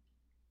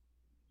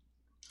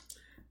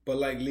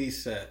like Lee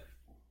said,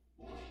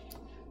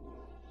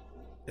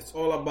 it's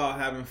all about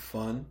having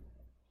fun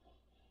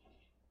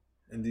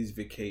in these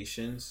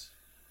vacations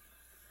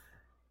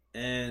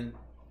and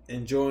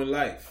enjoying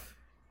life.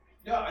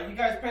 Yo, are you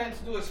guys planning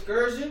to do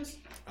excursions?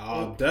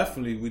 Oh,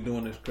 definitely we're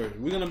doing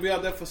excursion. We're going to be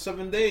out there for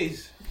 7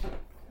 days.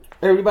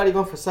 Everybody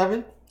going for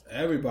 7?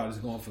 Everybody's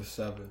going for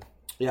 7.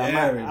 Yeah,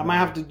 I might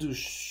have to do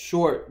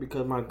short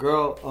because my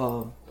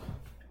girl,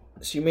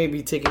 she may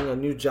be taking a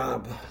new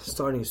job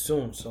starting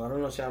soon. So I don't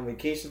know if she's on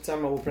vacation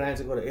time or we're planning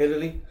to go to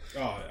Italy.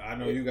 Oh, I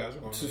know you guys are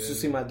going to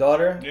see my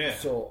daughter. Yeah.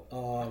 So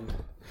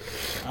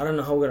I don't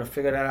know how we're going to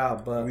figure that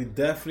out. But we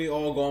definitely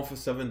all going for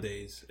 7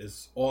 days.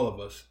 It's all of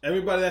us.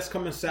 Everybody that's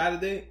coming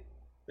Saturday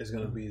is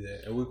going to be there.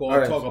 And we're going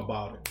to talk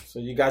about it. So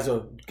you guys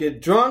will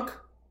get drunk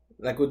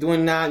like we're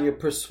doing now and you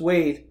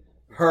persuade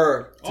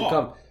her to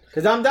come.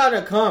 Because I'm down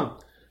to come.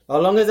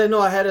 As long as I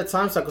know ahead of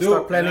time so I can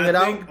start planning it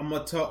out. I'm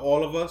going to tell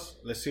all of us,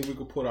 let's see if we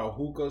can put our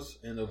hookahs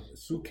in a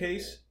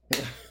suitcase.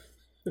 Take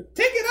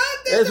it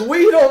out there. There's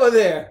weed over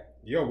there.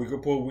 Yo, we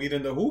could put weed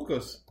in the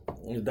hookahs.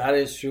 That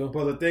is true.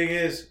 But the thing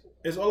is,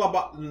 it's all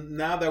about,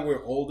 now that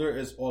we're older,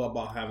 it's all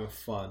about having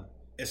fun.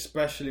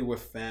 Especially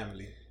with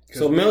family.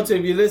 So Milton,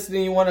 if you're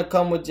listening, you want to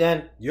come with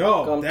Jen.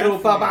 Yo, come definitely.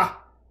 through, Papa.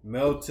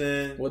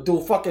 Milton. We'll do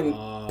a fucking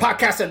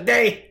podcast a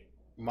day.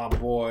 My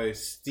boy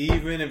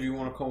Steven, if you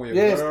want to come with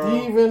your girl.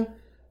 Yeah, Steven.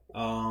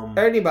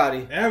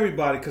 Everybody,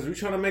 because we're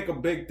trying to make a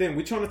big thing.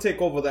 We're trying to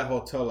take over that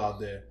hotel out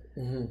there,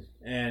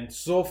 and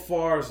so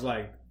far it's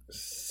like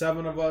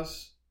 7 of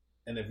us,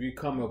 and if you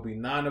come, it'll be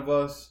 9 of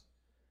us.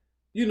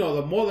 You know,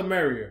 the more the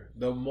merrier.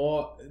 The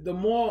more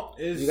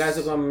is. You guys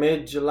are going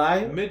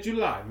mid-July.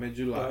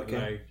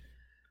 Okay.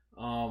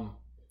 Like,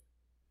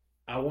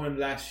 I went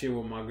last year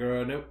with my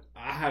girl, and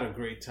I had a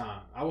great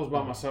time. I was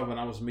by myself, and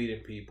I was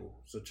meeting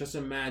people. So just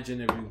imagine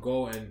if you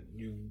go and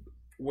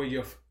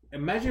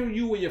imagine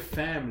you with your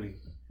family,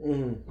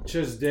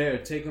 just there,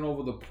 taking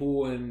over the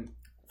pool and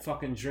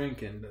fucking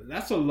drinking.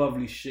 That's a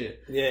lovely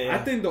shit. Yeah.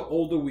 I think the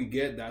older we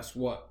get, that's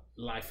what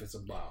life is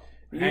about.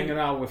 Hanging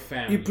out with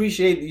family. You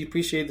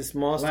appreciate the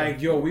small stuff.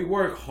 Like, yo, we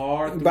work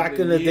hard. Back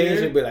in the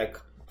days, you'd be like,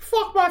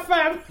 fuck my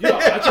family. Yo,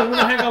 I just want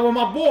to hang out with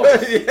my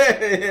boys.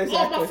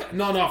 Exactly.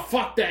 No,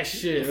 fuck that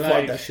shit.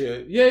 Fuck that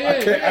shit.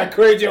 Yeah. I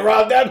create you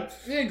around them.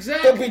 Yeah,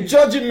 exactly. They'll be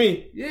judging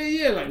me.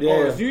 Yeah. Like,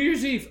 oh, it's New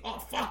Year's Eve. Oh,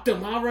 fuck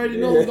them. I already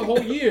know the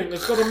whole year.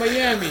 Let's go to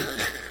Miami.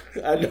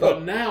 I know.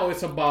 But now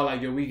it's about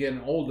like, yo, we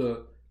getting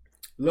older.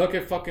 look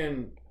at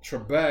fucking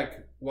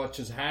Trebek, what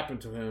just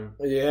happened to him.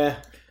 Yeah.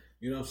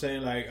 You know what I'm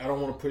saying? Like, I don't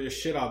want to put your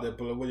shit out there,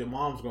 but look what your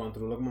mom's going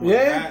through. Look what my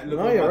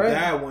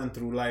dad went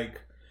through. Like,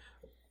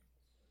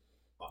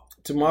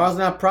 tomorrow's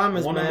not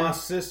promised, one man. of my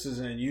sisters,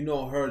 and you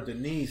know her,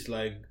 Denise,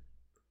 like,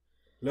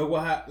 look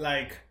what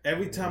like,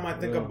 every time I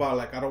think about,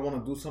 like, I don't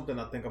want to do something,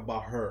 I think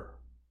about her.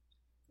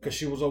 Because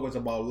she was always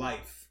about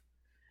life.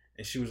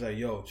 And she was like,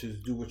 yo,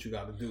 just do what you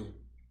got to do.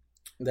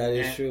 That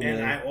is true, man.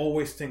 And I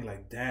always think,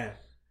 like, damn,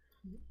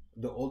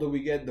 the older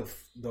we get,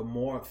 the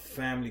more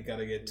family got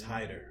to get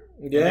tighter.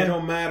 Yeah. And it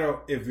don't matter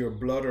if you're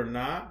blood or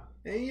not.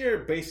 And you're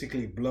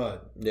basically blood.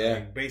 Yeah.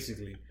 Like,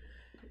 basically.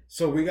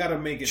 So we got to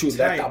make it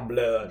Chuleta tight.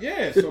 blood.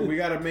 Yeah, so we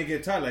got to make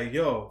it tight. Like,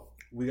 yo,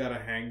 we got to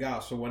hang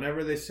out. So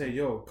whenever they say,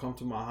 yo, come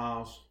to my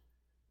house,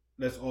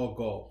 let's all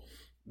go.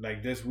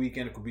 Like, this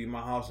weekend it could be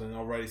my house, and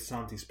already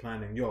Santi's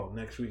planning, yo,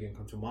 next weekend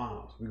come to my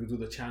house. We could do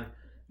the challenge.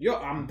 Yo,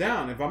 I'm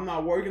down. If I'm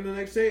not working the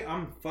next day,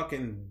 I'm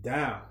fucking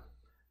down.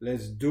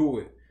 Let's do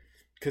it.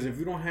 Because if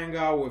you don't hang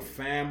out with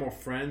fam or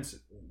friends,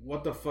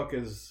 what the fuck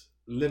is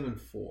living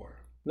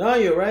for? No,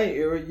 you're right.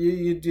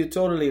 You're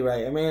totally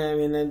right. I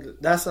mean,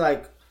 that's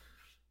like,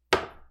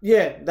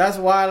 yeah, that's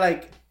why,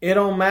 like, it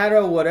don't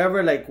matter,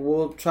 whatever. Like,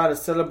 we'll try to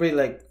celebrate,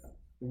 like,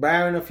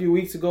 Baron a few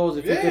weeks ago was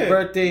his 50th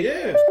birthday.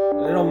 Yeah.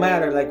 It don't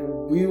matter. Like,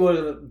 we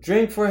will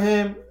drink for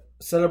him,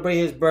 celebrate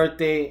his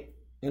birthday,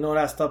 and all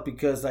that stuff,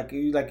 because, like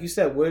you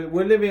said,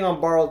 we're living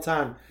on borrowed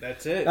time.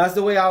 That's it. That's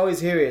the way I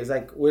always hear it. It's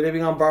like, we're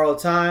living on borrowed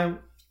time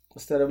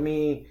instead of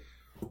me.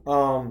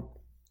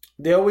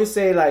 They always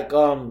say, like,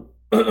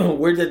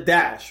 we're the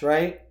dash,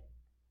 right?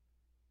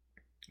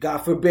 God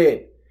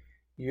forbid,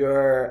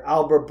 your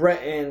Albert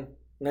Breton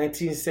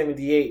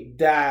 1978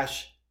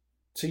 dash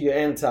to your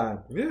end time.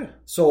 Yeah.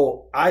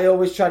 So I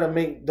always try to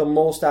make the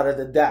most out of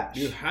the dash.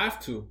 You have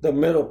to. The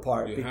middle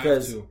part. You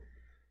because have to.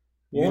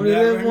 You only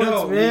live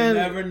once, man. You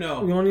never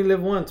know. You only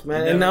live once,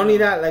 man. And not only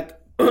that, like,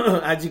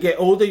 as you get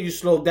older, you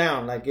slow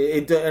down. Like,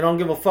 it don't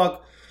give a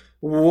fuck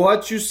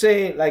what you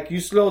say. Like, you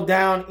slow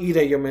down,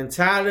 either your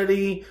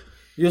mentality,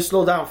 you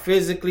slow down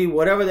physically,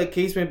 whatever the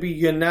case may be,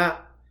 you're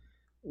not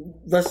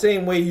the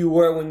same way you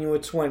were when you were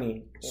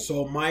 20.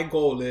 So my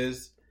goal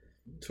is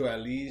to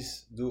at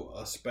least do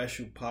a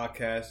special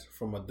podcast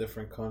from a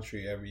different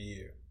country every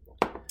year.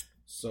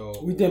 So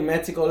we did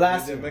Mexico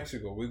last year. We did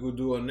Mexico. We could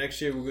do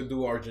next year. We could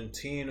do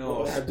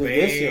Argentina, Spain. Do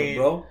this year,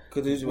 bro.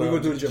 We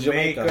could do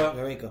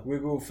Jamaica. We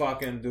could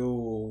fucking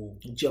do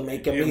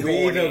Jamaica.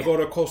 We either go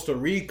to Costa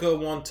Rica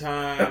one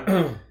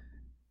time,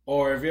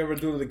 or if you ever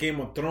do the Game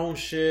of Thrones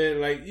shit,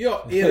 like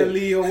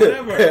Italy or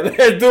whatever.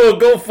 Let's do a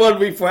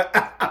GoFundMe for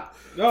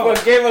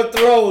Game of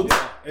Thrones.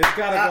 Yeah, it's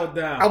gotta go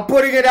down. I'm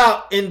putting it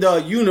out in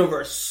the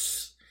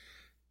universe.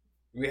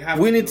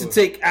 We need to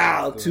take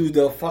Al to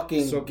the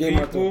fucking Game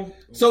of Thrones.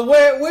 So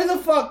where the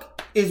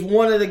fuck is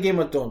one of the Game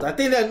of Thrones? I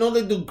think they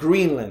do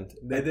Greenland.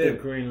 They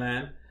did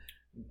Greenland.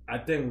 I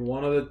think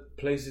one of the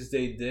places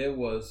they did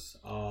was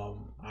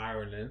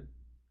Ireland,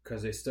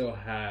 because they still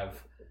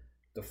have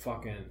the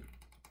fucking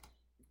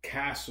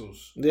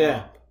castles.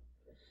 Yeah.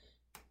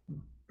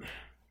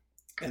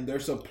 And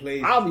there's a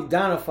place. I'll be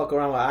down to fuck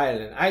around with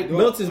Ireland.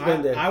 Milton's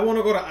been there. I want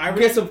to go to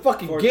Ireland. Get some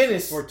fucking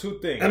Guinness. For two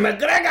things. And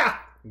McGregor.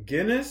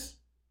 Guinness,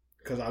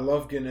 because I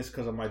love Guinness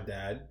because of my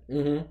dad.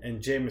 Mm-hmm.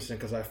 And Jameson,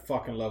 because I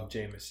fucking love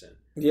Jameson.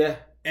 Yeah.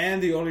 And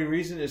the only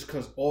reason is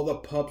because all the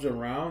pubs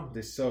around,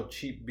 they sell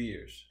cheap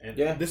beers. And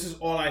this is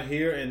all I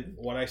hear and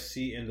what I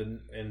see in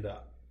the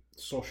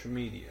social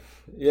media.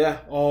 Yeah.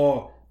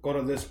 Oh, go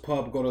to this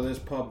pub, go to this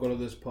pub, go to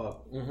this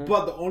pub. Mm-hmm.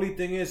 But the only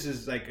thing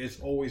is like it's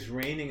always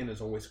raining and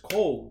it's always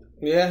cold.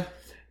 Yeah.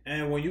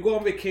 And when you go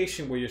on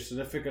vacation with your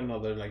significant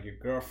other, like your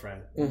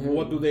girlfriend,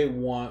 what do they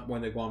want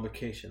when they go on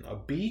vacation? A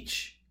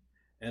beach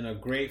and a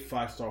great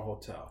 5-star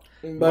hotel.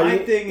 But my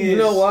thing is, you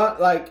know what?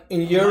 Like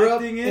in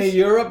Europe,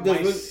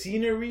 my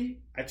scenery.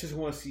 I just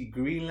want to see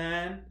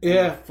Greenland.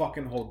 And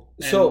fucking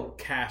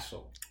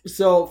castle.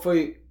 So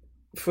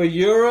for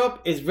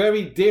Europe, it's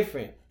very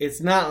different.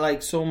 It's not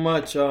like so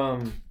much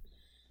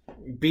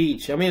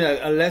beach. I mean,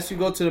 unless you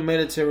go to the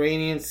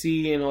Mediterranean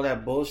Sea and all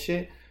that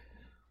bullshit.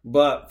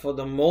 But for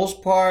the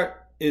most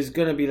part, it's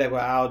gonna be like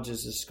what Al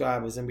just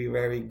described. It's gonna be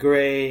very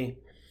gray.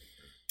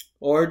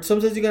 Or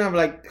sometimes you're gonna have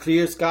like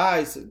clear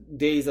skies,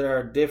 days that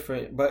are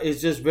different. But it's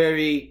just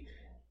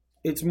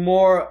it's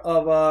more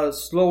of a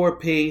slower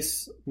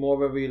pace,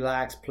 more of a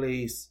relaxed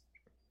place.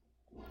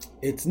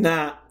 It's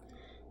not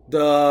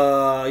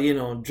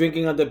the,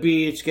 drinking on the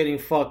beach, getting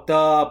fucked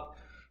up.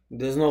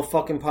 There's no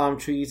fucking palm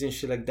trees and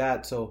shit like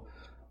that. So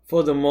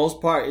for the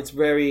most part, it's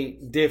very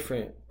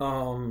different.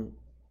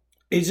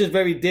 It's just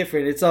very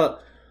different. It's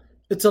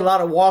a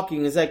lot of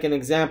walking. It's like an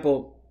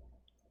example.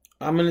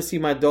 I'm gonna see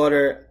my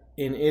daughter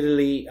in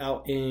Italy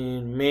out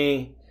in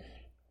May,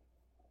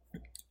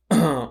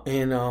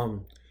 and a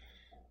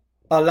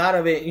lot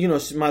of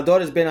it, my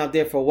daughter's been out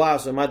there for a while.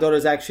 So my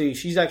daughter's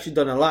she's actually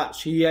done a lot.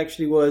 She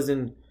actually was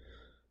in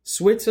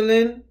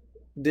Switzerland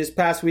this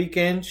past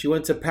weekend. She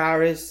went to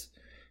Paris.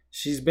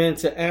 She's been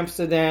to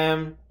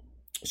Amsterdam.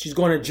 She's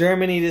going to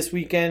Germany this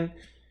weekend.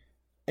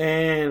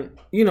 And,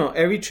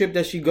 every trip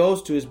that she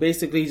goes to is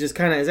basically just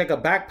kind of, it's like a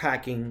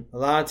backpacking. A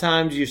lot of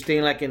times you're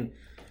staying like in,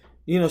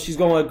 she's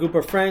going with a group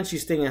of friends.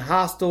 She's staying in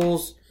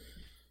hostels.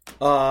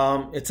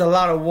 It's a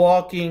lot of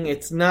walking.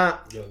 It's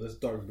not... Yo, this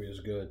dark beer is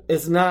good.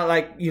 It's not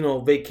like,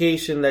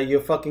 vacation that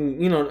you're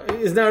fucking,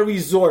 it's not a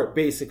resort,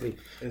 basically.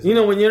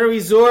 When you're in a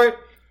resort,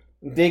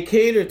 they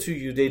cater to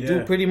you. They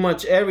do pretty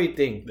much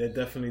everything. They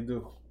definitely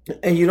do.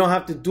 And you don't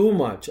have to do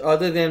much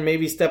other than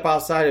maybe step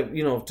outside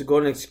of, to go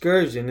on an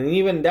excursion. And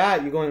even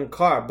that, you're going in a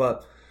car.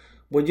 But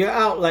when you're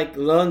out like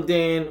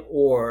London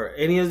or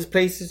any of these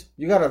places,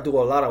 you got to do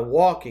a lot of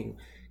walking.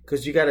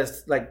 Because you got to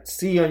like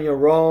see on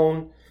your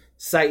own,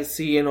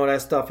 sightsee and all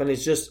that stuff. And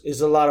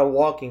it's a lot of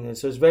walking. And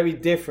so it's very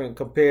different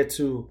compared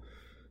to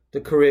the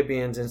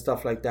Caribbeans and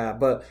stuff like that.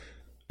 But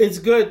it's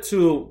good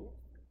to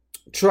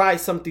try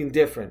something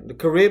different. The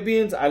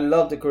Caribbeans, I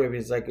love the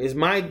Caribbeans. Like, it's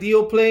my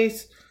ideal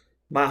place.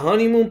 My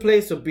honeymoon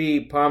place would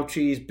be palm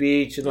trees,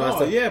 beach, and all that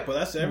stuff. Yeah, but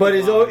that's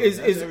everybody. But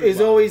it's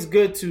always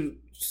good to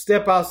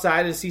step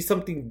outside and see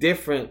something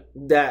different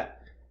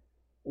that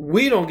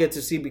we don't get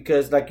to see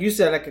because, like you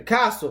said, like a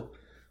castle,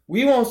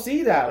 we won't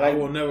see that. Like, I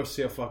will never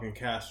see a fucking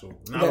castle.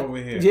 Not over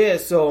here. Yeah,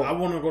 so I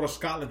want to go to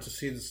Scotland to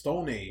see the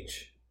Stone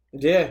Age.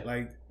 Yeah,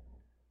 like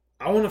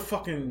I want to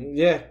fucking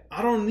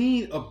I don't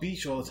need a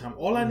beach all the time.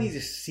 All I need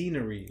is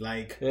scenery.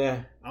 Like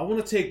I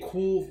want to take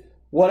cool.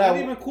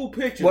 Even cool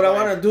pictures. What I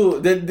want to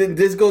do,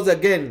 this goes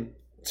again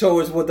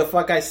towards what the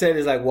fuck I said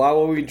is like, why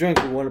would we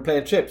drink? We want to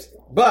plan trips.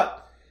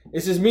 But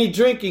it's just me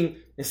drinking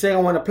and saying I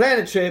want to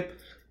plan a trip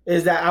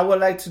is that I would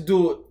like to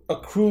do a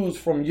cruise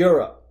from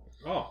Europe.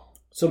 Oh.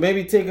 So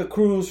maybe take a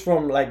cruise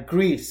from like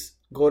Greece,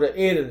 go to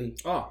Italy.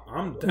 Oh,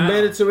 I'm down.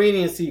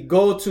 Mediterranean Sea,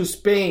 go to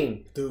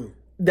Spain. Dude.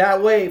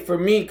 That way, for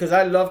me, because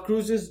I love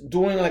cruises,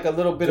 doing like a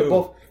little bit of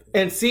both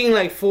and seeing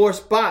like 4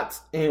 spots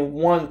in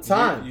one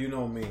time. You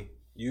know me.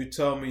 You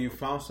tell me you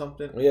found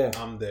something,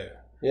 I'm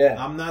there. Yeah.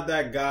 I'm not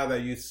that guy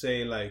that you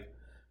say like,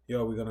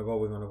 yo, we're gonna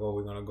go.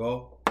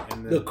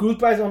 And then, the cruise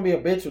price gonna be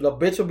a bitch. The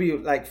bitch will be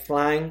like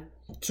flying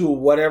to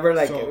whatever,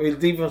 like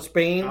leave from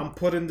Spain. I'm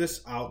putting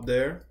this out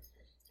there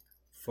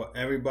for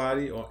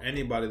everybody or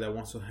anybody that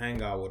wants to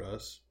hang out with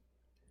us.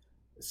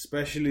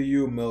 Especially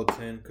you,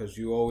 Milton, because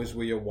you always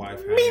with your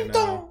wife hanging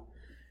out.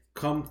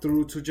 Come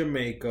through to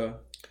Jamaica.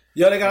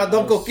 Yo, they got a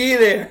Don Coquí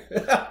there.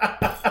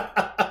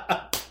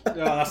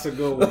 Oh, that's a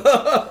good one.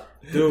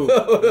 Dude.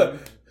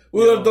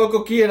 We're on Don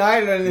Coquí in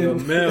Ireland. Yo,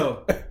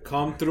 Mel,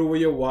 come through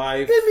with your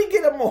wife. Let me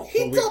get a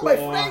mojito, so my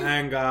all friend.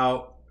 Hang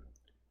out.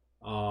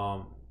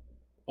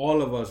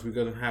 All of us, we're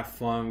going to have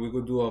fun. We're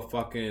going to do a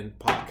fucking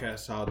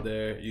podcast out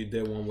there. You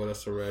did one with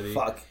us already.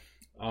 Fuck.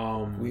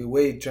 We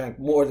way drank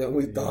more than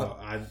we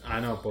thought. I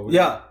know, but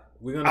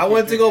we're gonna. I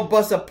went to go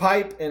bust a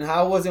pipe, and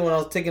how was it when I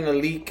was taking a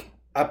leak?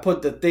 I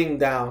put the thing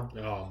down.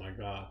 Oh my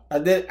god! I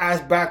did ass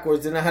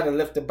backwards, then I had to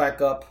lift it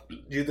back up.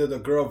 You did the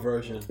girl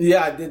version.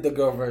 Yeah, I did the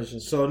girl version.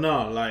 So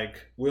no,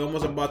 like we're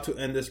almost about to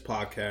end this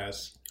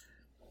podcast.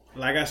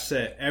 Like I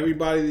said,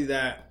 everybody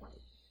that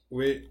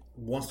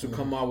wants to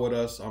come out with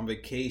us on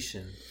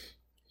vacation,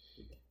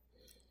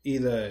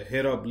 either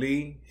hit up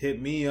Lee,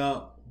 hit me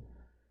up.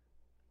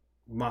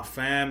 My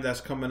fam that's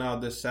coming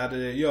out this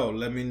Saturday, yo,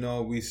 let me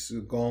know. We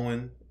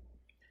going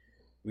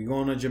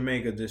to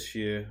Jamaica this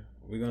year.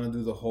 We're gonna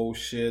do the whole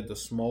shit, the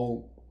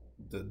smoke,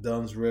 the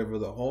Duns River,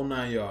 the whole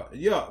 9 yards.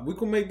 Yeah, we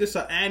can make this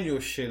an annual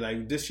shit.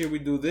 Like this year we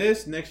do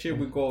this, next year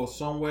we go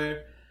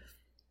somewhere.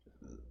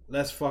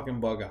 Let's fucking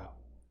bug out.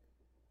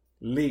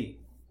 Lee.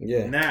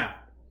 Yeah. Now,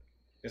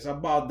 it's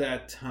about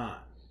that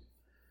time.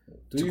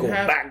 Do you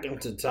have back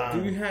into time?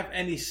 Do you have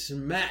any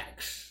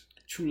smacks?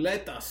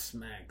 Chuleta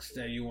smacks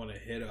that you want to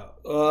hit up?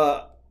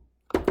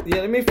 Yeah,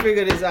 let me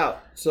figure this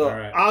out. So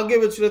I'll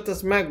give a chuleta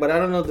smack, but I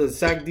don't know the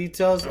exact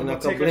details, and I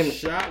can blame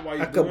it.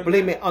 I can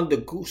blame it on the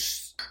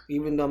goose,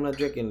 even though I'm not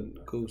drinking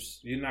goose.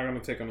 You're not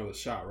gonna take another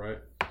shot, right?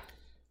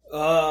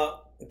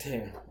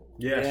 Damn.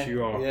 Yes,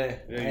 you are. Yeah,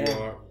 you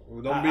are.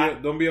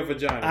 Don't be a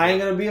vagina. I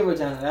ain't gonna be a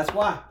vagina. That's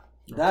why.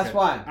 That's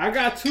why. I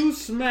got 2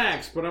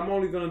 smacks, but I'm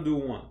only gonna do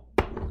 1.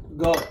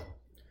 Go.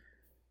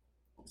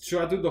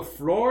 Should I do the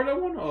Florida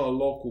one or a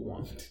local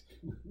one?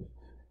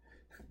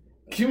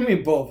 Give me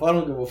both. I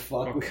don't give a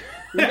fuck.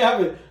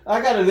 Okay.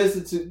 I gotta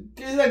listen to.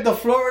 It's like the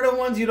Florida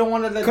ones. You don't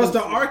want to let. Because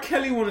the R.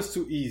 Kelly one is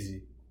too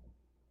easy.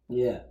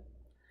 Yeah.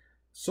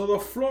 So the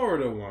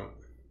Florida one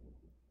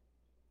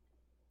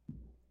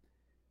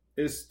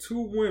is 2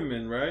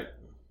 women, right?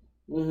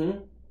 Mm-hmm.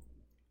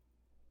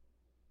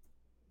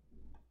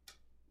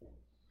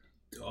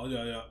 Oh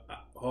yeah.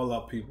 Hold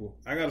up, people.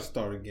 I gotta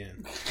start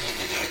again.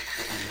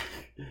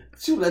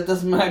 Chuleta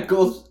smack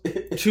goes.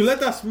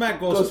 Chuleta smack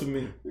goes to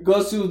me.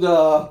 Goes to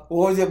the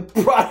what was it?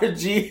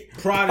 Prodigy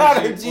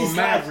or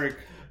Maverick.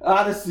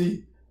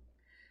 Odyssey.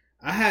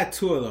 I had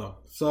 2 of them.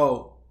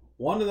 So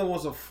one of them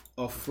was a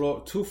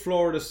 2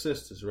 Florida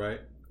sisters, right?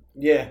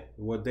 Yeah.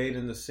 Were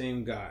dating the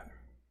same guy.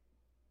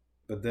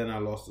 But then I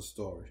lost the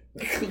story.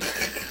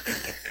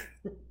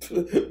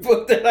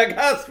 But then I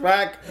got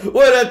smacked with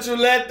a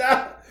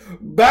chuleta.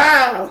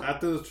 Bam!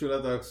 After the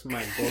chuleta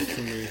smack goes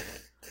to me.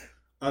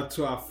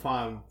 Until I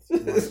find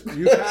one.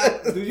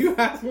 Do you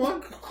have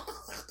one?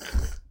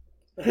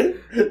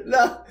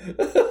 No.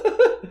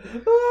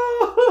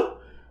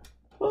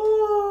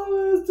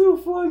 Oh, that's too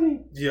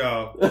funny.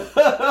 Yo.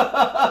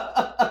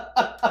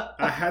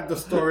 I had the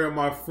story on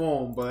my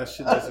phone, but that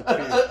shit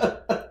disappeared.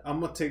 I'm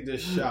gonna take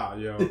this shot,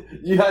 yo.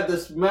 You had the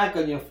smack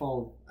on your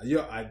phone.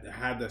 Yo, I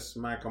had the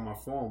smack on my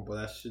phone, but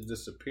that shit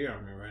disappeared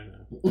on me right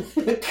now.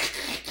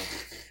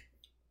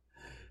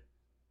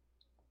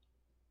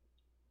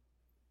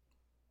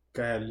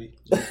 Go ahead, Lee.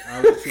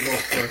 I'll let you go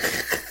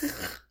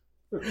first.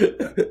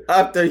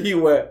 After he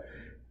went.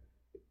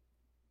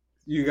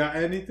 You got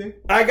anything?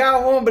 I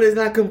got one, but it's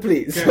not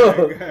complete. Go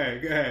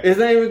ahead. It's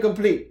not even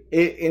complete.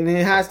 And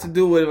it has to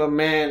do with a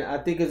man, I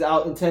think it's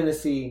out in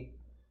Tennessee,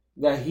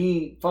 that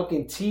he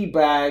fucking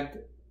teabagged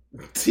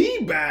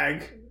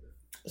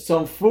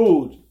some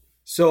food.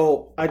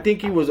 So I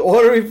think he was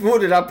ordering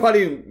food, and I'm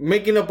probably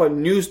making up a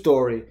news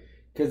story.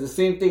 Because the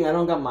same thing, I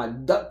don't got my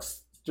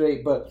ducks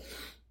straight, but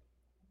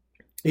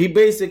he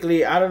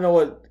basically, I don't know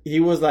what, he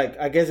was like,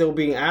 I guess they were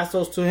being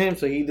assholes to him,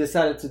 so he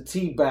decided to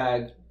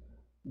teabag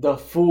the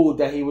food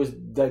that he was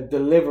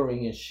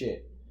delivering and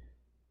shit.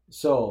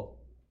 So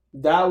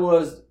that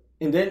was,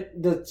 and then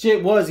the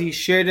shit was, he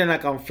shared it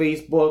like on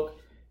Facebook,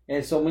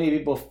 and so many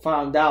people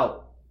found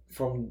out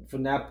from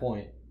that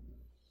point.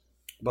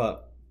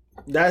 But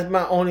that's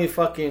my only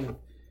fucking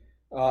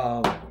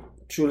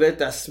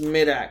chuleta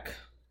smidak.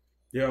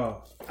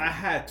 Yo, I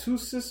had two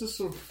sisters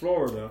from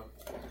Florida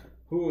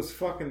who was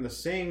fucking the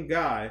same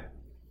guy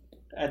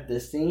at the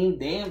same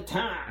damn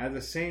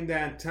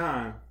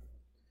time.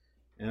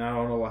 And I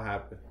don't know what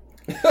happened.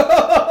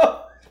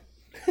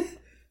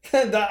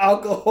 The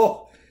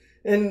alcohol.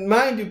 And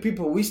mind you,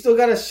 people, we still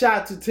got a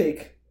shot to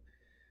take.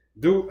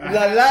 Dude,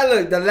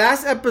 look, the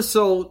last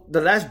episode, the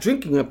last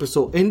drinking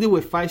episode ended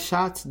with 5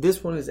 shots.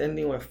 This one is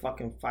ending with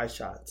fucking 5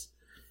 shots.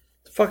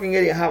 It's fucking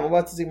getting hot. I'm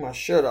about to take my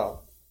shirt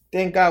off.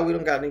 Thank God we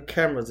don't got any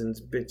cameras in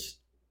this bitch.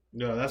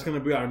 Yeah, that's going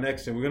to be our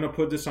next thing. We're going to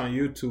put this on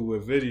YouTube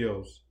with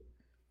videos.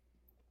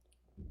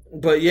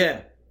 But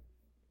yeah.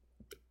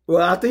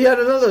 Well, I think you had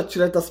another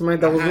chuleta smack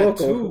that was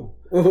local.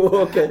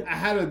 Okay. I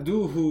had a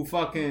dude who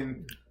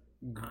fucking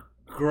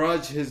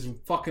grudged his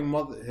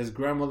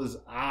grandmother's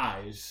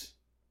eyes.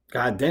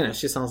 God damn, that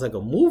shit sounds like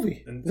a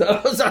movie.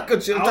 I was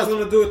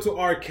gonna do it to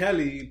R.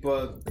 Kelly,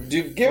 but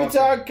give it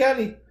to R.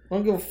 Kelly. I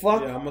don't give a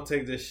fuck. Yeah, I'm gonna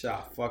take this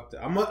shot. Fuck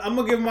that. I'm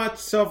gonna give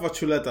myself a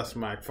chuleta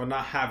smack for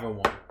not having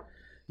one.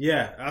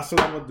 Yeah, that's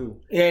what I'm gonna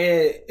do.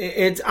 Yeah,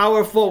 it's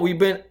our fault. We've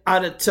been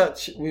out of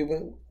touch.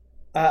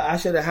 I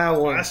should have had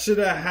one. I should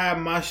have had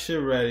my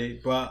shit ready,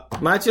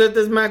 but my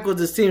chuleta smack was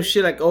the same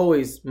shit like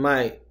always.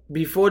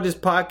 Before this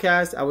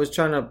podcast, I was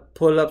trying to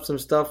pull up some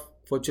stuff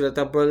for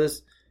Chuleta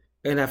Brothers,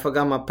 and I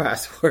forgot my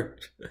password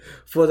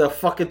for the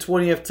fucking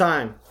 20th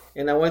time,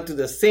 and I went through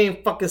the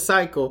same fucking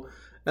cycle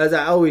as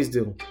I always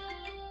do.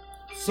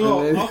 So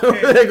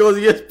okay, there goes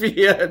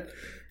ESPN.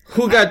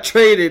 Who got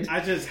traded? I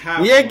just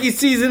have Yankee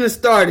season is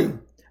starting.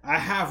 I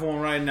have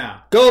one right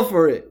now. Go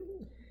for it.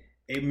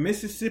 A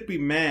Mississippi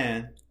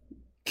man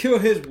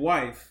killed his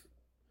wife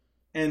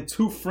and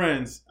 2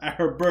 friends at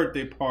her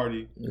birthday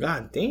party.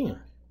 God damn.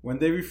 When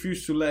they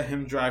refused to let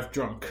him drive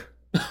drunk.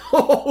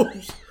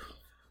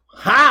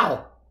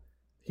 How?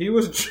 He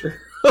was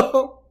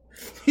what?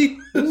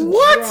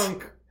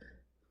 Drunk.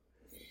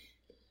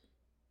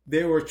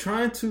 They were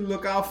trying to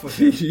look out for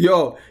him.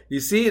 Yo, you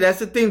see, that's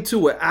the thing too.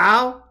 With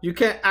Al, you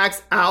can't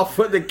ask Al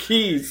for the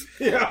keys.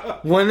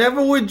 Yeah.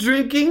 Whenever we're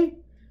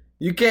drinking,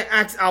 you can't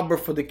ask Albert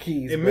for the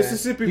keys. In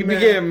Mississippi, he be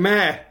getting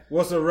mad.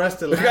 Was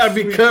arrested You last gotta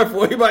be week.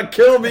 careful. He might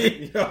kill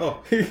me.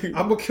 Yo,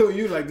 I'm gonna kill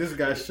you like this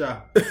guy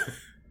shot.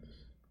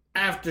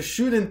 After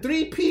shooting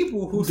 3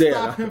 people who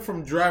stopped him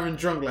from driving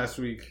drunk last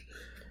week.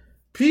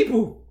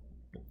 People,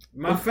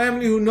 my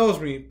family who knows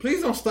me,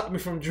 please don't stop me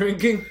from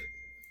drinking.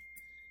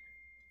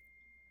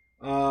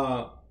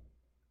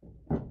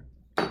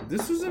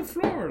 This was in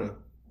Florida.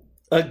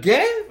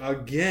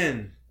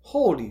 Again.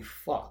 Holy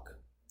fuck.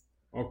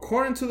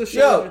 According to the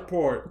show's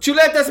report.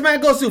 Chuleta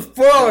Smack goes to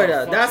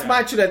Florida. That's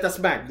my Chuleta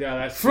Smack. Yeah,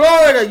 that's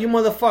Florida, you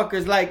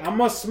motherfuckers. Like, I'm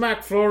gonna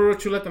smack Florida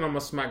Chuleta and I'm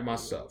gonna smack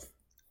myself.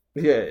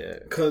 Yeah.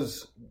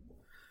 Because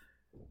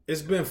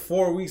it's been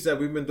 4 weeks that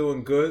we've been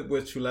doing good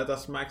with Chuleta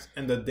Smacks,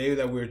 and the day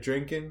that we're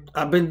drinking,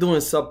 I've been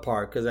doing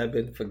subpar because I've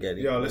been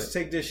forgetting. Yo, let's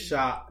take this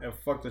shot and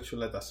fuck the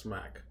Chuleta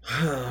Smack.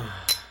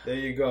 There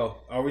you go.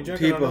 Are we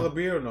drinking another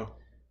beer or no?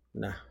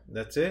 Nah.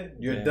 That's it?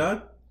 You're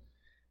done?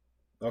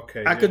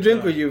 Okay. I could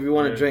drink with you if you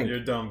want to drink. You're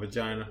done,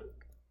 vagina.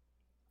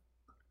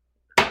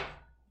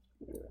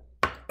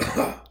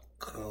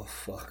 Oh,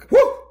 fuck.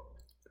 Woo!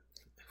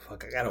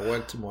 Fuck, I gotta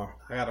work tomorrow.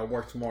 I gotta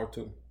work tomorrow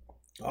too.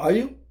 Are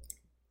you?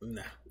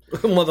 Nah.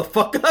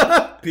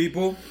 Motherfucker.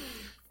 People,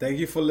 thank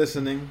you for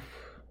listening.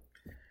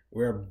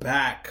 We're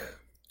back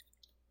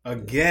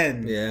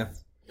again. Yeah.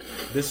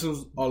 This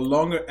was a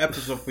longer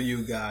episode for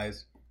you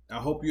guys. I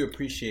hope you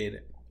appreciate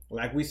it.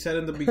 Like we said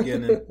in the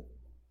beginning,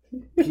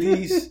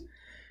 please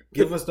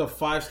Give us the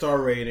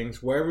 5-star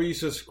ratings wherever you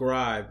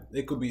subscribe.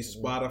 It could be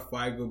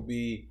Spotify, it could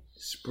be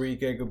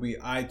Spreaker, it could be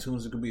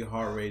iTunes, it could be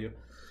Heart Radio.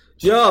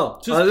 Yo,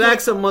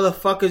 Alexa,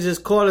 motherfucker,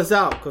 just call us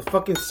out. Cause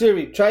fucking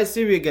Siri, try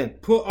Siri again.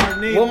 Put our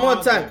name one more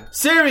on time. there.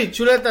 Siri,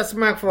 chuleta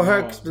smack for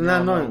her. Cause they're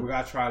not knowing. We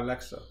gotta try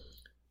Alexa.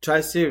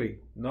 Try Siri.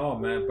 No,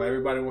 man, but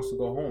everybody wants to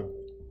go home.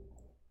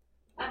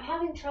 I'm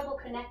having trouble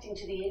connecting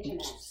to the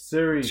internet.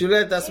 Siri.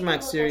 Chuleta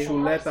smack, Siri.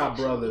 Chuleta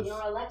Brothers.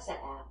 Your Alexa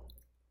app.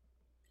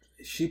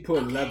 She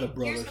put Okay, Leather here's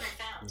Brothers. what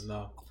I found.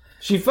 No.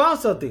 She found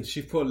something.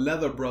 She put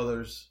Leather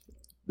Brothers.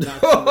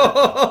 Not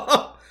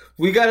Chuleta.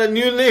 We got a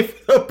new name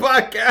for the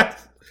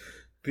podcast.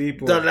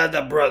 People. The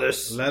Leather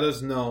Brothers. Let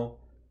us know.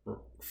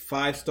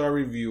 5-star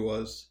review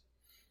us.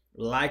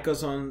 Like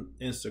us on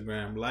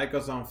Instagram. Like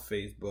us on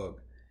Facebook.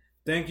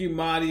 Thank you,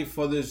 Marty,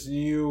 for this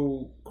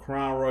new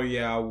Crown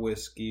Royale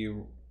whiskey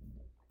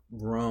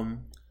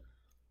rum.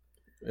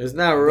 It's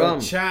not rum.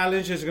 The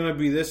challenge is going to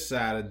be this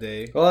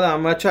Saturday. Hold on,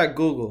 I'm going to try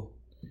Google.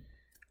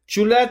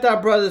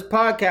 Chuleta Brothers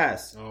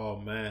Podcast. Oh,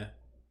 man.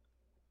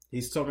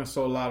 He's talking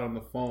so loud on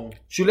the phone.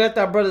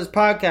 Chuleta Brothers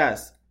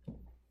Podcast.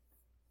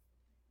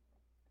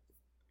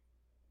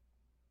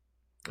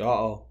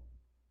 Uh-oh.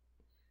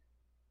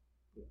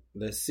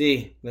 Let's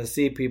see,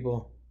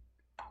 people.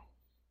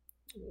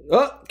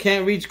 Oh,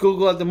 can't reach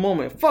Google at the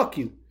moment. Fuck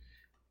you.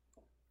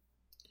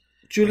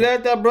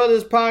 Chuleta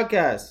Brothers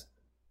Podcast.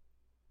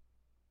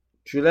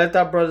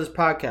 Chuleta Brothers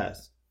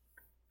Podcast.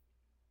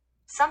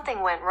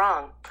 Something went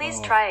wrong. Please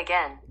try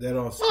again. They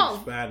don't speak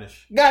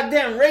Spanish.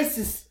 Goddamn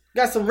racist.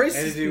 Got some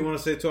racist. Anything you want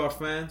to say to our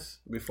fans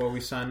before we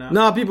sign out?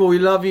 No, people, we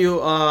love you.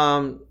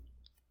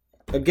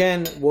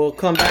 Again, we'll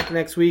come back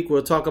next week.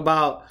 We'll talk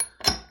about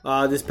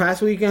this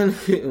past weekend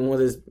and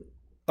this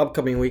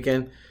upcoming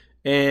weekend.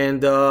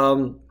 And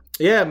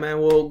yeah, man,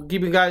 we'll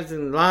keep you guys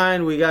in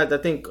line. We got, I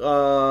think,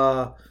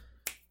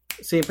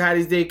 St.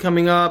 Patty's Day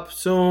coming up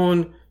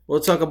soon.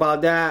 We'll talk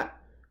about that.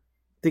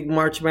 I think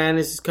March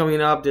Madness is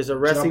coming up. There's a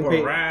wrestling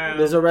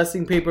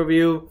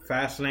pay-per-view.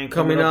 Fastlane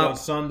coming up on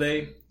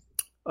Sunday.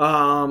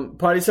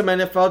 Probably some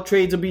NFL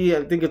trades will be.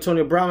 I think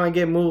Antonio Brown might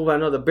get moved. I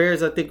know the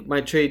Bears, I think,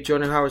 might trade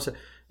Jordan Howard.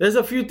 There's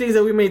a few things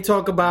that we may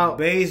talk about.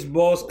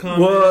 Baseball's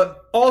coming. But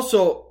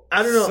also,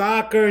 I don't know.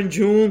 Soccer in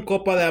June,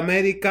 Copa de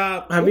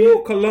America.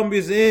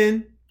 Colombia's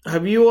in.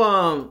 Have you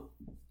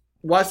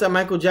watched that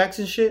Michael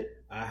Jackson shit?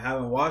 I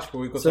haven't watched, but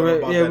we could talk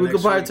about that. Yeah, we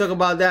could probably talk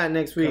about that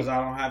next week. Because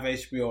I don't have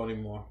HBO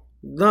anymore.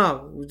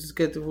 No,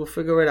 we'll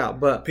figure it out.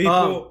 But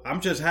people,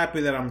 I'm just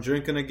happy that I'm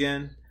drinking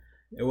again.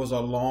 It was a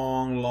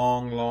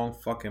long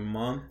fucking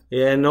month.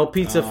 Yeah, no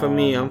pizza for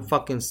me. I'm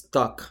fucking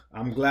stuck.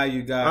 I'm glad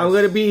you guys. I'm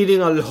gonna be eating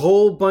a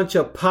whole bunch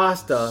of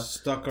pasta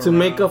to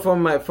make up for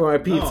my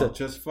pizza. No,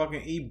 just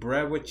fucking eat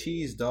bread with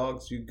cheese,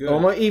 dogs. You good?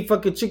 I'm gonna eat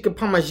fucking chicken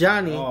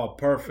parmigiani. Oh,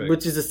 perfect.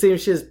 Which is the same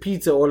shit as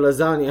pizza or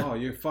lasagna. Oh,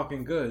 you're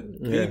fucking good.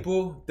 Yeah.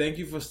 People, thank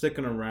you for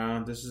sticking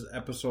around. This is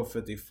episode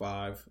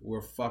 55. We're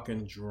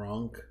fucking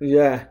drunk.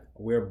 Yeah.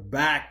 We're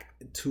back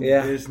to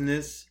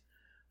business.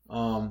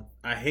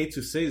 I hate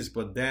to say this,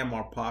 but damn,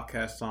 our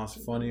podcast sounds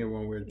funnier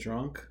when we're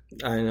drunk.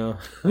 I know.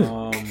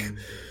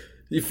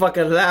 You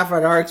fucking laugh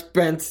at our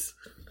expense.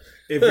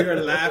 If you're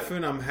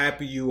laughing, I'm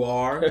happy you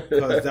are,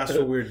 because that's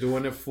what we're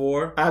doing it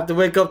for. I have to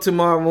wake up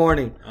tomorrow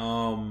morning.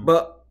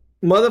 But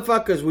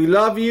motherfuckers, we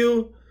love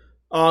you.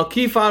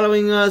 Keep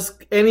following us.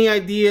 Any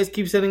ideas,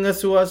 keep sending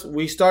us to us.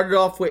 We started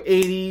off with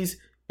 80s.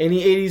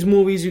 Any 80s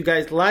movies you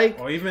guys like.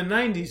 Or even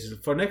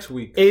 90s for next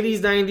week. 80s,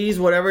 90s,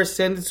 whatever,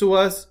 send it to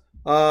us.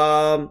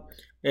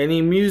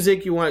 Any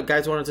music you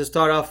guys wanted to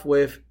start off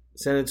with,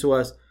 send it to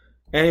us.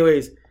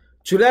 Anyways,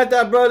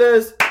 Chuleta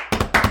Brothers,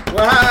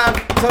 we'll have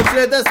some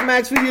Chuleta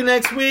Smacks for you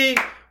next week.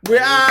 We're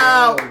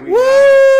out. Woo!